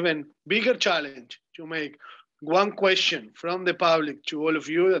even bigger challenge to make one question from the public to all of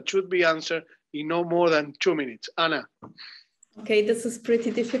you that should be answered in no more than 2 minutes. Anna. Okay, this is pretty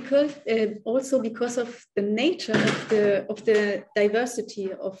difficult, also because of the nature of the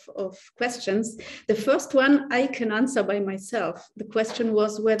diversity of questions. The first one I can answer by myself. The question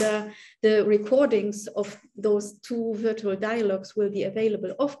was whether the recordings of those two virtual dialogues will be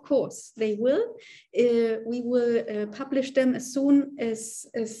available. Of course, they will. We will publish them as soon as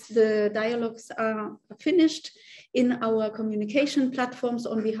the dialogues are finished in our communication platforms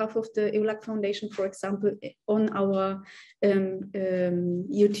on behalf of the EU-LAC Foundation, for example, on our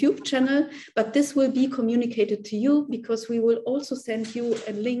YouTube channel. But this will be communicated to you because we will also send you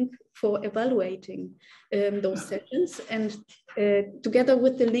a link for evaluating those sessions. And together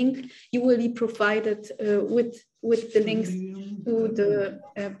with the link, you will be provided with the links to the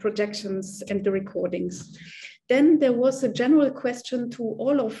projections and the recordings. Then there was a general question to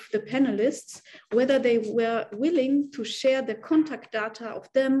all of the panelists, whether they were willing to share the contact data of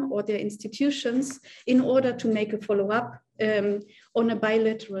them or their institutions in order to make a follow-up on a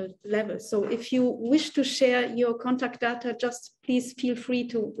bilateral level. So if you wish to share your contact data, just please feel free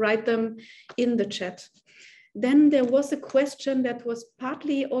to write them in the chat. Then there was a question that was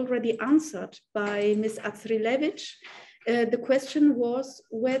partly already answered by Ms. Atzrilevich. The question was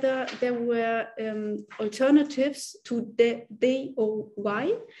whether there were alternatives to the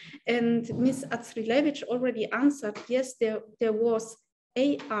DOY, and Ms. Atzrilevich already answered, yes, there was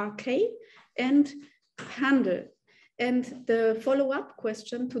ARK and Handel. And the follow-up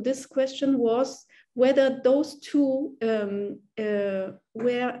question to this question was whether those two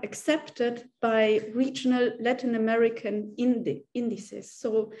were accepted by regional Latin American indices.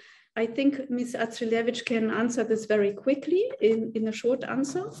 So I think Ms. Atzrilevich can answer this very quickly in a short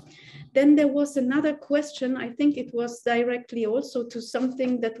answer. Then there was another question, I think it was directly also to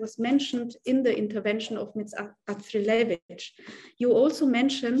something that was mentioned in the intervention of Ms. Atzrilevich. You also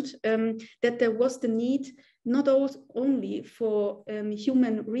mentioned that there was the need not only for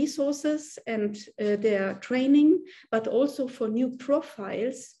human resources and their training, but also for new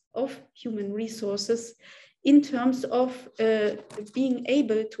profiles of human resources in terms of being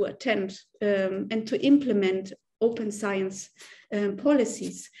able to attend and to implement open science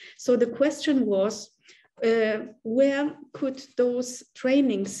policies. So the question was, where could those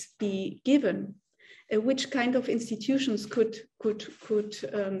trainings be given? Which kind of institutions could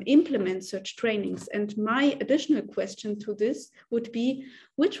implement such trainings? And my additional question to this would be,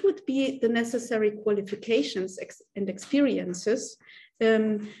 which would be the necessary qualifications and experiences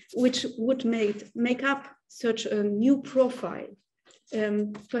which would make up such a new profile?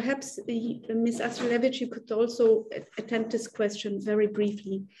 Perhaps Ms. Atzrilevich, you could also attempt this question very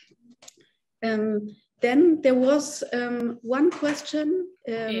briefly. Then there was one question.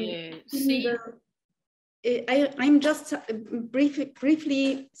 I'm just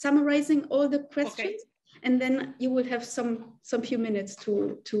briefly summarizing all the questions, and then you will have some few minutes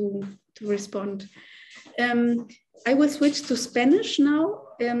to respond. I will switch to Spanish now.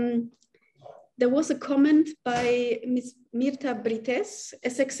 There was a comment by Ms. Mirta Brites.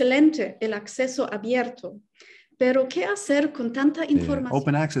 Es excelente el acceso abierto, pero ¿qué hacer con tanta información?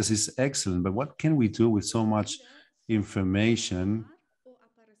 Open access is excellent, but what can we do with so much information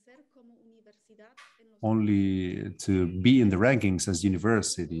only to be in the rankings as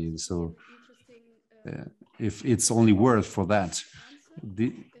university? So if it's only worth for that.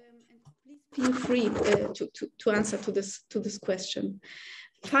 Feel free to answer to this question.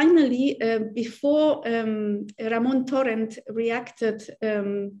 Finally, before Ramon Torrent reacted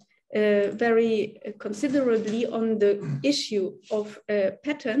very considerably on the issue of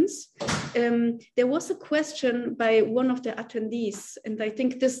patents, there was a question by one of the attendees, and I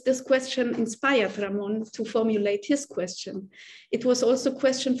think this question inspired Ramon to formulate his question. It was also a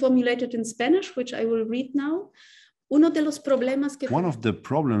question formulated in Spanish, which I will read now. One of the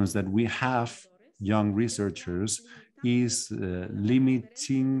problems that we have, young researchers, is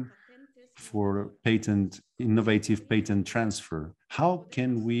limiting for innovative patent transfer. How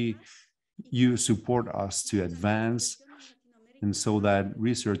can you support us to advance and so that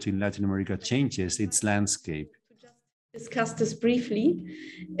research in Latin America changes its landscape? Discuss this briefly,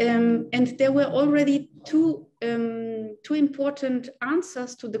 and there were already two important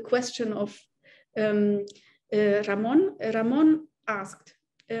answers to the question of Ramon. Ramon asked,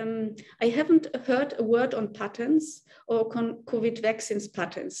 I haven't heard a word on patents or COVID vaccines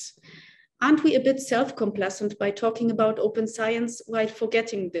patents. Aren't we a bit self-complacent by talking about open science while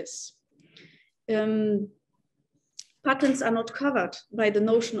forgetting this? Patents are not covered by the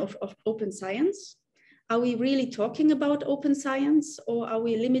notion of open science. Are we really talking about open science, or are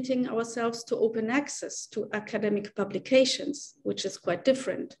we limiting ourselves to open access to academic publications, which is quite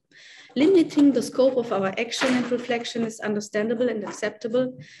different? Limiting the scope of our action and reflection is understandable and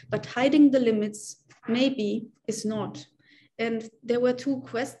acceptable, but hiding the limits maybe is not. And there were two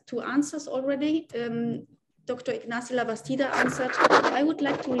answers already. Dr. Ignacio Labastida answered. I would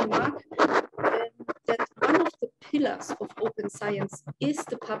like to remark that one of the pillars of open science is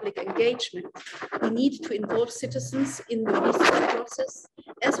the public engagement. We need to involve citizens in the research process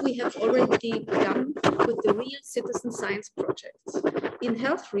as we have already begun with the real citizen science projects. In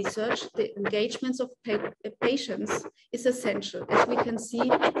health research, the engagements of patients is essential, as we can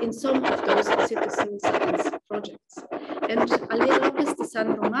see in some of those citizen science projects. And Alea Lopez de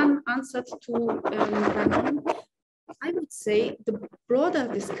San Roman answered to Ramon, I would say the broader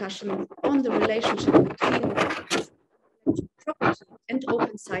discussion on the relationship between property and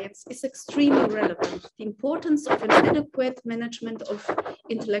open science is extremely relevant. The importance of an adequate management of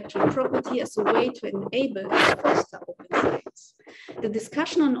intellectual property as a way to enable and foster open science. The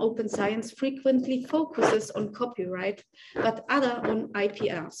discussion on open science frequently focuses on copyright, but other on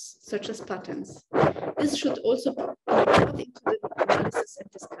IPRs, such as patents. This should also be brought into the analysis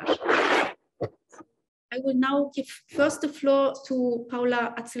and discussion. I will now give first the floor to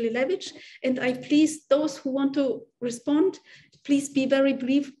Paula Atzililevich, and I please those who want to respond, please be very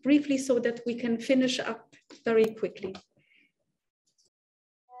briefly so that we can finish up very quickly.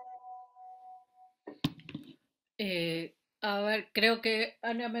 Creo que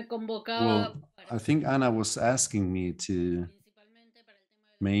Ana me convocaba. Well, I think Ana was asking me to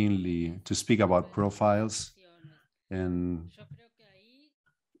mainly to speak about profiles and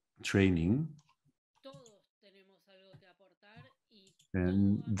training.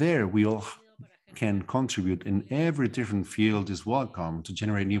 And there we all can contribute, and every different field is welcome to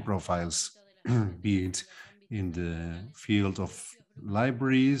generate new profiles, be it in the field of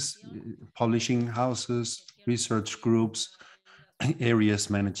libraries, publishing houses, research groups, areas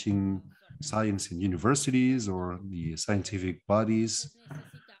managing science in universities or the scientific bodies.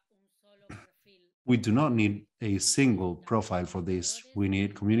 We do not need a single profile for this. We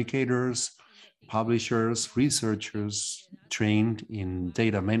need communicators, publishers, researchers trained in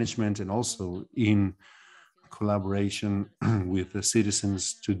data management and also in collaboration with the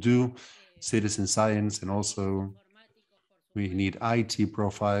citizens to do citizen science. And also we need IT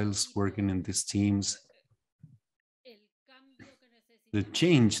profiles working in these teams. The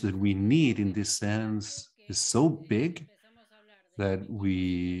change that we need in this sense is so big that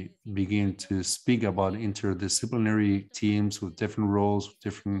we begin to speak about interdisciplinary teams with different roles,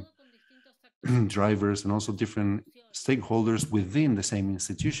 different drivers, and also different stakeholders within the same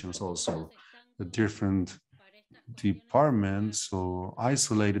institutions. Also the different departments or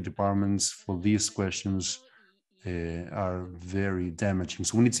isolated departments for these questions are very damaging.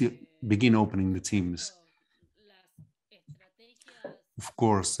 So we need to begin opening the teams. Of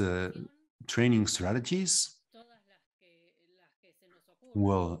course, training strategies.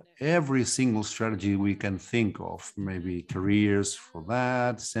 Well, every single strategy we can think of, maybe careers for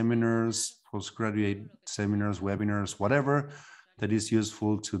that, seminars, postgraduate seminars, webinars, whatever that is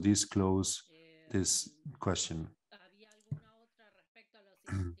useful to disclose this question.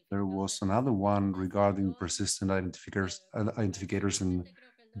 There was another one regarding persistent identifiers and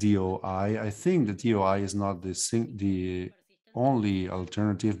DOI. I think the DOI is not the only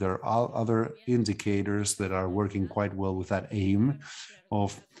alternative. There are other indicators that are working quite well with that aim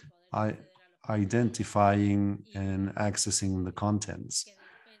of identifying and accessing the contents.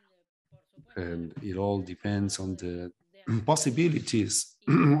 And it all depends on the possibilities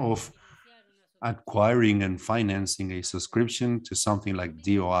of acquiring and financing a subscription to something like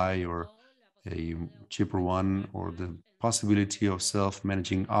DOI or a cheaper one, or the possibility of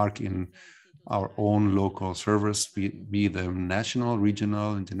self-managing ARC in our own local servers, be them national,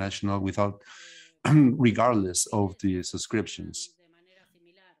 regional, international, without, regardless of the subscriptions.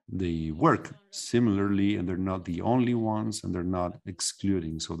 They work similarly, and they're not the only ones, and they're not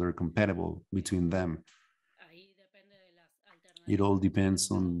excluding, so they're compatible between them. It all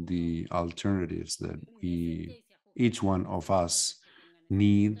depends on the alternatives that each one of us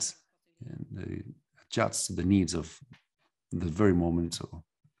needs, and they adjust to the needs of the very moment. So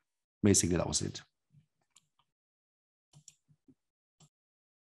basically, that was it.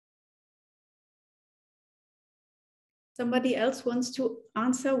 Somebody else wants to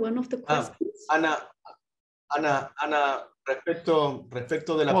answer one of the questions? Ana, respecto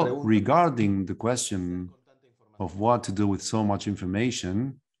de la pregunta. Regarding the question of what to do with so much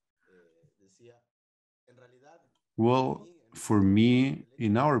information, well, for me,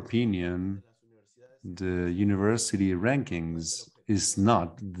 in our opinion, the university rankings is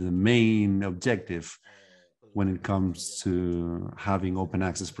not the main objective when it comes to having open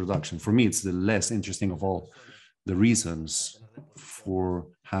access production. For me, it's the less interesting of all the reasons for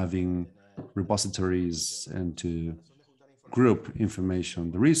having repositories and to group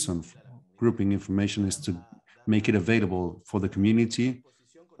information. The reason for grouping information is to make it available for the community,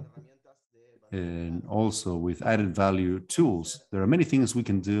 and also with added value tools. There are many things we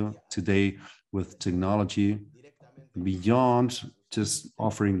can do today with technology beyond just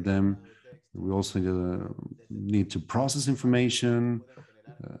offering them. We also need to process information,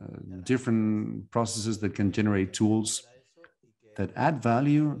 different processes that can generate tools that add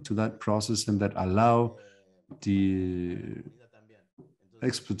value to that process and that allow the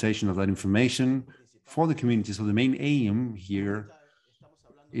exploitation of that information for the community. So the main aim here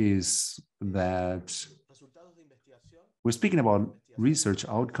is that we're speaking about research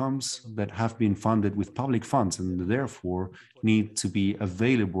outcomes that have been funded with public funds and therefore need to be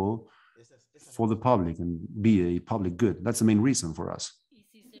available for the public and be a public good. That's the main reason for us.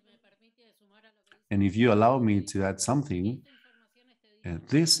 And if you allow me to add something,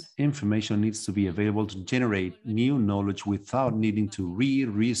 this information needs to be available to generate new knowledge without needing to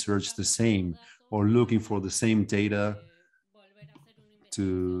re-research the same or looking for the same data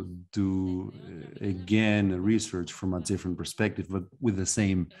to do again research from a different perspective, but with the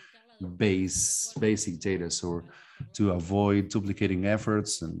same basic data. So to avoid duplicating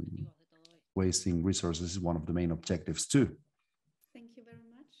efforts and wasting resources is one of the main objectives too. Thank you very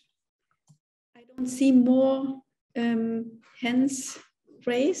much. I don't see more hands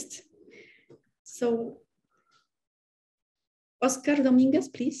raised. So Oscar Dominguez,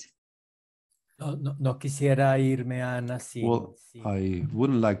 please. No quisiera irme, Ana, Well, I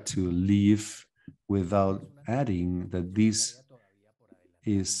wouldn't like to leave without adding that this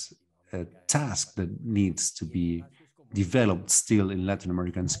is a task that needs to be developed still in Latin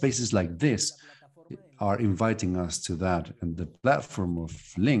America, and spaces like this are inviting us to that. And the platform of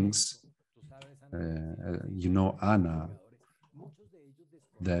links, you know, Ana,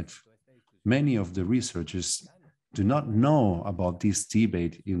 that many of the researchers do not know about this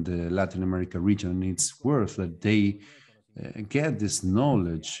debate in the Latin America region, and it's worth that they get this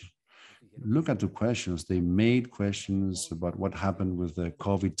knowledge. Look at the questions. They made questions about what happened with the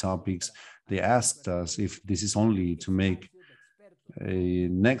COVID topics. They asked us if this is only to make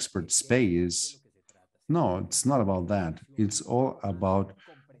an expert space. No, it's not about that. It's all about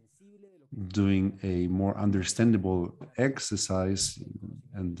doing a more understandable exercise,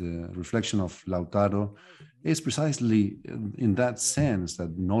 and the reflection of Lautaro is precisely in that sense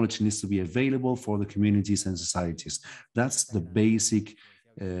that knowledge needs to be available for the communities and societies. That's the basic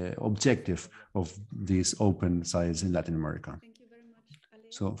objective of this open science in Latin America.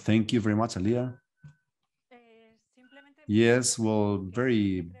 So thank you very much, Alia. Yes, well,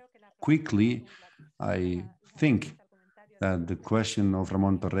 very quickly, I think that the question of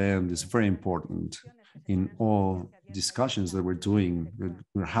Ramon Torrent is very important in all discussions that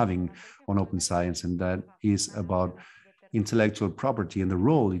we're having on open science, and that is about intellectual property and the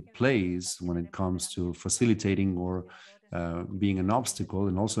role it plays when it comes to facilitating or being an obstacle,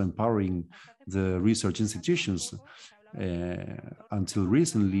 and also empowering the research institutions. Until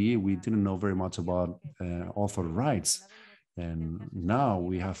recently, we didn't know very much about author rights. And now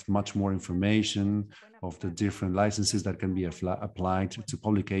we have much more information of the different licenses that can be applied to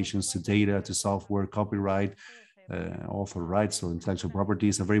publications, to data, to software, copyright, author rights. So intellectual property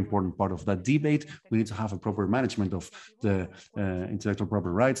is a very important part of that debate. We need to have a proper management of the intellectual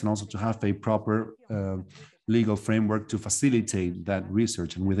property rights, and also to have a proper legal framework to facilitate that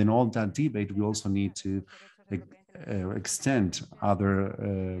research. And within all that debate, we also need to extend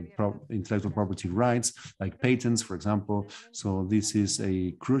other intellectual property rights, like patents, for example. So this is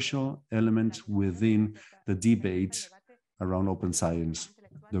a crucial element within the debate around open science,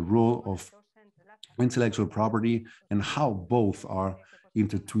 the role of intellectual property and how both are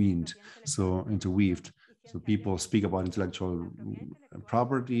intertwined, so interweaved. So people speak about intellectual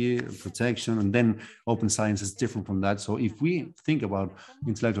property protection, and then open science is different from that. So if we think about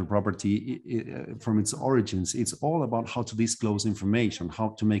intellectual property from its origins, it's all about how to disclose information, how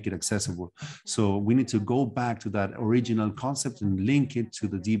to make it accessible. So we need to go back to that original concept and link it to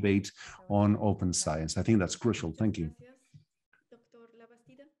the debate on open science. I think that's crucial. Thank you.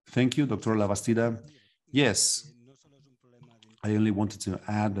 Thank you, Dr. Labastida. Yes, I only wanted to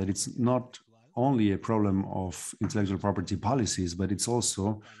add that it's not only a problem of intellectual property policies, but it's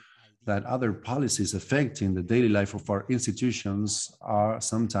also that other policies affecting the daily life of our institutions are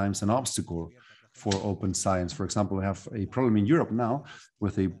sometimes an obstacle for open science. For example, we have a problem in Europe now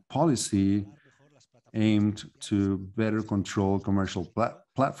with a policy aimed to better control commercial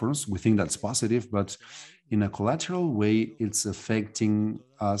platforms. We think that's positive, but in a collateral way, it's affecting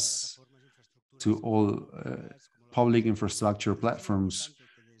us to all public infrastructure platforms,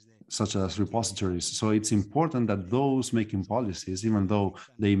 such as repositories. So it's important that those making policies, even though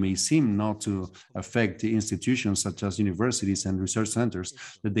they may seem not to affect the institutions such as universities and research centers,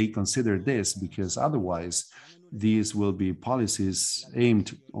 that they consider this, because otherwise these will be policies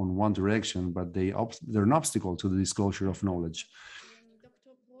aimed on one direction, but they're an obstacle to the disclosure of knowledge.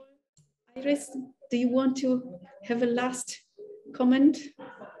 Iris, do you want to have a last comment?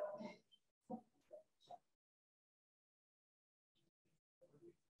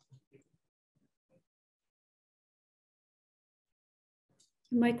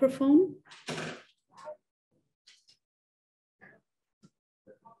 Microphone.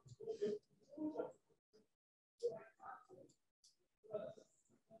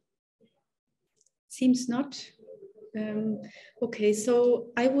 Seems not. Okay, so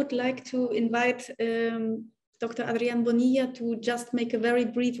I would like to invite Dr. Adrián Bonilla to just make a very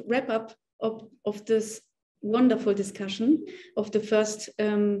brief wrap-up of this wonderful discussion of the first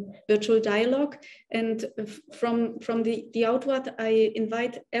virtual dialogue. And from the outward, I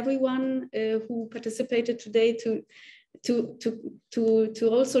invite everyone who participated today to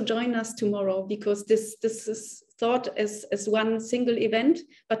also join us tomorrow, because this is thought as one single event,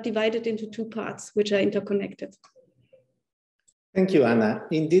 but divided into two parts, which are interconnected. Thank you, Anna.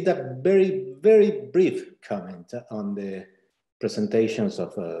 Indeed, a very, very brief comment on the presentations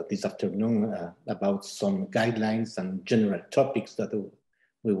of this afternoon about some guidelines and general topics that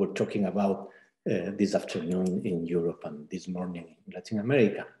we were talking about this afternoon in Europe and this morning in Latin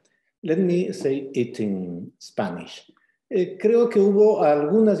America. Let me say it in Spanish. Creo que hubo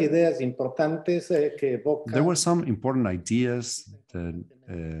algunas ideas importantes que evocan. There were some important ideas that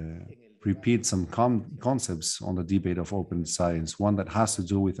repeat some concepts on the debate of open science. One that has to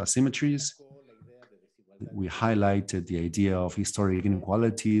do with asymmetries. We highlighted the idea of historic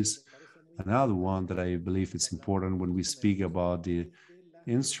inequalities. Another one that I believe is important when we speak about the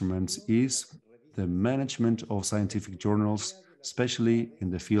instruments is the management of scientific journals, especially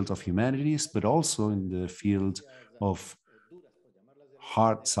in the field of humanities, but also in the field of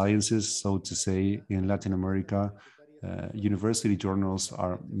hard sciences, so to say. In Latin America, university journals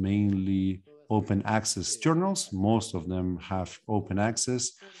are mainly open access journals. Most of them have open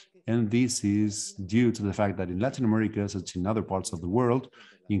access. And this is due to the fact that in Latin America, such in other parts of the world,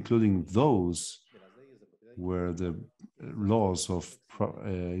 including those where the laws of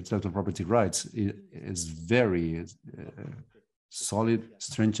intellectual property rights is very solid,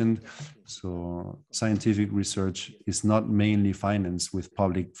 stringent. So scientific research is not mainly financed with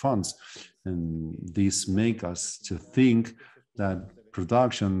public funds. And this makes us to think that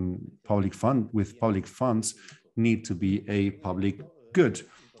production with public funds need to be a public good.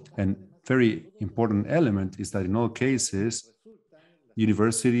 And very important element is that in all cases,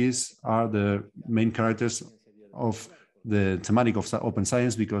 universities are the main characters of the thematic of open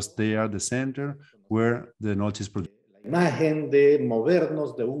science, because they are the center where the knowledge is produced. Imagen de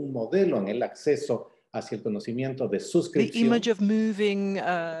movernos de un modelo en el acceso hacia el conocimiento de suscripción. The image of moving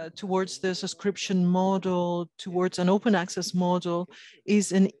towards the subscription model, towards an open access model,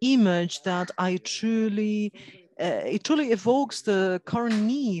 is an image that it truly evokes the current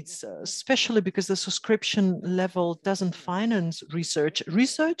needs, especially because the subscription level doesn't finance research.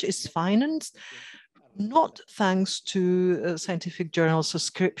 Research is financed not thanks to scientific journal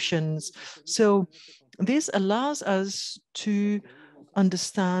subscriptions. So this allows us to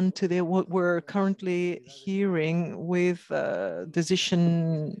understand today what we're currently hearing with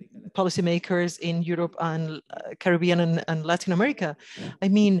decision policymakers in Europe and Caribbean and Latin America. I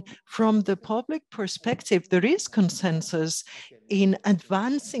mean, from the public perspective, there is consensus in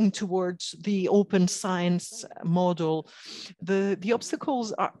advancing towards the open science model. The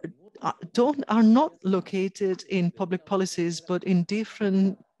obstacles are not located in public policies, but in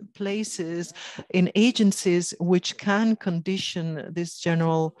different places, in agencies which can condition this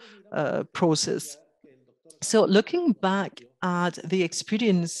general process. So looking back at the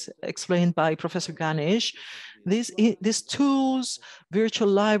experience explained by Professor Ganesh, these tools, virtual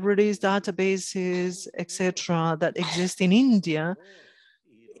libraries, databases, etc., that exist in India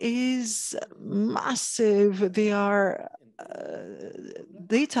is massive. They are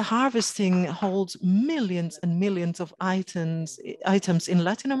data harvesting holds millions and millions of items. In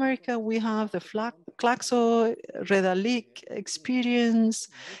Latin America, we have the Claxo, Redalic experience.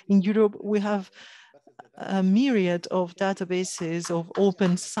 In Europe, we have a myriad of databases of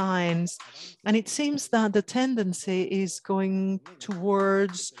open science. And it seems that the tendency is going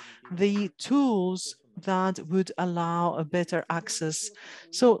towards the tools that would allow a better access.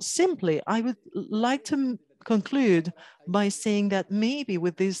 So simply, I would like to conclude by saying that maybe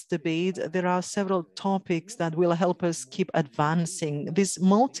with this debate, there are several topics that will help us keep advancing. This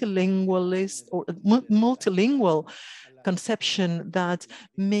multilingualist or multilingual conception that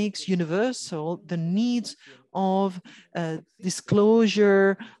makes universal the needs of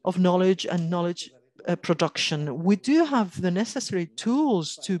disclosure of knowledge and knowledge production. We do have the necessary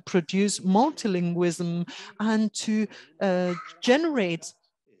tools to produce multilingualism and to generate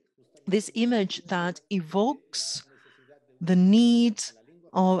this image that evokes the need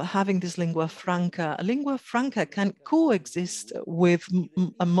of having this lingua franca. A lingua franca can coexist with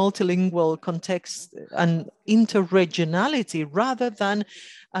a multilingual context and interregionality rather than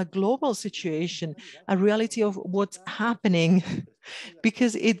a global situation, a reality of what's happening,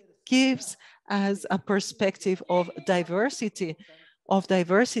 because it gives us a perspective of diversity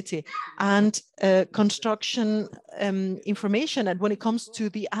and construction information. And when it comes to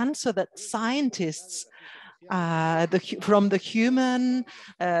the answer that scientists from the human,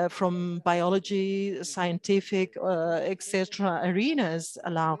 from biology, scientific, etc. arenas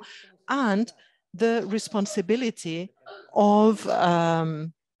allow, and the responsibility of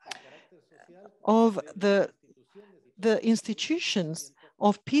the institutions,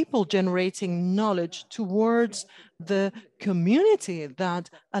 of people generating knowledge towards the community that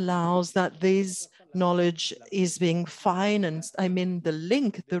allows that this knowledge is being financed. I mean, the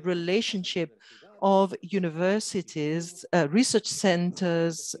link, the relationship of universities, research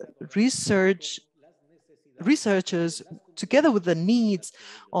centers, researchers, together with the needs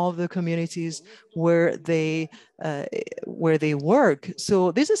of the communities where they work.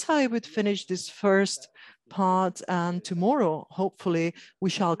 So this is how I would finish this first part, and tomorrow, hopefully, we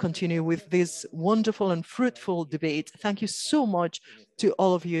shall continue with this wonderful and fruitful debate. Thank you so much to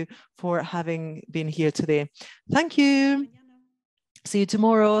all of you for having been here today. Thank you. See you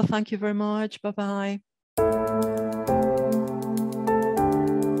tomorrow. Thank you very much. Bye-bye.